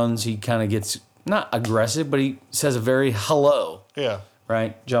him, he runs, he kind of gets, not aggressive, but he says a very hello. Yeah.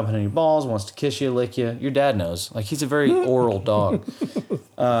 Right? Jumping in your balls, wants to kiss you, lick you. Your dad knows. Like, he's a very oral dog.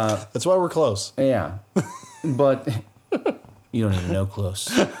 That's why we're close. Yeah. But you don't even know close.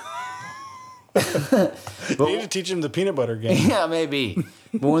 You need to teach him the peanut butter game. Yeah, maybe.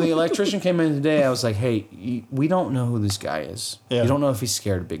 But when the electrician came in today, I was like, hey, we don't know who this guy is. Yeah. You don't know if he's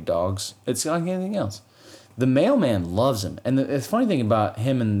scared of big dogs. It's like anything else. The mailman loves him. And the funny thing about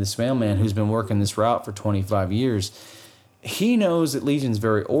him and this mailman who's been working this route for 25 years, he knows that Legion's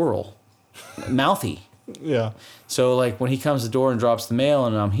very oral, mouthy. Yeah. So, like, when he comes to the door and drops the mail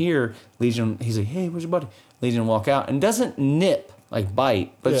and I'm here, Legion, he's like, hey, where's your buddy? Legion will walk out and doesn't nip, like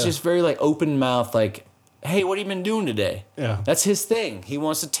bite, but it's Yeah. just very, like, open mouth, like, hey, what have you been doing today? Yeah. That's his thing. He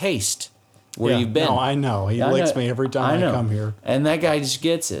wants to taste where Yeah. you've been. No, I know. He I licks know. me every time I know. come here. And that guy just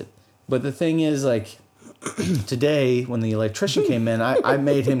gets it. But the thing is, like, today, when the electrician came in, I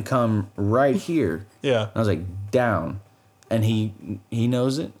made him come right here. Yeah. I was like, down. And he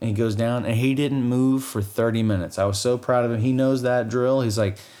knows it, and he goes down, and he didn't move for 30 minutes. I was so proud of him. He knows that drill. He's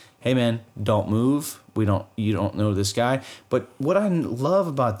like, hey, man, don't move. You don't know this guy. But what I love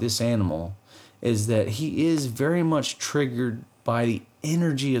about this animal is that he is very much triggered by the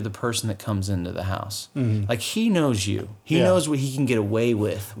energy of the person that comes into the house. Like, he knows you. He Yeah. knows what he can get away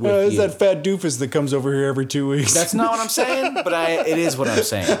with It's you. that fat doofus that comes over here every 2 weeks. That's not what I'm saying, but it is what I'm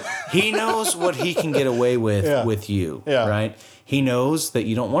saying. He knows what he can get away with Yeah. with you, Yeah. right? He knows that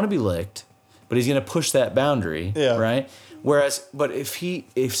you don't want to be licked, but he's going to push that boundary, Yeah. right? Whereas, but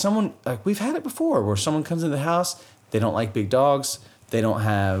if someone, like, we've had it before where someone comes into the house, they don't like big dogs, they don't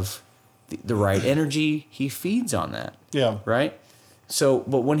have the right energy, he feeds on that, Yeah. right? So,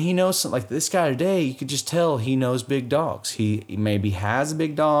 but when he knows, like this guy today, you could just tell he knows big dogs. He maybe has a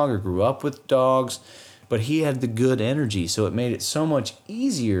big dog or grew up with dogs, but he had the good energy. So it made it so much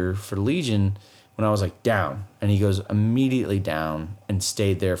easier for Legion when I was like, down. And he goes immediately down and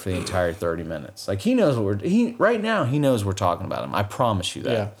stayed there for the entire 30 minutes. Like, he knows right now, he knows we're talking about him. I promise you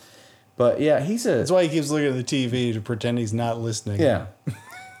that. Yeah. But yeah, That's why he keeps looking at the TV to pretend he's not listening. yeah.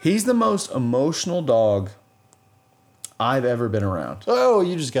 He's the most emotional dog I've ever been around. Oh,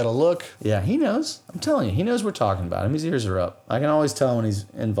 you just got to look. Yeah, he knows. I'm telling you, he knows we're talking about him. His ears are up. I can always tell when he's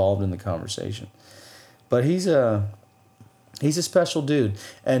involved in the conversation. But he's a special dude.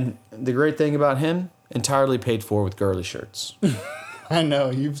 And the great thing about him, entirely paid for with girly shirts. I know.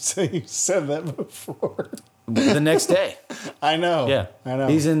 You've said that before. The next day. I know. Yeah. I know.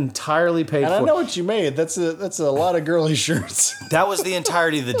 He's entirely paid and for. I know what you made. That's a lot of girly shirts. That was the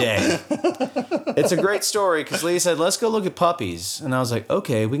entirety of the day. It's a great story because Lee said, let's go look at puppies. And I was like,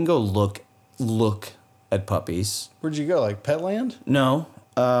 okay, we can go look at puppies. Where'd you go? Like Petland? No.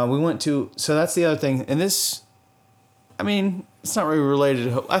 We went to, so that's the other thing. And this, I mean, it's not really related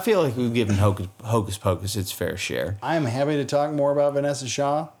to, I feel like we've given Hocus Pocus its fair share. I'm happy to talk more about Vanessa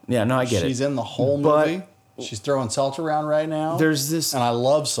Shaw. Yeah, no, I get She's it. in the whole But movie. She's throwing salt around right now. There's this, and I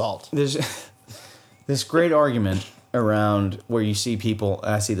love salt. there's this great argument around where you see people,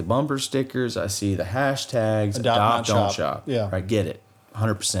 I see the bumper stickers, I see the hashtags, Adopt, not don't shop. shop. Yeah. I get it.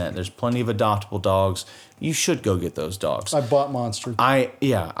 100%. There's plenty of adoptable dogs. You should go get those dogs. I bought Monster. I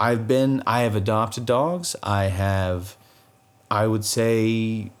have adopted dogs. I would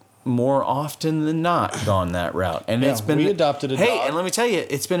say more often than not gone that route. And Yeah, it's been we adopted a Hey, dog. and let me tell you,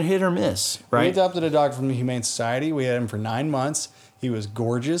 it's been hit or miss, We right? adopted a dog from the Humane Society. We had him for 9 months. He was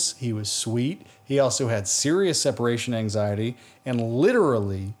gorgeous. He was sweet. He also had serious separation anxiety and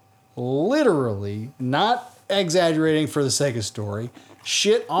literally, not exaggerating for the sake of story,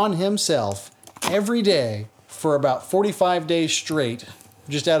 shit on himself every day for about 45 days straight,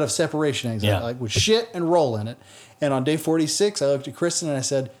 just out of separation anxiety. Yeah. Like, would shit and roll in it. And on day 46, I looked at Kristen and I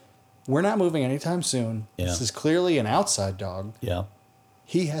said, we're not moving anytime soon. Yeah. This is clearly an outside dog. Yeah.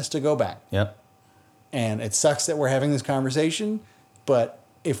 He has to go back. Yep. And it sucks that we're having this conversation, but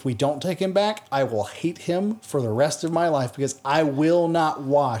if we don't take him back, I will hate him for the rest of my life because I will not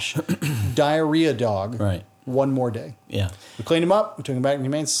wash diarrhea dog Right. one more day. Yeah. We cleaned him up. We took him back to the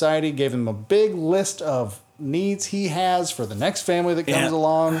Humane Society, gave him a big list of needs he has for the next family that comes Yeah.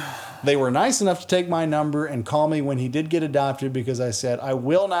 along. They were nice enough to take my number and call me when he did get adopted because I said, I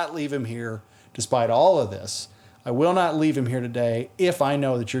will not leave him here despite all of this. I will not leave him here today if I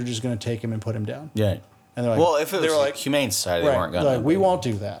know that you're just going to take him and put him down. Yeah. And they're like, Well, if it they was were like, Humane Society, they right, weren't they're going to. like, we won't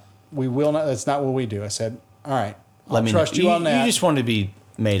do that. We will not. That's not what we do. I said, all right, I'll trust know. you on that. You just wanted to be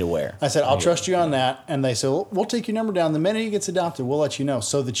made aware. I said, I'll trust you on that. And they said, well, we'll take your number down. The minute he gets adopted, we'll let you know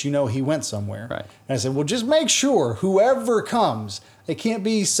so that you know he went somewhere. Right. And I said, well, just make sure whoever comes, it can't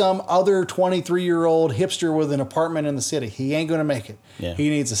be some other 23-year-old hipster with an apartment in the city. He ain't going to make it. Yeah. He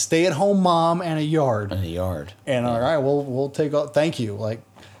needs a stay-at-home mom and a yard. In the yard. And all right, we'll take all, thank you. Like,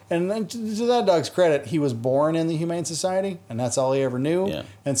 and then to that dog's credit, he was born in the Humane Society, and that's all he ever knew. Yeah.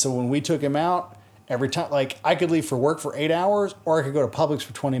 And so when we took him out, every time, like, I could leave for work for 8 hours, or I could go to Publix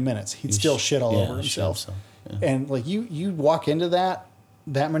for 20 minutes. He'd still shit all over himself. Yeah. And like you walk into that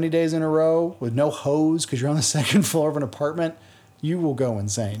many days in a row with no hose because you're on the second floor of an apartment, you will go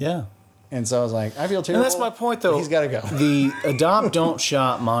insane. Yeah. And so I was like, I feel terrible. And that's my point, though. He's got to go. The adopt, don't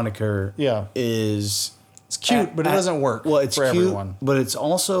shop moniker is... It's cute, but it doesn't work it's for cute, everyone. but it's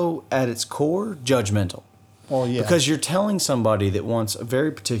also, at its core, judgmental. Well, yeah. Because you're telling somebody that wants a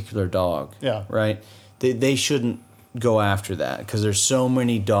very particular dog, Yeah. right? They shouldn't go after that because there's so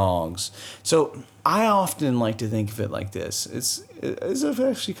many dogs. So I often like to think of it like this. It's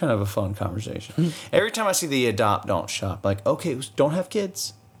actually kind of a fun conversation. Every time I see the adopt, don't shop, like, okay, don't have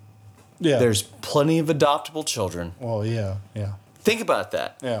kids. Yeah. There's plenty of adoptable children. Well, yeah. Think about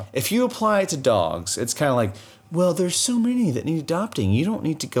that. Yeah. If you apply it to dogs, it's kind of like, well, there's so many that need adopting. You don't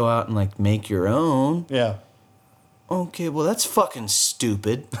need to go out and like make your own. Yeah. Okay, well, that's fucking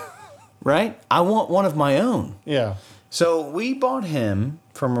stupid. Right? I want one of my own. Yeah. So we bought him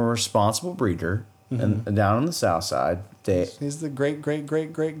from a responsible breeder and down on the south side. He's the great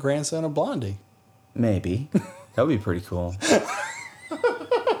grandson of Blondie. Maybe. That would be pretty cool.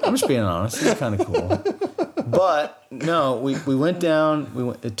 I'm just being honest. He's kind of cool. But no, we went down. We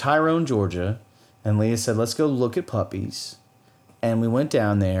went to Tyrone, Georgia, and Leah said, "Let's go look at puppies." And we went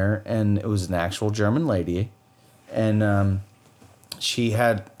down there, and it was an actual German lady, and she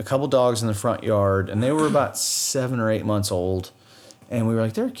had a couple dogs in the front yard, and they were about 7 or 8 months old. And we were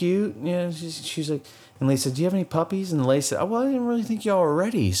like, "They're cute." Yeah, she's like, and Leah said, "Do you have any puppies?" And the lady said, "Oh, well, I didn't really think y'all were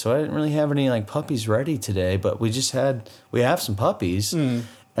ready, so I didn't really have any like puppies ready today. But we have some puppies."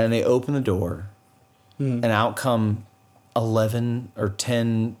 And they opened the door. And out come 11 or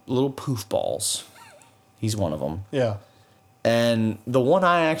 10 little poof balls. He's one of them. Yeah. And the one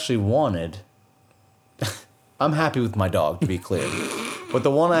I actually wanted, I'm happy with my dog, to be clear. But the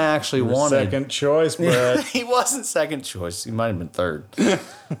one I actually wanted... Second choice, Brett. He wasn't second choice. He might have been third.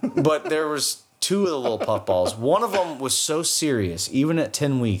 But there was 2 of the little puff balls. One of them was so serious, even at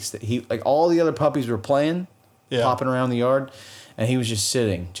 10 weeks, that he, like all the other puppies were playing, popping around the yard, and he was just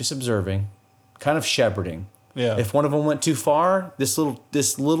sitting, just observing, kind of shepherding. Yeah. If one of them went too far, this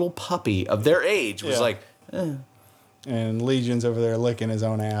little puppy of their age was like, And Legion's over there licking his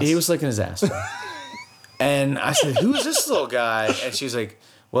own ass. he was licking his ass. And I said, "Who's this little guy?" And she's like,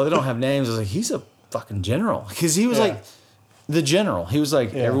 "Well, they don't have names." I was like, "He's a fucking general," because he was like the general. He was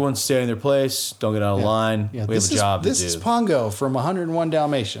like, "Everyone's staying in their place. Don't get out of line. We have a job to do." This is Pongo from 101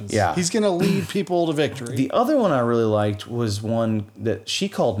 Dalmatians. Yeah. He's going to lead people to victory. The other one I really liked was one that she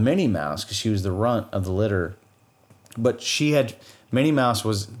called Minnie Mouse because she was the runt of the litter. But Minnie Mouse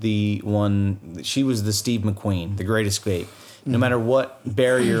was the one, she was the Steve McQueen, the Great Escape. No matter what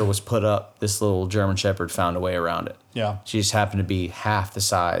barrier was put up, this little German Shepherd found a way around it. Yeah. She just happened to be half the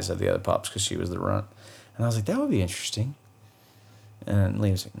size of the other pups because she was the runt. And I was like, that would be interesting. And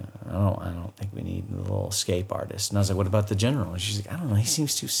Leah was like, no, I don't think we need a little escape artist. And I was like, what about the general? And she's like, I don't know, he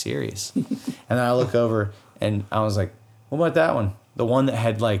seems too serious. And then I look over and I was like, what about that one? The one that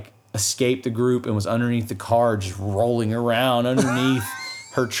had like escaped the group and was underneath the car just rolling around underneath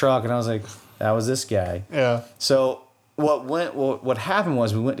her truck. And I was like, that was this guy. Yeah. So what happened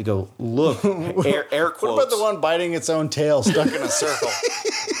was we went to go look, air quotes. What about the one biting its own tail stuck in a circle?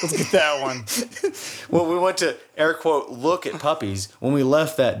 Let's get that one. Well, we went to, air quote, look at puppies. When we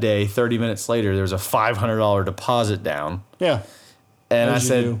left that day, 30 minutes later, there was a $500 deposit down. Yeah. And As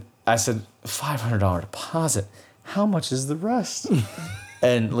you I said, $500 deposit? How much is the rest?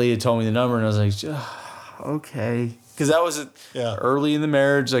 And Leah told me the number, and I was like, okay. Because that was early in the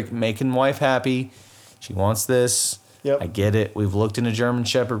marriage, like making wife happy. She wants this. Yep. I get it. We've looked into German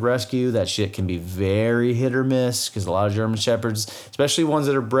Shepherd rescue. That shit can be very hit or miss because a lot of German Shepherds, especially ones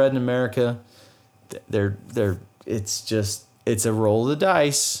that are bred in America, it's a roll of the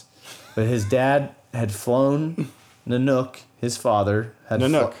dice. But his dad had flown Nanook, his father had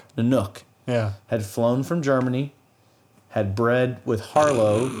Nanook. Yeah. Had flown from Germany, had bred with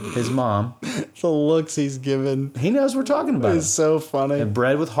Harlow, his mom. The looks he's given He knows we're talking about is him. so funny. Had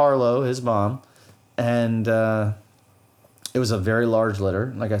bred with Harlow, his mom, and it was a very large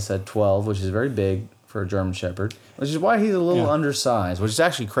litter. Like I said, 12, which is very big for a German Shepherd, which is why he's a little Yeah. undersized, which is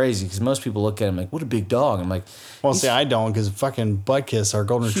actually crazy because most people look at him like, what a big dog. I'm like, Well, he's- see, I don't because fucking Butkus, our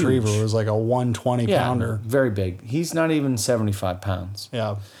golden Huge. retriever, was like a 120 yeah, pounder. very big. He's not even 75 pounds.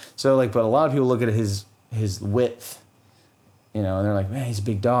 Yeah. So like, but a lot of people look at his width, you know, and they're like, man, he's a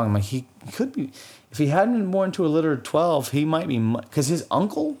big dog. I'm like, he could be, if he hadn't been born to a litter of 12, he might be, because his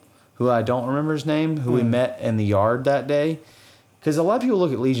uncle, who I don't remember his name, who we met in the yard that day, because a lot of people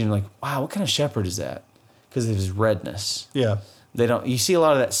look at Legion like, wow, what kind of shepherd is that? Because of his redness. Yeah. They don't. You see a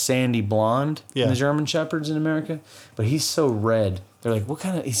lot of that sandy blonde Yeah. in the German shepherds in America, but he's so red. They're like, what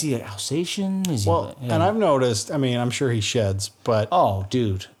kind of? Is he an Alsatian? Is Well, he? and I've noticed, I mean, I'm sure he sheds, but Oh,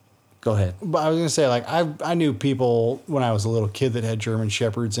 dude, go ahead. But I was gonna say, like, I knew people when I was a little kid that had German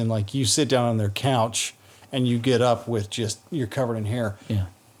shepherds, and like you sit down on their couch and you get up with just you're covered in hair. Yeah.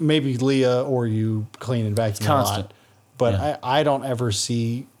 Maybe Leah or you clean and vacuum a constant. lot, but Yeah. I don't ever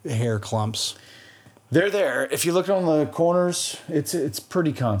see hair clumps. They're there. If you look on the corners, it's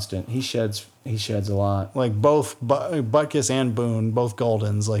pretty constant. He sheds a lot. Like both Butkus and Boone, both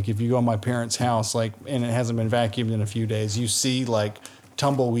Goldens. Like if you go to my parents' house, like and it hasn't been vacuumed in a few days, you see like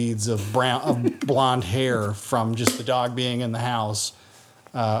tumbleweeds of blonde hair from just the dog being in the house.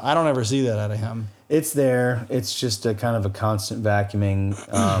 I don't ever see that out of him. It's there. It's just a kind of a constant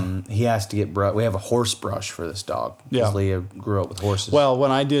vacuuming. He has to get we have a horse brush for this dog. Yeah. Because Leah grew up with horses. Well, when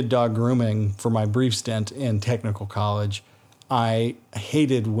I did dog grooming for my brief stint in technical college, I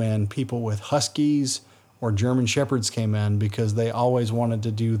hated when people with Huskies or German Shepherds came in because they always wanted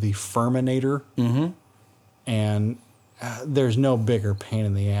to do the Furminator. Mm-hmm. And there's no bigger pain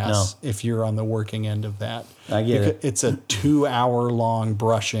in the ass if you're on the working end of that. I get it. It's a 2-hour-long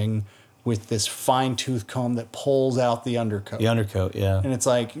brushing with this fine tooth comb that pulls out the undercoat. the undercoat, yeah. And it's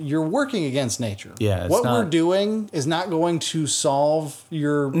like you're working against nature. Yeah, it's what we're not- doing is not going to solve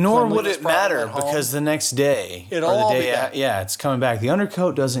your. Nor would cleanliness it problem matter at home. because the next day It'll or the all be day, back. yeah, it's coming back. The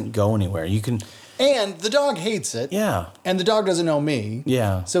undercoat doesn't go anywhere. You can, And the dog hates it. yeah, And the dog doesn't know me.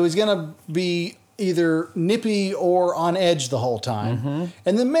 yeah. So he's gonna be either nippy or on edge the whole time. Mm-hmm.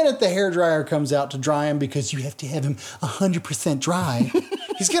 And the minute the hairdryer comes out to dry him because you have to have him 100% dry,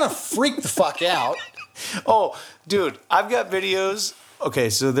 he's gonna freak the fuck out. Oh, dude, I've got videos. Okay,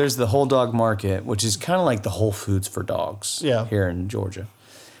 so there's the Whole Dog Market, which is kind of like the Whole Foods for dogs Yeah. here in Georgia.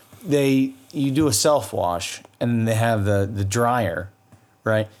 You do a self wash and they have the dryer,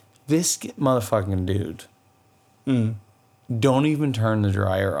 right? This motherfucking dude don't even turn the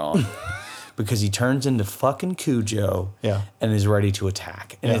dryer on because he turns into fucking Cujo Yeah. and is ready to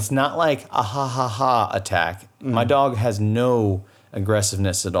attack. And Yeah. it's not like a ha ha ha attack. My dog has no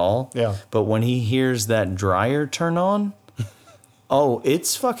aggressiveness at all. Yeah. But when he hears that dryer turn on, oh,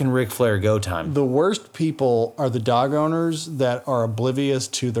 it's fucking Ric Flair go time. The worst people are the dog owners that are oblivious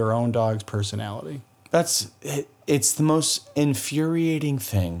to their own dog's personality. It's the most infuriating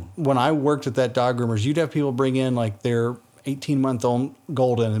thing. When I worked at that dog groomers, you'd have people bring in like their 18-month-old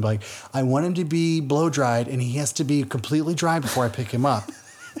golden and be like, I want him to be blow dried and he has to be completely dry before I pick him up.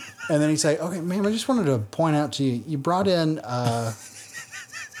 And then he'd say, okay, ma'am, I just wanted to point out to you, you brought in,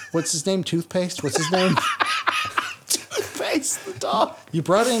 what's his name? Toothpaste? What's his name? Face the dog. You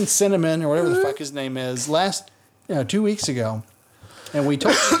brought in Cinnamon or whatever the fuck his name is 2 weeks ago. And we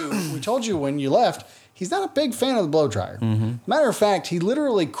told you when you left, he's not a big fan of the blow dryer. Matter of fact, he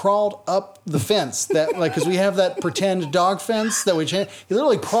literally crawled up the fence that, like, because we have that pretend dog fence that we change. He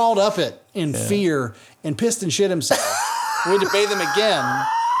literally crawled up it in fear and pissed and shit himself. We had to bathe him again.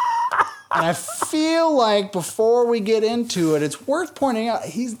 And I feel like before we get into it, it's worth pointing out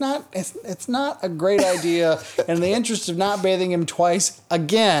it's not a great idea. And in the interest of not bathing him twice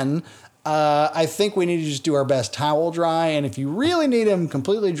again, I think we need to just do our best towel dry. And if you really need him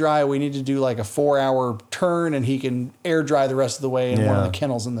completely dry, we need to do like a 4-hour turn and he can air dry the rest of the way in one of the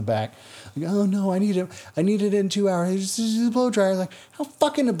kennels in the back. Like, oh no, I need it in 2 hours. Just a blow dryer. Like, how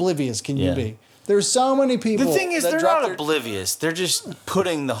fucking oblivious can you Yeah. be? There's so many people. The thing is, that they're drop not their- oblivious. They're just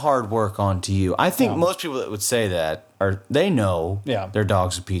putting the hard work onto you. I think most people that would say that they know their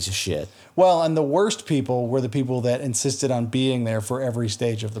dog's a piece of shit. Well, and the worst people were the people that insisted on being there for every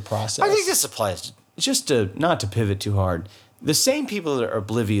stage of the process. I think this applies not to pivot too hard. The same people that are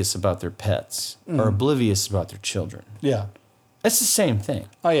oblivious about their pets are oblivious about their children. Yeah. It's the same thing.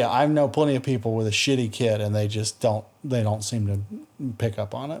 Oh yeah, I know plenty of people with a shitty kid and they just don't seem to pick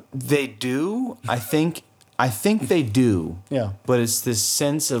up on it. They do. I think they do. Yeah. But it's this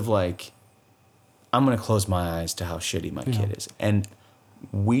sense of like, I'm going to close my eyes to how shitty my kid is. And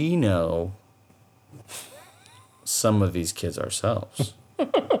we know some of these kids ourselves.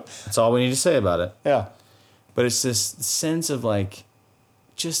 That's all we need to say about it. Yeah. But it's this sense of like,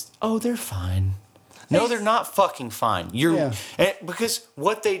 just, oh, they're fine. No, they're not fucking fine. Because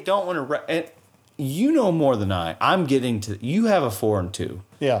what they don't want to. And you know more than I. I'm getting to. You have a 4 and 2.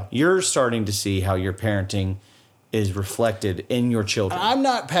 Yeah. You're starting to see how your parenting is reflected in your children. I'm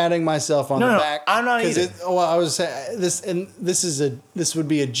not patting myself on the back. I'm not either. I was saying this would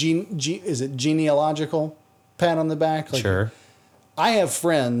be a genealogical pat on the back. Like, Sure. I have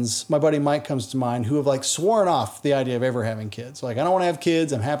friends, my buddy Mike comes to mind, who have like sworn off the idea of ever having kids. Like, I don't want to have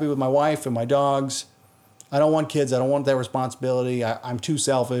kids. I'm happy with my wife and my dogs. I don't want kids. I don't want that responsibility. I'm too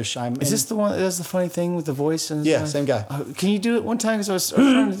selfish. Is this the one that does the funny thing with the voice? And Yeah, same guy. Can you do it one time? Because I was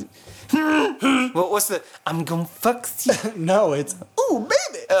trying to. What's the? I'm gonna fuck you. No, it's, ooh,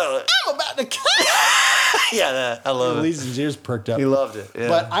 baby, I'm about to cut. Yeah, I love it. Lee's ears perked up. He loved it.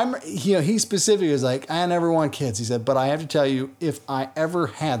 Yeah. But he specifically was like, I never want kids. He said, but I have to tell you, if I ever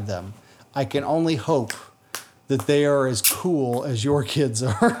had them, I can only hope that they are as cool as your kids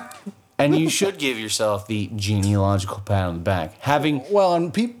are. And you should give yourself the genealogical pat on the back.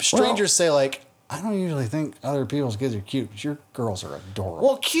 Strangers say like, I don't usually think other people's kids are cute, but your girls are adorable.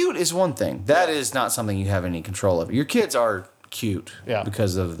 Well, cute is one thing. That is not something you have any control over. Your kids are cute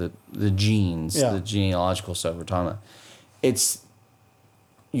because of the genes, the genealogical stuff we're talking about. It's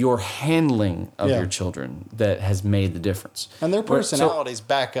your handling of your children that has made the difference. And their personalities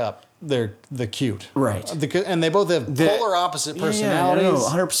back up the cute. Right. And they both have polar opposite personalities. Yeah,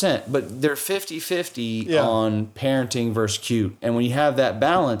 100%. But they're 50-50 on parenting versus cute. And when you have that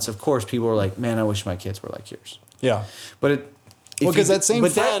balance, of course, people are like, man, I wish my kids were like yours. Yeah. But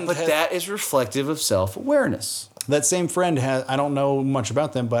that is reflective of self-awareness. That same friend I don't know much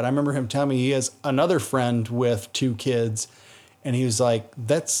about them, but I remember him telling me he has another friend with 2 kids. And he was like,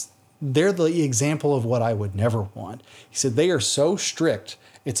 they're the example of what I would never want. He said, they are so strict.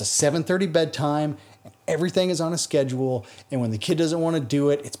 It's a 7:30 bedtime. And everything is on a schedule. And when the kid doesn't want to do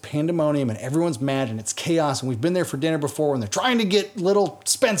it, it's pandemonium and everyone's mad and it's chaos. And we've been there for dinner before and they're trying to get little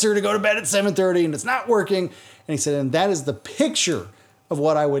Spencer to go to bed at 7:30 and it's not working. And he said, and that is the picture of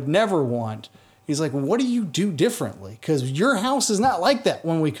what I would never want. He's like, well, what do you do differently? Because your house is not like that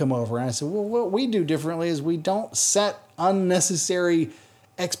when we come over. And I said, well, what we do differently is we don't set unnecessary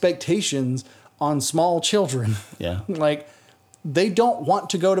expectations on small children. Yeah. Like, they don't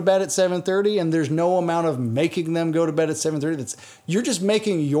want to go to bed at 7:30, and there's no amount of making them go to bed at 7:30. You're just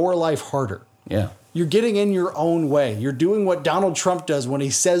making your life harder. Yeah. You're getting in your own way. You're doing what Donald Trump does when he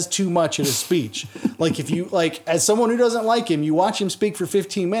says too much in a speech. Like, if you, like, as someone who doesn't like him, you watch him speak for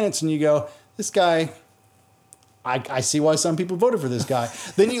 15 minutes and you go, this guy, I see why some people voted for this guy.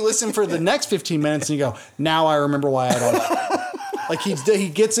 Then you listen for the next 15 minutes and you go, now I remember why I don't like him. Like, he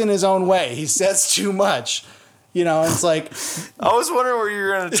gets in his own way. He says too much. You know, it's like, I was wondering where you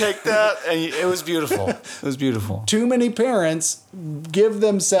were going to take that, and it was beautiful. It was beautiful. Too many parents give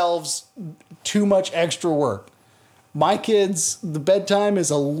themselves too much extra work. My kids, the bedtime is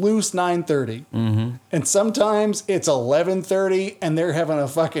a loose 9:30. Mm-hmm. And sometimes it's 11:30 and they're having a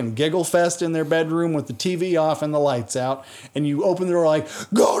fucking giggle fest in their bedroom with the TV off and the lights out. And you open the door like,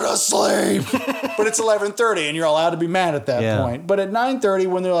 go to sleep. But it's 11:30 and you're allowed to be mad at that point. But at 9:30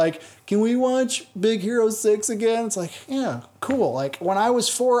 when they're like, can we watch Big Hero 6 again? It's like, yeah, cool. Like, when I was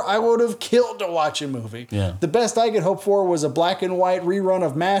 4, I would have killed to watch a movie. Yeah. The best I could hope for was a black and white rerun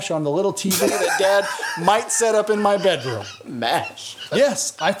of MASH on the little TV that Dad might set up in my bedroom. MASH?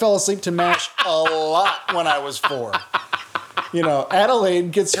 Yes, I fell asleep to MASH a lot when I was 4. You know,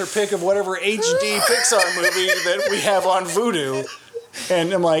 Adelaide gets her pick of whatever HD Pixar movie that we have on Vudu.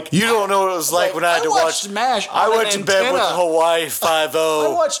 And I'm like, you don't know what it was like when I had to watch MASH. I went to bed with Hawaii 5-0.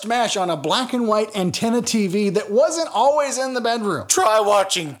 I watched MASH on a black and white antenna TV that wasn't always in the bedroom. Try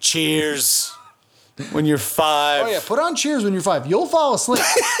watching Cheers when you're 5. Oh yeah, put on Cheers when you're 5. You'll fall asleep.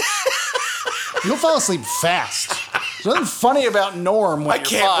 You'll fall asleep fast. There's nothing funny about Norm when you're 5. I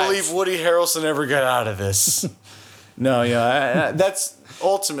can't believe Woody Harrelson ever got out of this. No, yeah, that's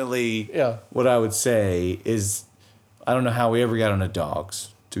ultimately what I would say is, I don't know how we ever got onto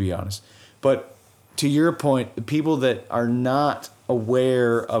dogs, to be honest. But to your point, the people that are not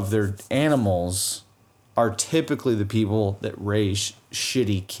aware of their animals are typically the people that raise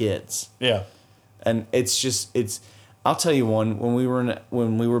shitty kids. Yeah. And I'll tell you one, when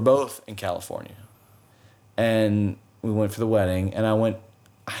we were both in California and we went for the wedding and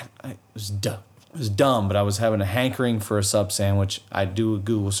it was dumb. It was dumb, but I was having a hankering for a sub sandwich. I do a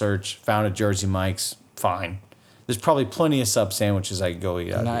Google search, found a Jersey Mike's, fine. There's probably plenty of sub sandwiches I could go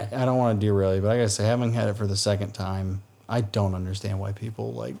eat out. And I don't want to derail you, but I gotta say, having had it for the second time, I don't understand why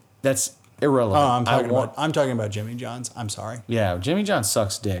people like. That's irrelevant. I'm talking about Jimmy John's. I'm sorry. Yeah, Jimmy John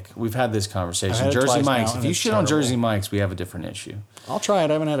sucks dick. We've had this conversation. Jersey Mike's. If you shit on Jersey Mike's, we have a different issue. I'll try it.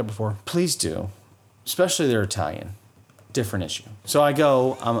 I haven't had it before. Please do. especially they're Italian. Different issue. So I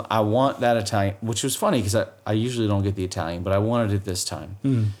go, I want that Italian, which was funny because I usually don't get the Italian, but I wanted it this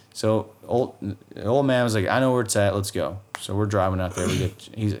time. So the old man was like, I know where it's at. Let's go. So we're driving out there.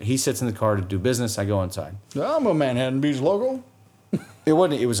 He sits in the car to do business. I go inside. I'm a Manhattan Beach local. It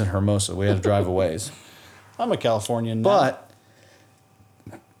was in Hermosa. We had to drive a ways. I'm a Californian now.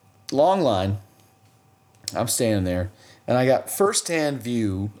 But long line. I'm standing there, and I got firsthand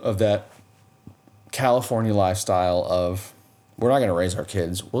view of that California lifestyle of we're not going to raise our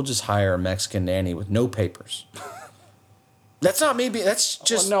kids. We'll just hire a Mexican nanny with no papers. That's not me. That's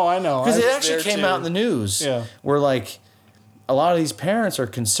just no, I know. because I it was actually there came too. out in the news. Yeah. Where like a lot of these parents are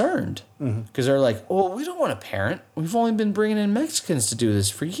concerned because they're like, "Well, we don't want a parent. We've only been bringing in Mexicans to do this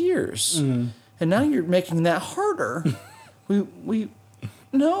for years, and now you're making that harder." we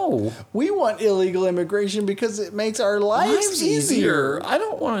no. We want illegal immigration because it makes our lives easier. I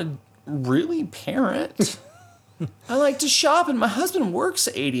don't want to really parent. I like to shop, and my husband works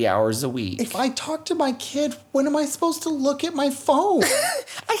 80 hours a week. If I talk to my kid, when am I supposed to look at my phone?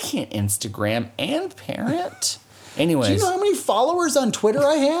 I can't Instagram and parent. Anyways, Do you know how many followers on Twitter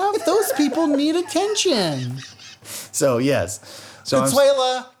I have? Those people need attention. so yes. So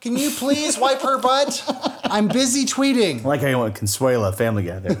Consuela, can you please wipe her butt? I'm busy tweeting. I like how you want Consuela, Family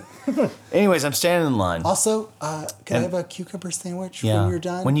Guy there. Anyways, I'm standing in line. Also, can I have a cucumber sandwich Yeah. when you're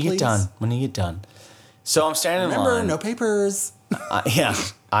done? When you please? get done. So I'm standing in Remember, line. no papers.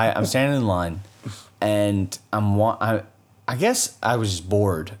 I'm standing in line, and I guess I was just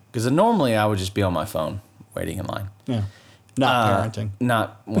bored because normally I would just be on my phone waiting in line. Yeah. Not parenting.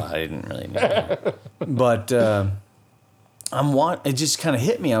 I didn't really know. But it just kind of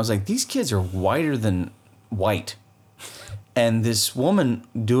hit me. I was like, these kids are whiter than white. And this woman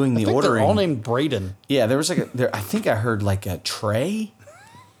doing the I think ordering. they're all named Braden. Yeah, there was like I think I heard like a Trey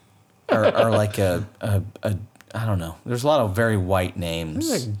or like a I don't know. There's a lot of very white names.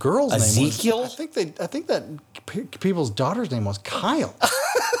 I think that girl's Ezekiel? name was, I think that people's daughter's name was Kyle.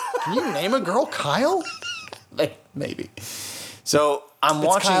 Can you name a girl Kyle? Maybe. So I'm It's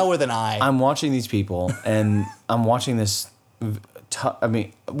watching Kyle with an I. I'm watching these people, and I'm watching this.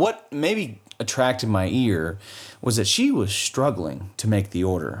 What maybe attracted my ear was that she was struggling to make the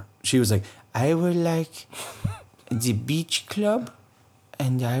order. She was like, "I would like the beach club,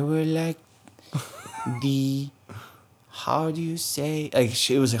 and I would like the." How do you say? Like,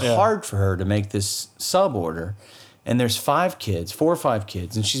 it was hard for her to make this sub order, and there's 4 or 5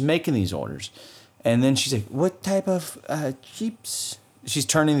 kids, and she's making these orders, and then she's like, "What type of chips?" She's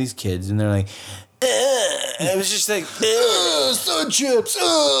turning these kids, and they're like, it was just like, sun chips.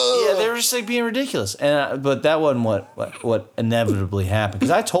 yeah, they were just like being ridiculous, and but that wasn't what inevitably happened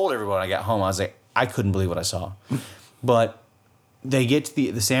because I told everyone when I got home, I was like, I couldn't believe what I saw, but they get to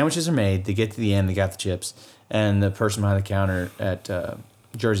the sandwiches are made, they get to the end, they got the chips. And the person behind the counter at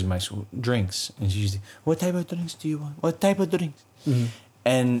Jersey Mike's drinks. And she's like, "What type of drinks do you want? What type of drinks?" Mm-hmm.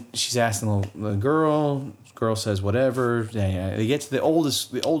 And she's asking the girl. Girl says whatever. They get to the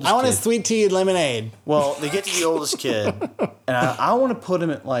oldest I want kid. a sweet tea and lemonade. Well, they get to the oldest kid. And I want to put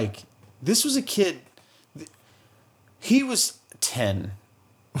him at like, this was a kid. He was 10,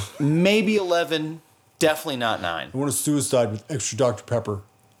 maybe 11, definitely not 9. I want a suicide with extra Dr. Pepper.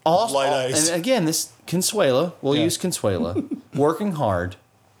 Also, Light ice. And again, this Consuela, we'll use Consuela, working hard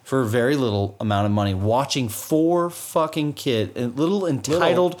for a very little amount of money, watching 4 fucking little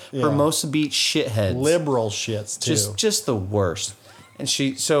entitled Hermosa Beach shitheads. Liberal shits, too. Just the worst. And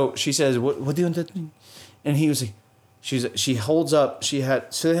she says, what do you want to do? And he was like, she holds up, they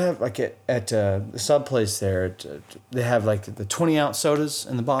have like at the sub place there, they have like the 20-ounce sodas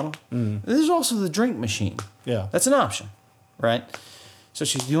in the bottle. Mm. There's also the drink machine. Yeah. That's an option, right? So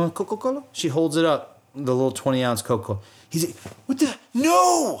she's doing Coca-Cola. She holds it up, the little 20-ounce Coca-Cola. He's like, what the?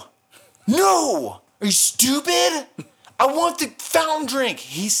 No! Are you stupid? I want the fountain drink.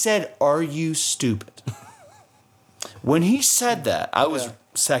 He said, are you stupid? When he said that, I was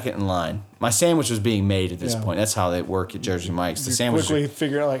second in line. My sandwich was being made at this point. That's how they work at Jersey Mike's. The sandwich quickly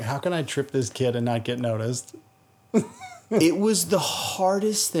figure out, like, how can I trip this kid and not get noticed? It was the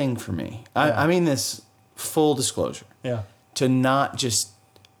hardest thing for me. I mean this full disclosure. Yeah. To not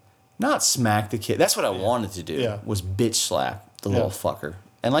smack the kid. That's what I wanted to do. Was bitch slap the little fucker.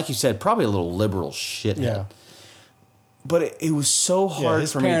 And like you said, probably a little liberal shithead. Yeah. But it was so hard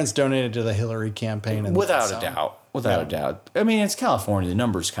his for me. His parents donated to the Hillary campaign. Without a doubt. Without a doubt. I mean, it's California. The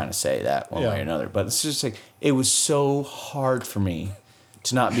numbers kind of say that one way or another. But it's just like, it was so hard for me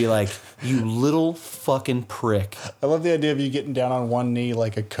to not be like, you little fucking prick. I love the idea of you getting down on one knee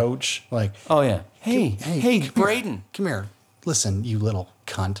like a coach. Like, oh, yeah. Hey, Braden. Come here. Listen, you little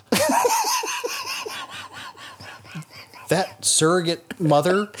cunt. that surrogate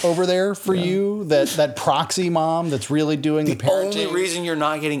mother over there for you, that proxy mom that's really doing the parenting. Only reason you're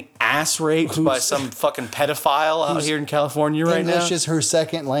not getting ass raped by some fucking pedophile out here in California right now. English is her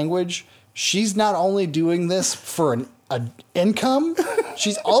second language. She's not only doing this for an income,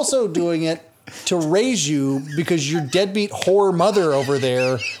 she's also doing it to raise you because your deadbeat whore mother over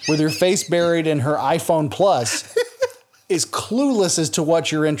there with her face buried in her iPhone Plus is clueless as to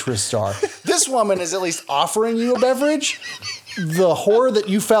what your interests are. This woman is at least offering you a beverage. The whore that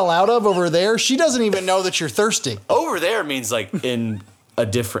you fell out of over there, she doesn't even know that you're thirsty. Over there means like in a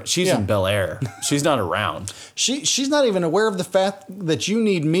different. She's in Bel Air. She's not around. She's not even aware of the fact that you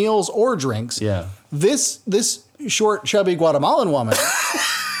need meals or drinks. Yeah. This short, chubby Guatemalan woman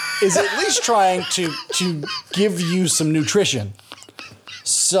is at least trying to give you some nutrition.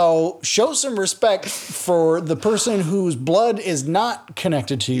 So show some respect for the person whose blood is not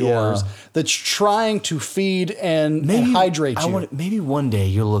connected to yours, that's trying to feed and hydrate you. Maybe one day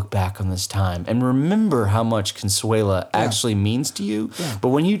you'll look back on this time and remember how much Consuela actually means to you. Yeah. But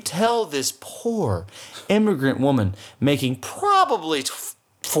when you tell this poor immigrant woman making probably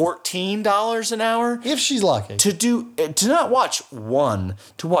 $14 an hour, if she's lucky, to not watch one,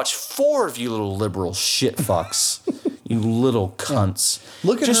 to watch four of you little liberal shit fucks. You little cunts.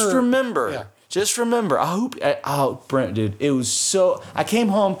 Look at just her. Remember. Yeah. Just remember. Brent, dude, it was so. I came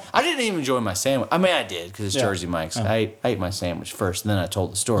home. I didn't even enjoy my sandwich. I mean, I did because it's Jersey Mike's. I ate my sandwich first, and then I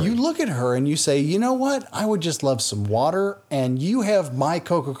told the story. You look at her and you say, you know what? I would just love some water, and you have my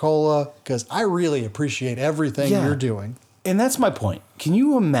Coca-Cola because I really appreciate everything you're doing. And that's my point. Can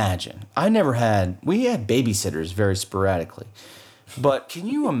you imagine? We had babysitters very sporadically, but can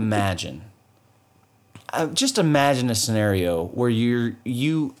you imagine? Just imagine a scenario where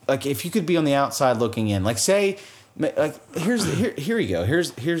you like if you could be on the outside looking in. Like say, like here you go.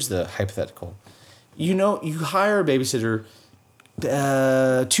 Here's the hypothetical. You hire a babysitter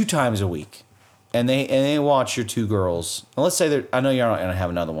 2 times a week, and they watch your 2 girls. And let's say I know you're not gonna have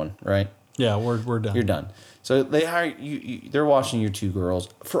another one, right? Yeah, we're done. You're done. So they hire you. They're watching your 2 girls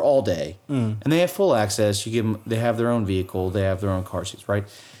for all day, and they have full access. You give them. They have their own vehicle. They have their own car seats, right?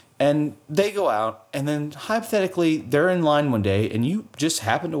 And they go out, and then hypothetically, they're in line one day, and you just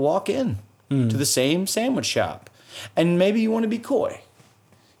happen to walk in to the same sandwich shop. And maybe you want to be coy.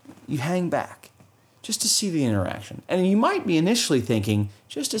 You hang back just to see the interaction. And you might be initially thinking,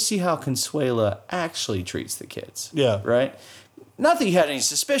 just to see how Consuela actually treats the kids. Yeah. Right? Not that you had any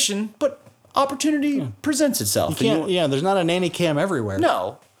suspicion, but opportunity presents itself. There's not a nanny cam everywhere.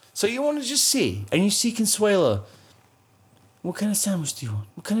 No. So you want to just see. And you see Consuela. What kind of sandwich do you want?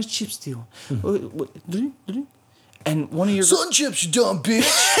 What kind of chips do you want? And one of your... Sun chips, you dumb bitch.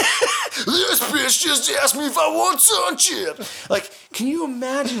 This bitch just asked me if I want sun chips. Like, can you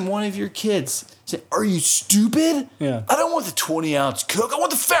imagine one of your kids say, "Are you stupid? Yeah. I don't want the 20-ounce Coke. I want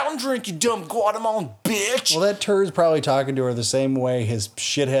the fountain drink, you dumb Guatemalan bitch." Well, that turd's probably talking to her the same way his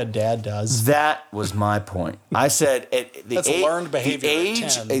shithead dad does. That was my point. I said... That's learned behavior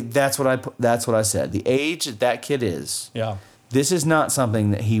at 10. That's what I said. The age that kid is... Yeah. This is not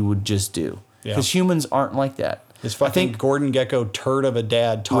something that he would just do. Because humans aren't like that. This fucking Gordon Gekko turd of a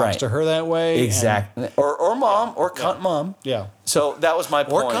dad talks to her that way. Exactly. Or mom, or cunt mom. Yeah. So that was my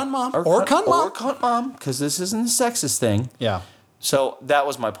point. Or cunt mom. Or cunt mom. Or cunt mom, because this isn't a sexist thing. Yeah. So that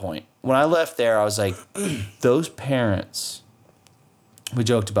was my point. When I left there, I was like, those parents, we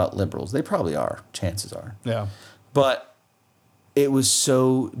joked about liberals. They probably are, chances are. Yeah. But it was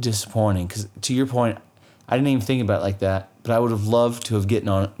so disappointing, because to your point, I didn't even think about it like that, but I would have loved to have gotten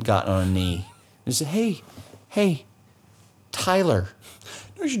on a knee and said, hey, Tyler.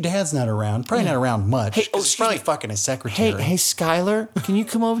 Notice your dad's not around. Probably not around much. Hey, he's probably fucking his secretary. Hey, Skylar, can you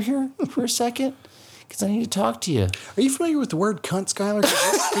come over here for a second? Because I need to talk to you. Are you familiar with the word cunt, Skylar?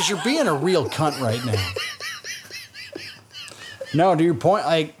 Because you're being a real cunt right now. No, to your point,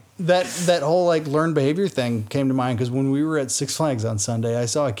 like that whole like learned behavior thing came to mind because when we were at Six Flags on Sunday, I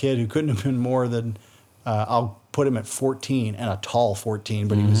saw a kid who couldn't have been more than I'll put him at 14 and a tall 14,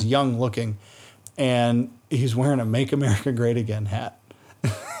 but he was young looking, and he's wearing a "Make America Great Again" hat.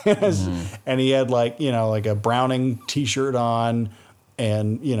 And he had like a Browning T-shirt on,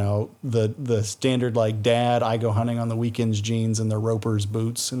 and the standard like dad I go hunting on the weekends jeans and the Ropers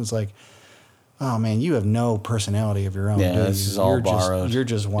boots, and it's like, oh man, you have no personality of your own. Yeah, this is all borrowed. You're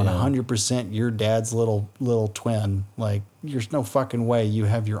just 100% your dad's little twin. Like, there's no fucking way you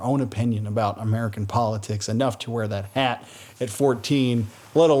have your own opinion about American politics enough to wear that hat at 14,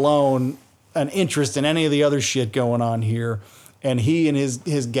 let alone an interest in any of the other shit going on here. And he and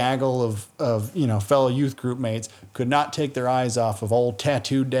his gaggle of fellow youth group mates could not take their eyes off of old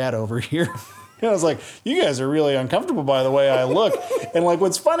tattooed dad over here. And I was like, you guys are really uncomfortable by the way I look. And like,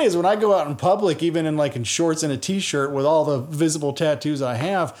 what's funny is when I go out in public, even in shorts and a t-shirt with all the visible tattoos I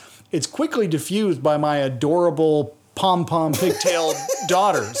have, it's quickly diffused by my adorable pom-pom pigtailed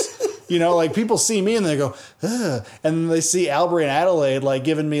daughters. You know, like people see me and they go, ugh. And then they see Albert and Adelaide like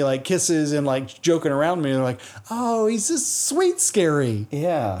giving me like kisses and like joking around me. And they're like, oh, he's just sweet, scary.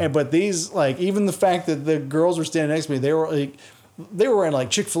 Yeah. And, but these, like, even the fact that the girls were standing next to me, they were wearing like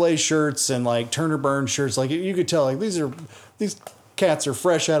Chick-fil-A shirts and like Turner Burns shirts. Like you could tell, like these cats are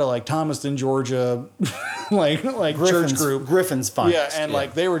fresh out of like Thomaston, Georgia, like church group. Griffin's fine. Yeah, and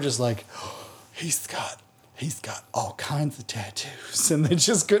like they were just like, oh, he's got all kinds of tattoos, and they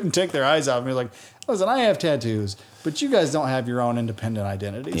just couldn't take their eyes off me. Like, listen, I have tattoos, but you guys don't have your own independent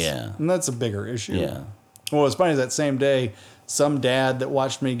identities. Yeah, and that's a bigger issue. Yeah. Well, what's funny is that same day, some dad that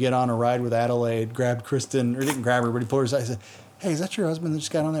watched me get on a ride with Adelaide grabbed Kristen, or didn't grab her, but he pulled her aside and said, hey, is that your husband that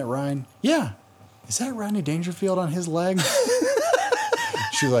just got on that ride? Yeah. Is that Rodney Dangerfield on his leg?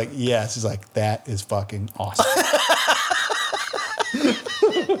 She was like, yes. She's like, that is fucking awesome.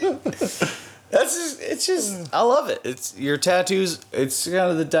 It's just, I love it. It's your tattoos. It's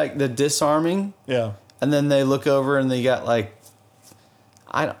kind of the disarming. Yeah. And then they look over and they got like,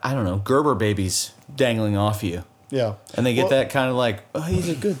 I don't know, Gerber babies dangling off you. Yeah. And they get that kind of like, oh, he's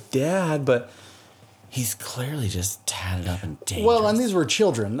a good dad, but he's clearly just tatted up and dangerous. Well, and these were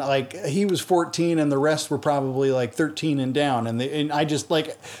children. Like, he was 14 and the rest were probably like 13 and down. And I just,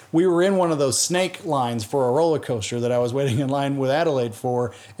 like, we were in one of those snake lines for a roller coaster that I was waiting in line with Adelaide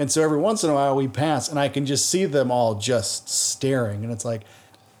for. And so every once in a while we pass and I can just see them all just staring. And it's like,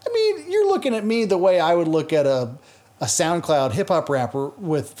 I mean, you're looking at me the way I would look at a SoundCloud hip hop rapper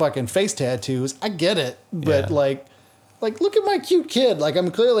with fucking face tattoos. I get it. But Yeah. like, look at my cute kid. Like,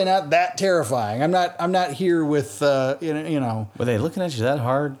 I'm clearly not that terrifying. I'm not here with, you know. Were they looking at you that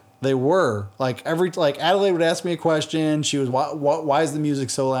hard? They were. Like, Adelaide would ask me a question. She was, why is the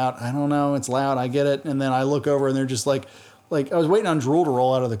music so loud? I don't know. It's loud. I get it. And then I look over and they're just like I was waiting on drool to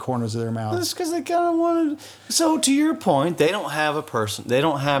roll out of the corners of their mouths. That's because they kind of wanted. So to your point, they don't have a person. They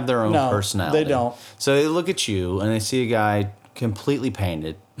don't have their own personality. They don't. So they look at you and they see a guy completely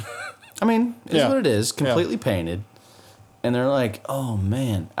painted. I mean, it's what it is. Completely painted. And they're like, oh,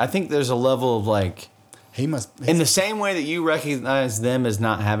 man. I think there's a level of like... In the same way that you recognize them as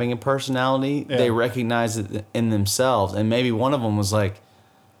not having a personality, they recognize it in themselves. And maybe one of them was like,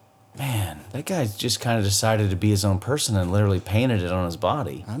 man, that guy just kind of decided to be his own person and literally painted it on his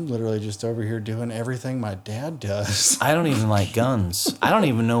body. I'm literally just over here doing everything my dad does. I don't even like guns. I don't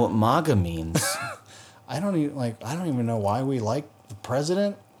even know what MAGA means. I don't even know why we like the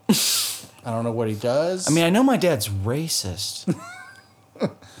president. I don't know what he does. I mean, I know my dad's racist.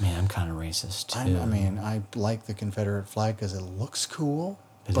 Man, I'm kind of racist too. I mean, I like the Confederate flag because it looks cool.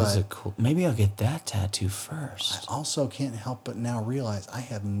 It is a cool. Maybe I'll get that tattoo first. I also can't help but now realize I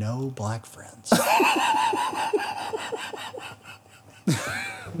have no black friends. I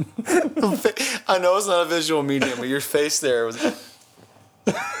know it's not a visual medium, but your face there was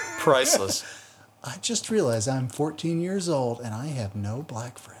priceless. I just realized I'm 14 years old and I have no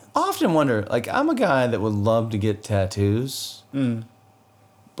black friends. I often wonder, like, I'm a guy that would love to get tattoos,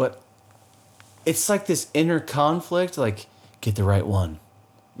 but it's like this inner conflict, like, get the right one.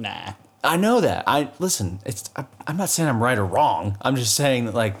 Nah. I know that. I'm not saying I'm right or wrong. I'm just saying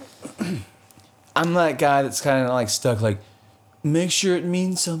that, like, I'm that guy that's kind of, like, stuck, like, make sure it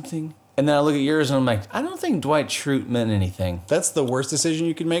means something. And then I look at yours and I'm like, I don't think Dwight Schrute meant anything. That's the worst decision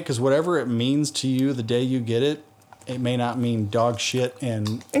you can make because whatever it means to you the day you get it, it may not mean dog shit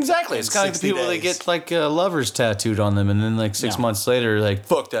and exactly. It's kind of like the people that get like lovers tattooed on them, and then like 6 months later, like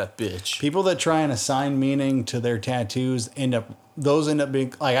fuck that bitch. People that try and assign meaning to their tattoos end up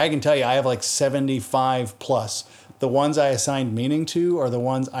being like, I can tell you, I have like 75 plus. The ones I assigned meaning to are the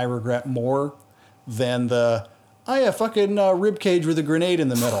ones I regret more than I have fucking rib cage with a grenade in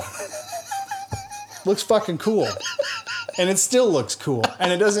the middle. Looks fucking cool, and it still looks cool,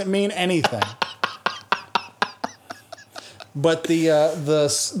 and it doesn't mean anything. But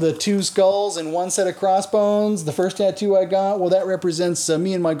the two skulls and one set of crossbones, the first tattoo I got, well, that represents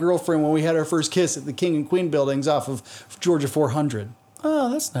me and my girlfriend when we had our first kiss at the King and Queen buildings off of Georgia 400.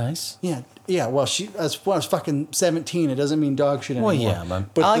 Oh, that's nice. Yeah. Well, when I was fucking 17, it doesn't mean dog shit anymore. Well, yeah, man.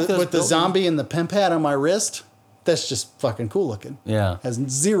 But the zombie and the pen pad on my wrist, that's just fucking cool looking. Yeah. Has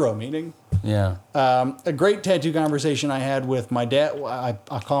zero meaning. Yeah. A great tattoo conversation I had with my dad.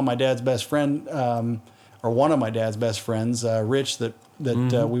 I call my dad's best friend, or one of my dad's best friends, Rich, that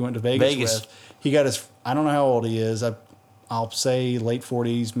we went to Vegas with. He got his, I don't know how old he is. I'll say late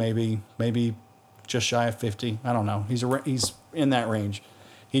 40s, maybe just shy of 50. I don't know. He's in that range.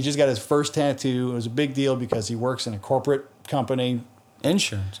 He just got his first tattoo. It was a big deal because he works in a corporate company.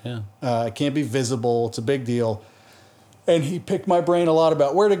 Insurance, yeah. It can't be visible. It's a big deal. And he picked my brain a lot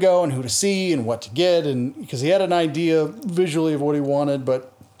about where to go and who to see and what to get. And because he had an idea visually of what he wanted,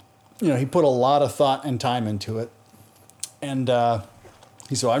 but, he put a lot of thought and time into it. And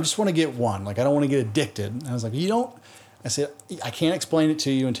he said, I just want to get one. Like, I don't want to get addicted. And I was like, I said, I can't explain it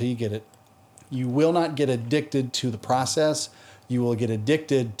to you until you get it. You will not get addicted to the process. You will get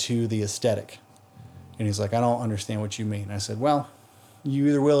addicted to the aesthetic. And he's like, I don't understand what you mean. And I said, well, you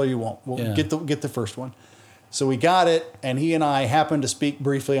either will or you won't. We'll get the first one. So we got it, and he and I happened to speak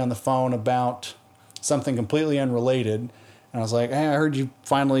briefly on the phone about something completely unrelated. And I was like, hey, I heard you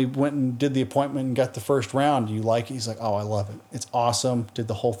finally went and did the appointment and got the first round. Do you like it? He's like, oh, I love it. It's awesome. Did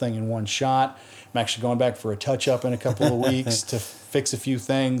the whole thing in one shot. I'm actually going back for a touch-up in a couple of weeks to fix a few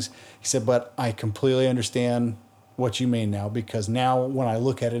things. He said, but I completely understand what you mean now, because now when I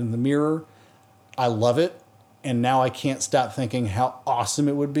look at it in the mirror, I love it. And now I can't stop thinking how awesome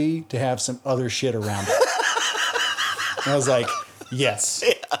it would be to have some other shit around it. And I was like, yes.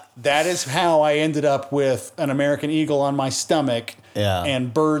 Yeah. That is how I ended up with an American Eagle on my stomach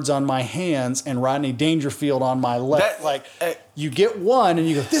and birds on my hands and Rodney Dangerfield on my left. You get one and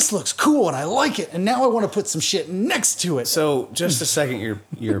you go, this looks cool and I like it. And now I want to put some shit next to it. So just a second,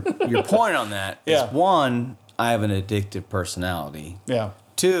 your point on that is, one, I have an addictive personality. Yeah.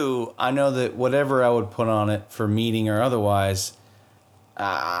 Two, I know that whatever I would put on it for meeting or otherwise,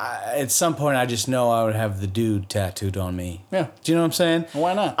 at some point I just know I would have the dude tattooed on me. Yeah. Do you know what I'm saying?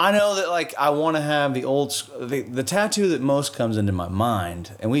 Why not? I know that I want to have the tattoo that most comes into my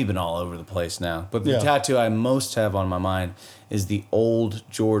mind, and we've been all over the place now, but the tattoo I most have on my mind is the old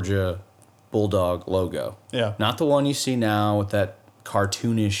Georgia Bulldog logo. Yeah. Not the one you see now with that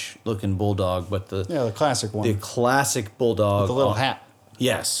cartoonish looking bulldog, but the classic one. The classic bulldog. With the little hat.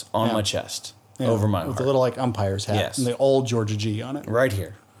 Yes, on my chest. Over my with heart. the little umpire's hat. Yes. And the old Georgia G on it. Right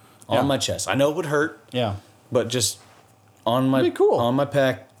here. On my chest. I know it would hurt. Yeah. But just on my That'd be cool. on my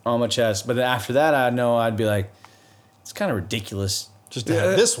pec, on my chest. But after that I know I'd be like, it's kind of ridiculous. Just to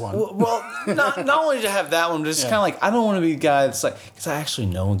have this one. Well, not only to have that one, but it's kind of like, I don't want to be a guy that's like, because I actually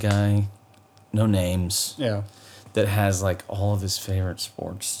know a guy, no names, that has all of his favorite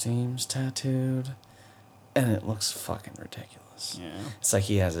sports teams tattooed, and it looks fucking ridiculous. Yeah. It's like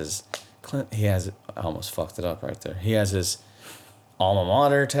I almost fucked it up right there. He has his alma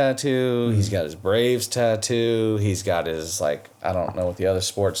mater tattoo. He's got his Braves tattoo. He's got his I don't know what the other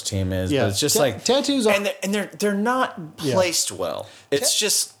sports team is, but it's just tattoos are, and they're not placed well. It's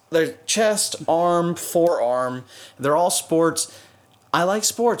just their chest, arm, forearm. They're all sports. I like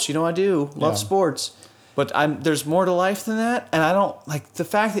sports. I do love sports, but there's more to life than that. And I don't like the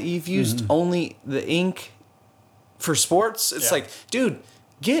fact that you've used only the ink for sports. It's dude,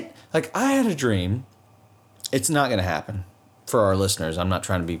 I had a dream. It's not going to happen for our listeners. I'm not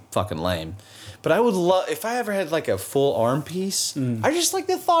trying to be fucking lame, but I would love, if I ever had a full arm piece, I just like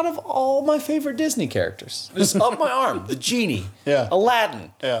the thought of all my favorite Disney characters. Just up my arm. The genie. Yeah.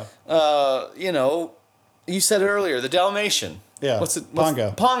 Aladdin. Yeah. You said it earlier, the Dalmatian. Yeah.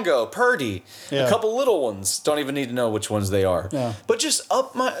 Pongo. Pongo, Purdy. Yeah. A couple little ones. Don't even need to know which ones they are. Yeah. But just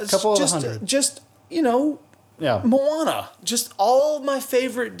up my... Couple of 100. Yeah. Moana. Just all of my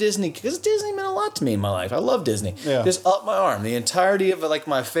favorite Disney, because Disney meant a lot to me in my life. I love Disney. Yeah. Just up my arm. The entirety of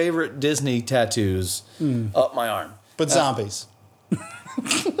my favorite Disney tattoos up my arm. But zombies.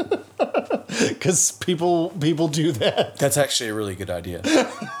 Because people do that. That's actually a really good idea.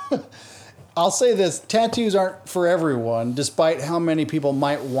 I'll say this, tattoos aren't for everyone, despite how many people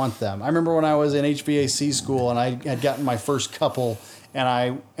might want them. I remember when I was in HVAC school and I had gotten my first couple,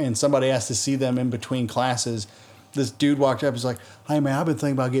 and somebody asked to see them in between classes. This dude walked up, he's like, hey man, I've been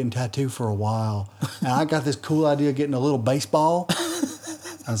thinking about getting tattooed for a while. And I got this cool idea of getting a little baseball.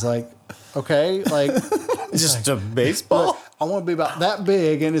 I was like, okay, just a baseball? Look, I want to be about that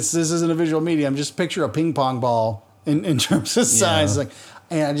big, and this isn't a visual medium. Just picture a ping pong ball in terms of size.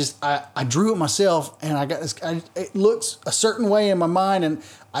 And I drew it myself, and I got this. It looks a certain way in my mind, and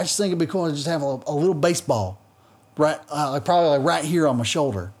I just think it'd be cool to just have a little baseball, right? Probably right here on my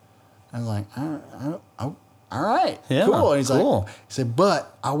shoulder. I was like, all right, yeah, cool. And he's cool. he said,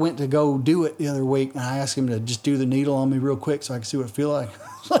 but I went to go do it the other week, and I asked him to just do the needle on me real quick so I could see what it feel like.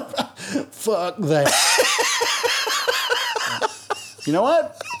 Fuck that. You know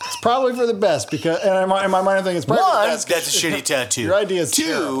what? It's probably for the best, because in my mind I think it's probably for the best. That's a shitty tattoo. Your idea is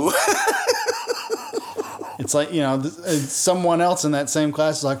Two. It's someone else in that same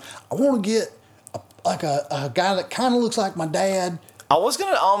class is like, I want to get a guy that kind of looks like my dad. I was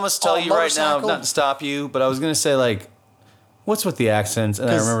gonna almost tell On a you right now motorcycle? not to stop you, but I was gonna say what What's with the accents? And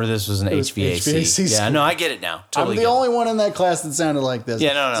I remember this was an it was HVAC. HVAC. Yeah, no, I get it now. Totally I'm the get it. only one in that class that sounded like this.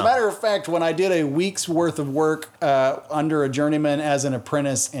 Yeah, no. As a matter of fact, when I did a week's worth of work under a journeyman as an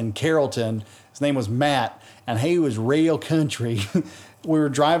apprentice in Carrollton, his name was Matt, and he was real country. We were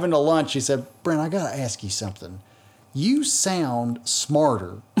driving to lunch. He said, Brent, I got to ask you something. You sound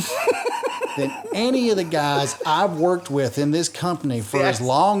smarter than any of the guys I've worked with in this company for as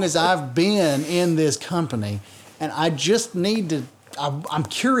long as I've been in this company. And I just need to, I'm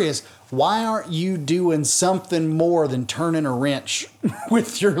curious, why aren't you doing something more than turning a wrench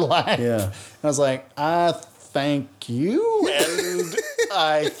with your life? Yeah. And I was like, I thank you. And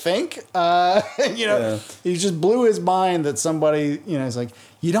I think, he just blew his mind that somebody, he's like,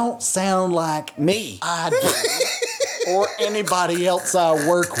 you don't sound like Me. I do or anybody else I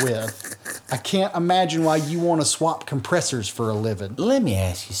work with. I can't imagine why you want to swap compressors for a living. Let me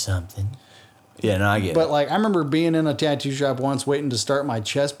ask you something. Yeah, no, I get But it. like, I remember being in a tattoo shop once, waiting to start my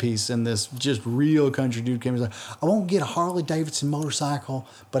chest piece, and this just real country dude came and was like, "I won't get a Harley Davidson motorcycle,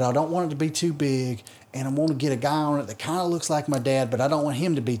 but I don't want it to be too big, and I want to get a guy on it that kind of looks like my dad, but I don't want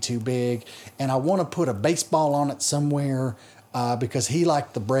him to be too big, and I want to put a baseball on it somewhere because he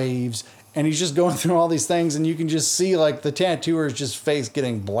liked the Braves." And he's just going through all these things, and you can just see like the tattooer's just face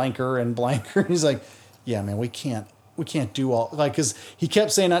getting blanker and blanker. He's like, "Yeah, man, we can't do all," like, because he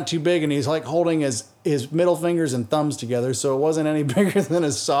kept saying not too big, and he's like holding his middle fingers and thumbs together, so it wasn't any bigger than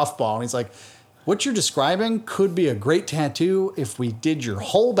his softball. And he's like, "What you're describing could be a great tattoo if we did your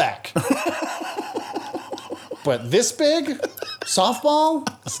whole back, but this big softball,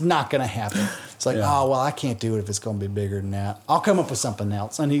 it's not gonna happen." It's like, "Oh well, I can't do it if it's gonna be bigger than that. I'll come up with something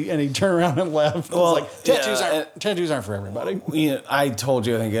else." And he turned around and left. Well, It's like tattoos aren't for everybody. I told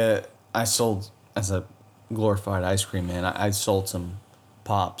you, I think I sold, as a glorified ice cream man, I sold some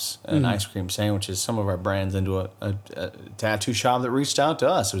pops and ice cream sandwiches, some of our brands, into a tattoo shop that reached out to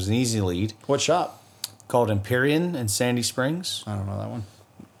us. It was an easy lead. What shop? Called Empyrean in Sandy Springs. I don't know that one.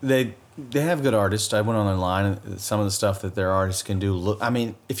 They have good artists. I went on their line, and some of the stuff that their artists can do. Look, I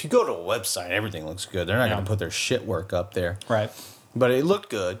mean, if you go to a website, everything looks good. They're not going to put their shit work up there. Right. But it looked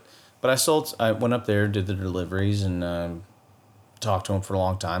good. But I went up there, did the deliveries, and talked to them for a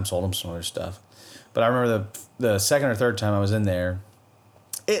long time, sold them some other stuff. But I remember the second or third time I was in there,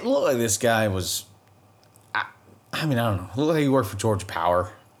 it looked like this guy was, I don't know, it looked like he worked for Georgia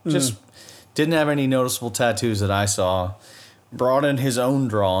Power. Just didn't have any noticeable tattoos that I saw. Brought in his own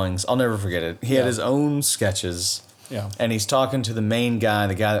drawings. I'll never forget it. He had his own sketches. Yeah. And he's talking to the main guy,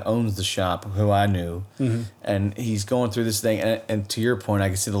 the guy that owns the shop, who I knew. And he's going through this thing. And to your point, I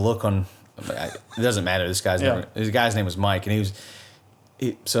can see the look on, it doesn't matter. This guy's his guy's name was Mike. And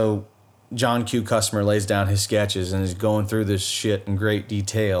so John Q. Customer lays down his sketches and is going through this shit in great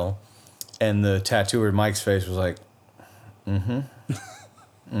detail. And the tattooer, Mike's face was like, He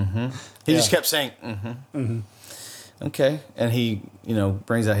just kept saying, Okay. And he,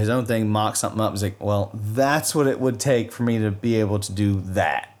 brings out his own thing, mocks something up. He's like, well, that's what it would take for me to be able to do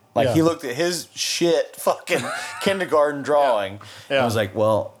that. Like, he looked at his shit fucking kindergarten drawing. And I was like,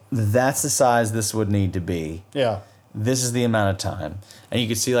 well, that's the size this would need to be. Yeah. This is the amount of time. And you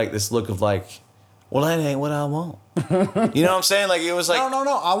could see, like, this look of, like, well, that ain't what I want. You know what I'm saying? Like, it was like...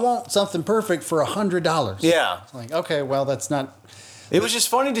 No. I want something perfect for $100. Yeah. Like, okay, well, that's not... It was just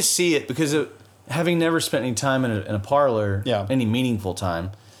funny to see it because having never spent any time in a parlor, any meaningful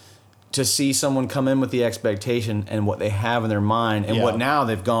time, to see someone come in with the expectation and what they have in their mind and what now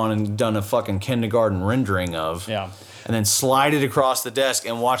they've gone and done a fucking kindergarten rendering of. Yeah. And then slide it across the desk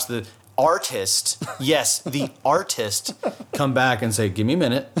and watch the artist, the artist, come back and say, give me a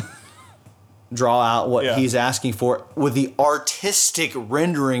minute. Draw out what he's asking for with the artistic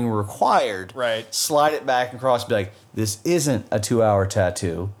rendering required. Right. Slide it back across, be like, this isn't a 2-hour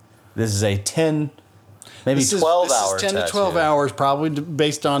tattoo. This is a 10, maybe 12-hour tattoo. 10 to 12 hours, probably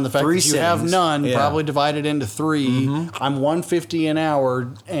based on the fact that you have none, probably divided into 3. I'm $150 an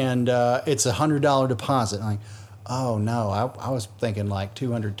hour, and it's a $100 deposit. I'm like, oh, no, I was thinking like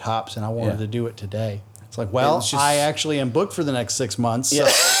 200 tops, and I wanted to do it today. It's like, well, I actually am booked for the next 6 months, so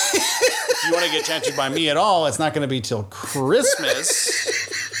if you want to get tattooed by me at all, it's not going to be till Christmas.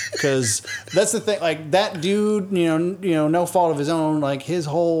 Because that's the thing, like that dude, no fault of his own. Like his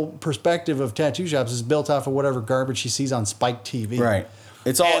whole perspective of tattoo shops is built off of whatever garbage he sees on Spike TV. Right.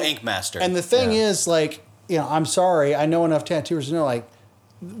 It's all Ink Master. And the thing is, like, I'm sorry, I know enough tattooers to know, like,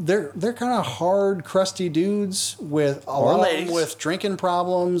 they're kind of hard, crusty dudes with a lot of them with drinking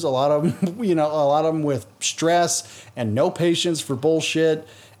problems, a lot of them, with stress and no patience for bullshit.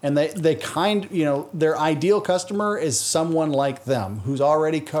 And they their ideal customer is someone like them who's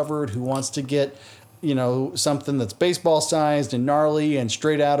already covered, who wants to get something that's baseball sized and gnarly and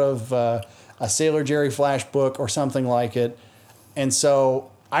straight out of a Sailor Jerry Flash book or something like it. And so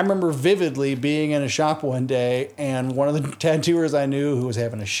I remember vividly being in a shop one day, and one of the tattooers I knew who was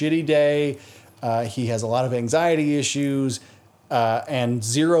having a shitty day, he has a lot of anxiety issues and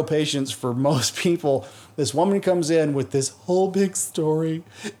zero patience for most people. This woman comes in with this whole big story,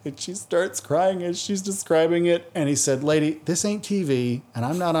 and she starts crying as she's describing it. And he said, "Lady, this ain't TV, and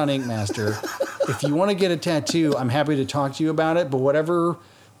I'm not on Ink Master. If you want to get a tattoo, I'm happy to talk to you about it, but whatever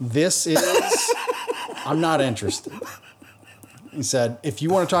this is, I'm not interested." He said, "If you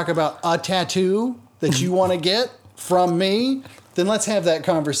want to talk about a tattoo that you want to get from me, then let's have that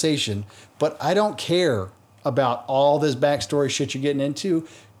conversation. But I don't care about all this backstory shit you're getting into,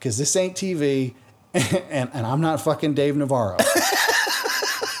 because this ain't TV, and I'm not fucking Dave Navarro."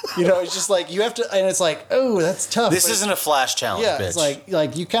 It's just like you have to, and it's like, oh, that's tough. This isn't a Flash challenge, yeah, bitch. it's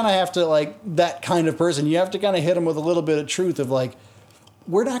like you kind of have to, that kind of person. You have to kind of hit them with a little bit of truth of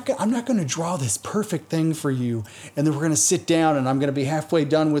I'm not going to draw this perfect thing for you, and then we're going to sit down, and I'm going to be halfway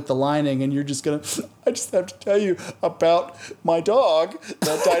done with the lining, and you're just going to, I just have to tell you about my dog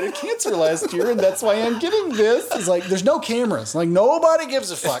that died of cancer last year, and that's why I'm getting this. It's like, there's no cameras. Nobody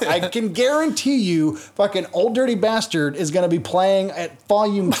gives a fuck. I can guarantee you fucking Old Dirty Bastard is going to be playing at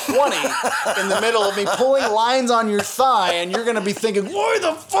volume 20 in the middle of me pulling lines on your thigh, and you're going to be thinking, why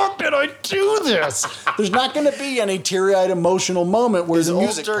the fuck did I do this? There's not going to be any teary-eyed emotional moment where the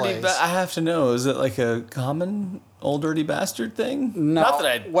music plays. I have to know, is it like a common Old Dirty Bastard thing? No. Not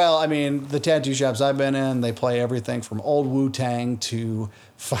that Well, I mean, the tattoo shops I've been in, they play everything from old Wu-Tang to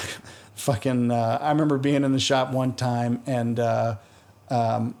fucking... I remember being in the shop one time, and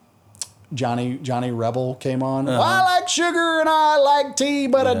Johnny Rebel came on. Well, I like sugar and I like tea,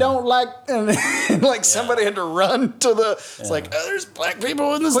 but I don't like... And somebody had to run to the... It's there's black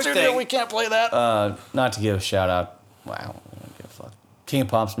people in the studio. Thing. We can't play that. Not to give a shout out. Wow. I don't give a fuck. King of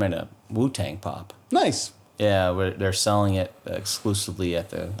Pop's made a Wu-Tang pop. Nice. Yeah, they're selling it exclusively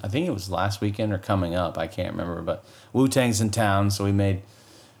at I think it was last weekend or coming up. I can't remember, but Wu-Tang's in town, so we made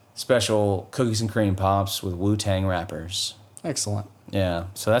special cookies and cream pops with Wu-Tang wrappers. Excellent. Yeah,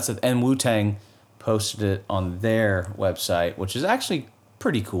 so that's it. And Wu-Tang posted it on their website, which is actually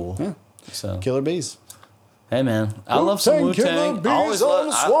pretty cool. Yeah. So Killer Bees. Hey man, I love some Wu-Tang. Killer Bees on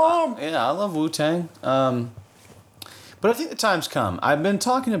the Swamp. I love Wu-Tang. But I think the time's come. I've been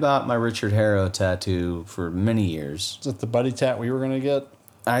talking about my Richard Harrow tattoo for many years. Is it the buddy tat we were going to get?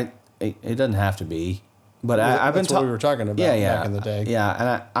 It doesn't have to be, but I've been what we were talking about back in the day.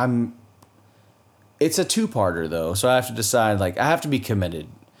 Yeah, and I'm. It's a two-parter though, so I have to decide. I have to be committed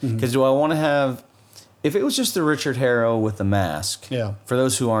because do I want to have? If it was just the Richard Harrow with the mask. Yeah. For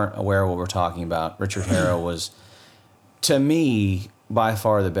those who aren't aware of what we're talking about, Richard Harrow was, to me, by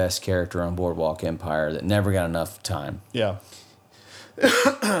far the best character on Boardwalk Empire that never got enough time. Yeah.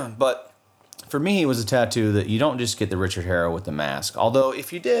 But for me, it was a tattoo that you don't just get the Richard Harrow with the mask. Although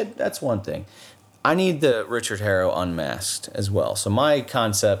if you did, that's one thing. I need the Richard Harrow unmasked as well. So my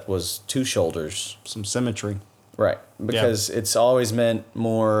concept was two shoulders. Some symmetry. Right. Because it's always meant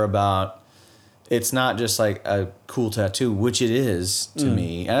more about, it's not just like a cool tattoo, which it is to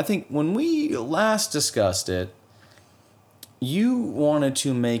me. And I think when we last discussed it, you wanted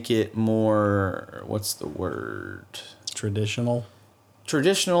to make it more, what's the word? Traditional.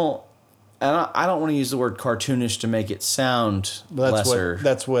 Traditional, and I don't want to use the word cartoonish to make it sound lesser.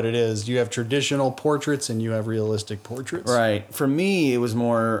 That's what it is. You have traditional portraits and you have realistic portraits. Right. For me, it was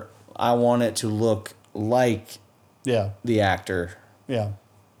more, I want it to look like the actor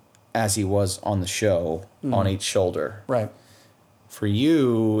as he was on the show on each shoulder. Right. For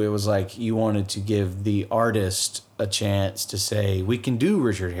you, it was like you wanted to give the artist a chance to say, we can do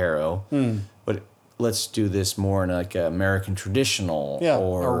Richard Harrow, but let's do this more in like an American traditional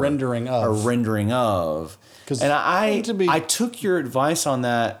or a rendering of. And I took your advice on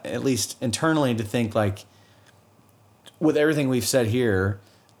that, at least internally, to think with everything we've said here,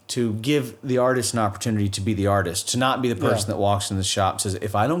 to give the artist an opportunity to be the artist, to not be the person that walks in the shop and says,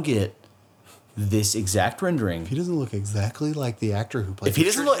 if I don't get this exact rendering. If he doesn't look exactly like the actor who played. If he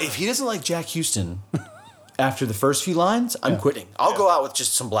doesn't like Jack Houston after the first few lines, I'm quitting. I'll go out with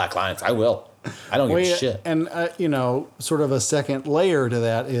just some black lines. I will. I don't give a shit. And sort of a second layer to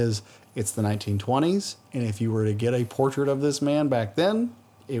that is it's the 1920s, and if you were to get a portrait of this man back then,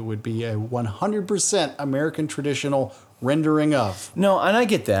 it would be a 100% American traditional rendering of. No, and I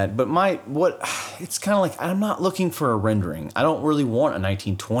get that, but it's kind of like, I'm not looking for a rendering. I don't really want a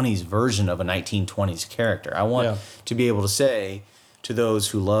 1920s version of a 1920s character. I want to be able to say to those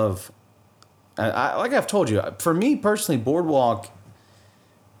who love, like I've told you, for me personally, Boardwalk,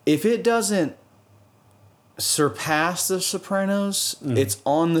 if it doesn't surpassed The Sopranos. It's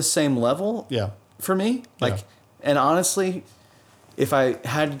on the same level. Yeah. For me, like, Yeah. and honestly, if I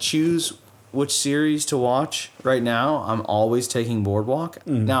had to choose which series to watch right now, I'm always taking Boardwalk.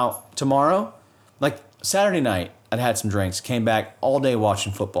 Now, tomorrow, like Saturday night, I'd had some drinks, came back all day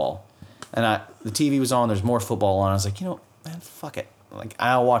watching football, and the TV was on. There's more football on. I was like, you know, man, fuck it. Like,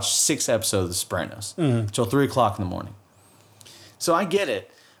 I'll watch 6 episodes of The Sopranos till 3:00 in the morning. So I get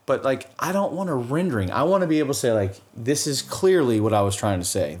it, but like, I don't want a rendering. I want to be able to say, like, this is clearly what I was trying to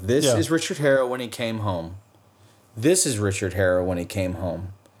say. This is Richard Harrow when he came home. This is Richard Harrow when he came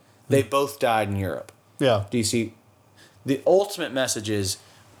home. They both died in Europe. Yeah. Do you see? The ultimate message is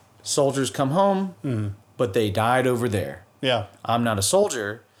soldiers come home, but they died over there. Yeah. I'm not a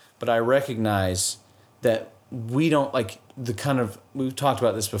soldier, but I recognize that we don't like the kind of, we've talked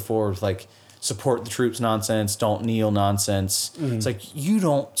about this before, with like support the troops nonsense, don't kneel nonsense. It's like, you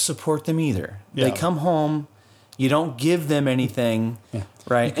don't support them either. Yeah. They come home, you don't give them anything,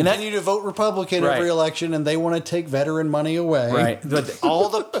 right? And continue to vote Republican every election, and they want to take veteran money away. Right. But all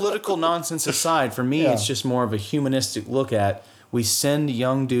the political nonsense aside, for me, it's just more of a humanistic look at, we send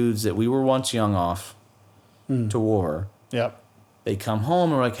young dudes that we were once young off to war. Yep. They come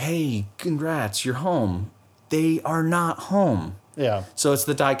home and we're like, hey, congrats, you're home. They are not home. Yeah. So it's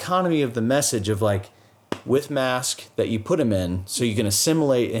the dichotomy of the message of like, with mask that you put him in, so you can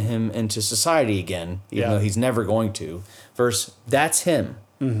assimilate him into society again, even though he's never going to, versus that's him.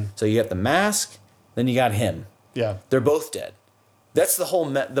 So you got the mask, then you got him. Yeah. They're both dead. That's the whole,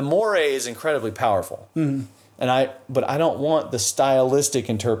 the moire is incredibly powerful. But I don't want the stylistic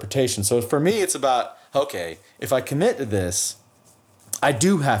interpretation. So for me, it's about, okay, if I commit to this, I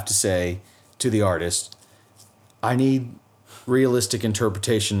do have to say to the artist, I need realistic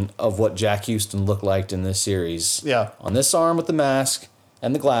interpretation of what Jack Houston looked like in this series. Yeah. On this arm with the mask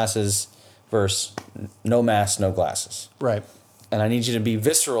and the glasses versus no mask, no glasses. Right. And I need you to be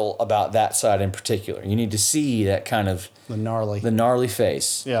visceral about that side in particular. You need to see that kind of The gnarly. the gnarly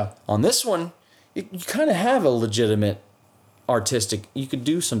face. Yeah. On this one, you kind of have a legitimate artistic, you could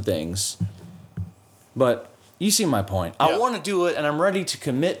do some things. But you see my point. I want to do it and I'm ready to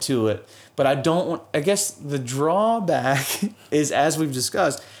commit to it, but I don't want, I guess the drawback is, as we've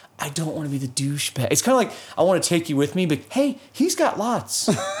discussed, I don't want to be the douchebag. It's kind of like, I want to take you with me, but hey, he's got lots.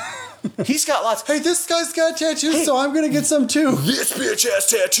 He's got lots. Hey, this guy's got tattoos, so I'm going to get some too. This bitch has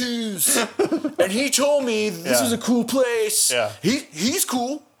tattoos. And he told me this was a cool place. Yeah. He's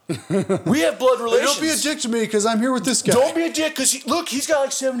cool. We have blood relations. Don't be a dick to me because I'm here with this guy. Don't be a dick, because look, he's got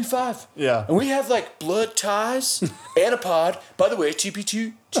like 75. Yeah. And we have like blood ties and a pod. By the way,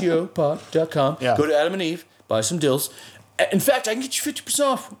 TP2TOpod.com. Yeah. Go to Adam and Eve, buy some dills. In fact, I can get you 50%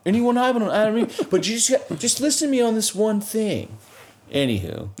 off anyone item on Adam and Eve. But you just listen to me on this one thing.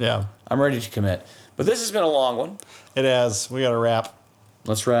 Anywho. Yeah. I'm ready to commit. But this has been a long one. It has. We got to wrap.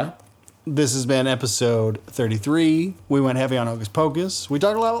 Let's wrap. This has been episode 33. We went heavy on Hocus Pocus. We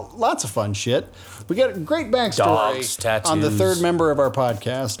talked about lots of fun shit. We got a great backstory Dogs, tattoos. on the third member of our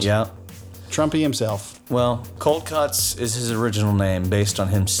podcast. Yeah. Trumpy himself. Well, Cold Cuts is his original name, based on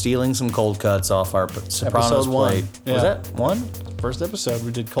him stealing some cold cuts off our Sopranos Episode 1. plate. Yeah. Was that one? First episode,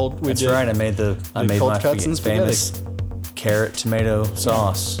 we did cold. That's right. I made cold my cuts and spaghetti. famous carrot tomato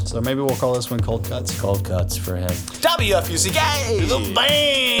sauce. So maybe we'll call this one Cold Cuts. Cold Cuts for him. WFUCK The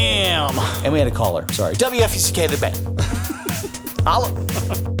BAM! And we had a caller. Sorry. WFUCK the band. Holla.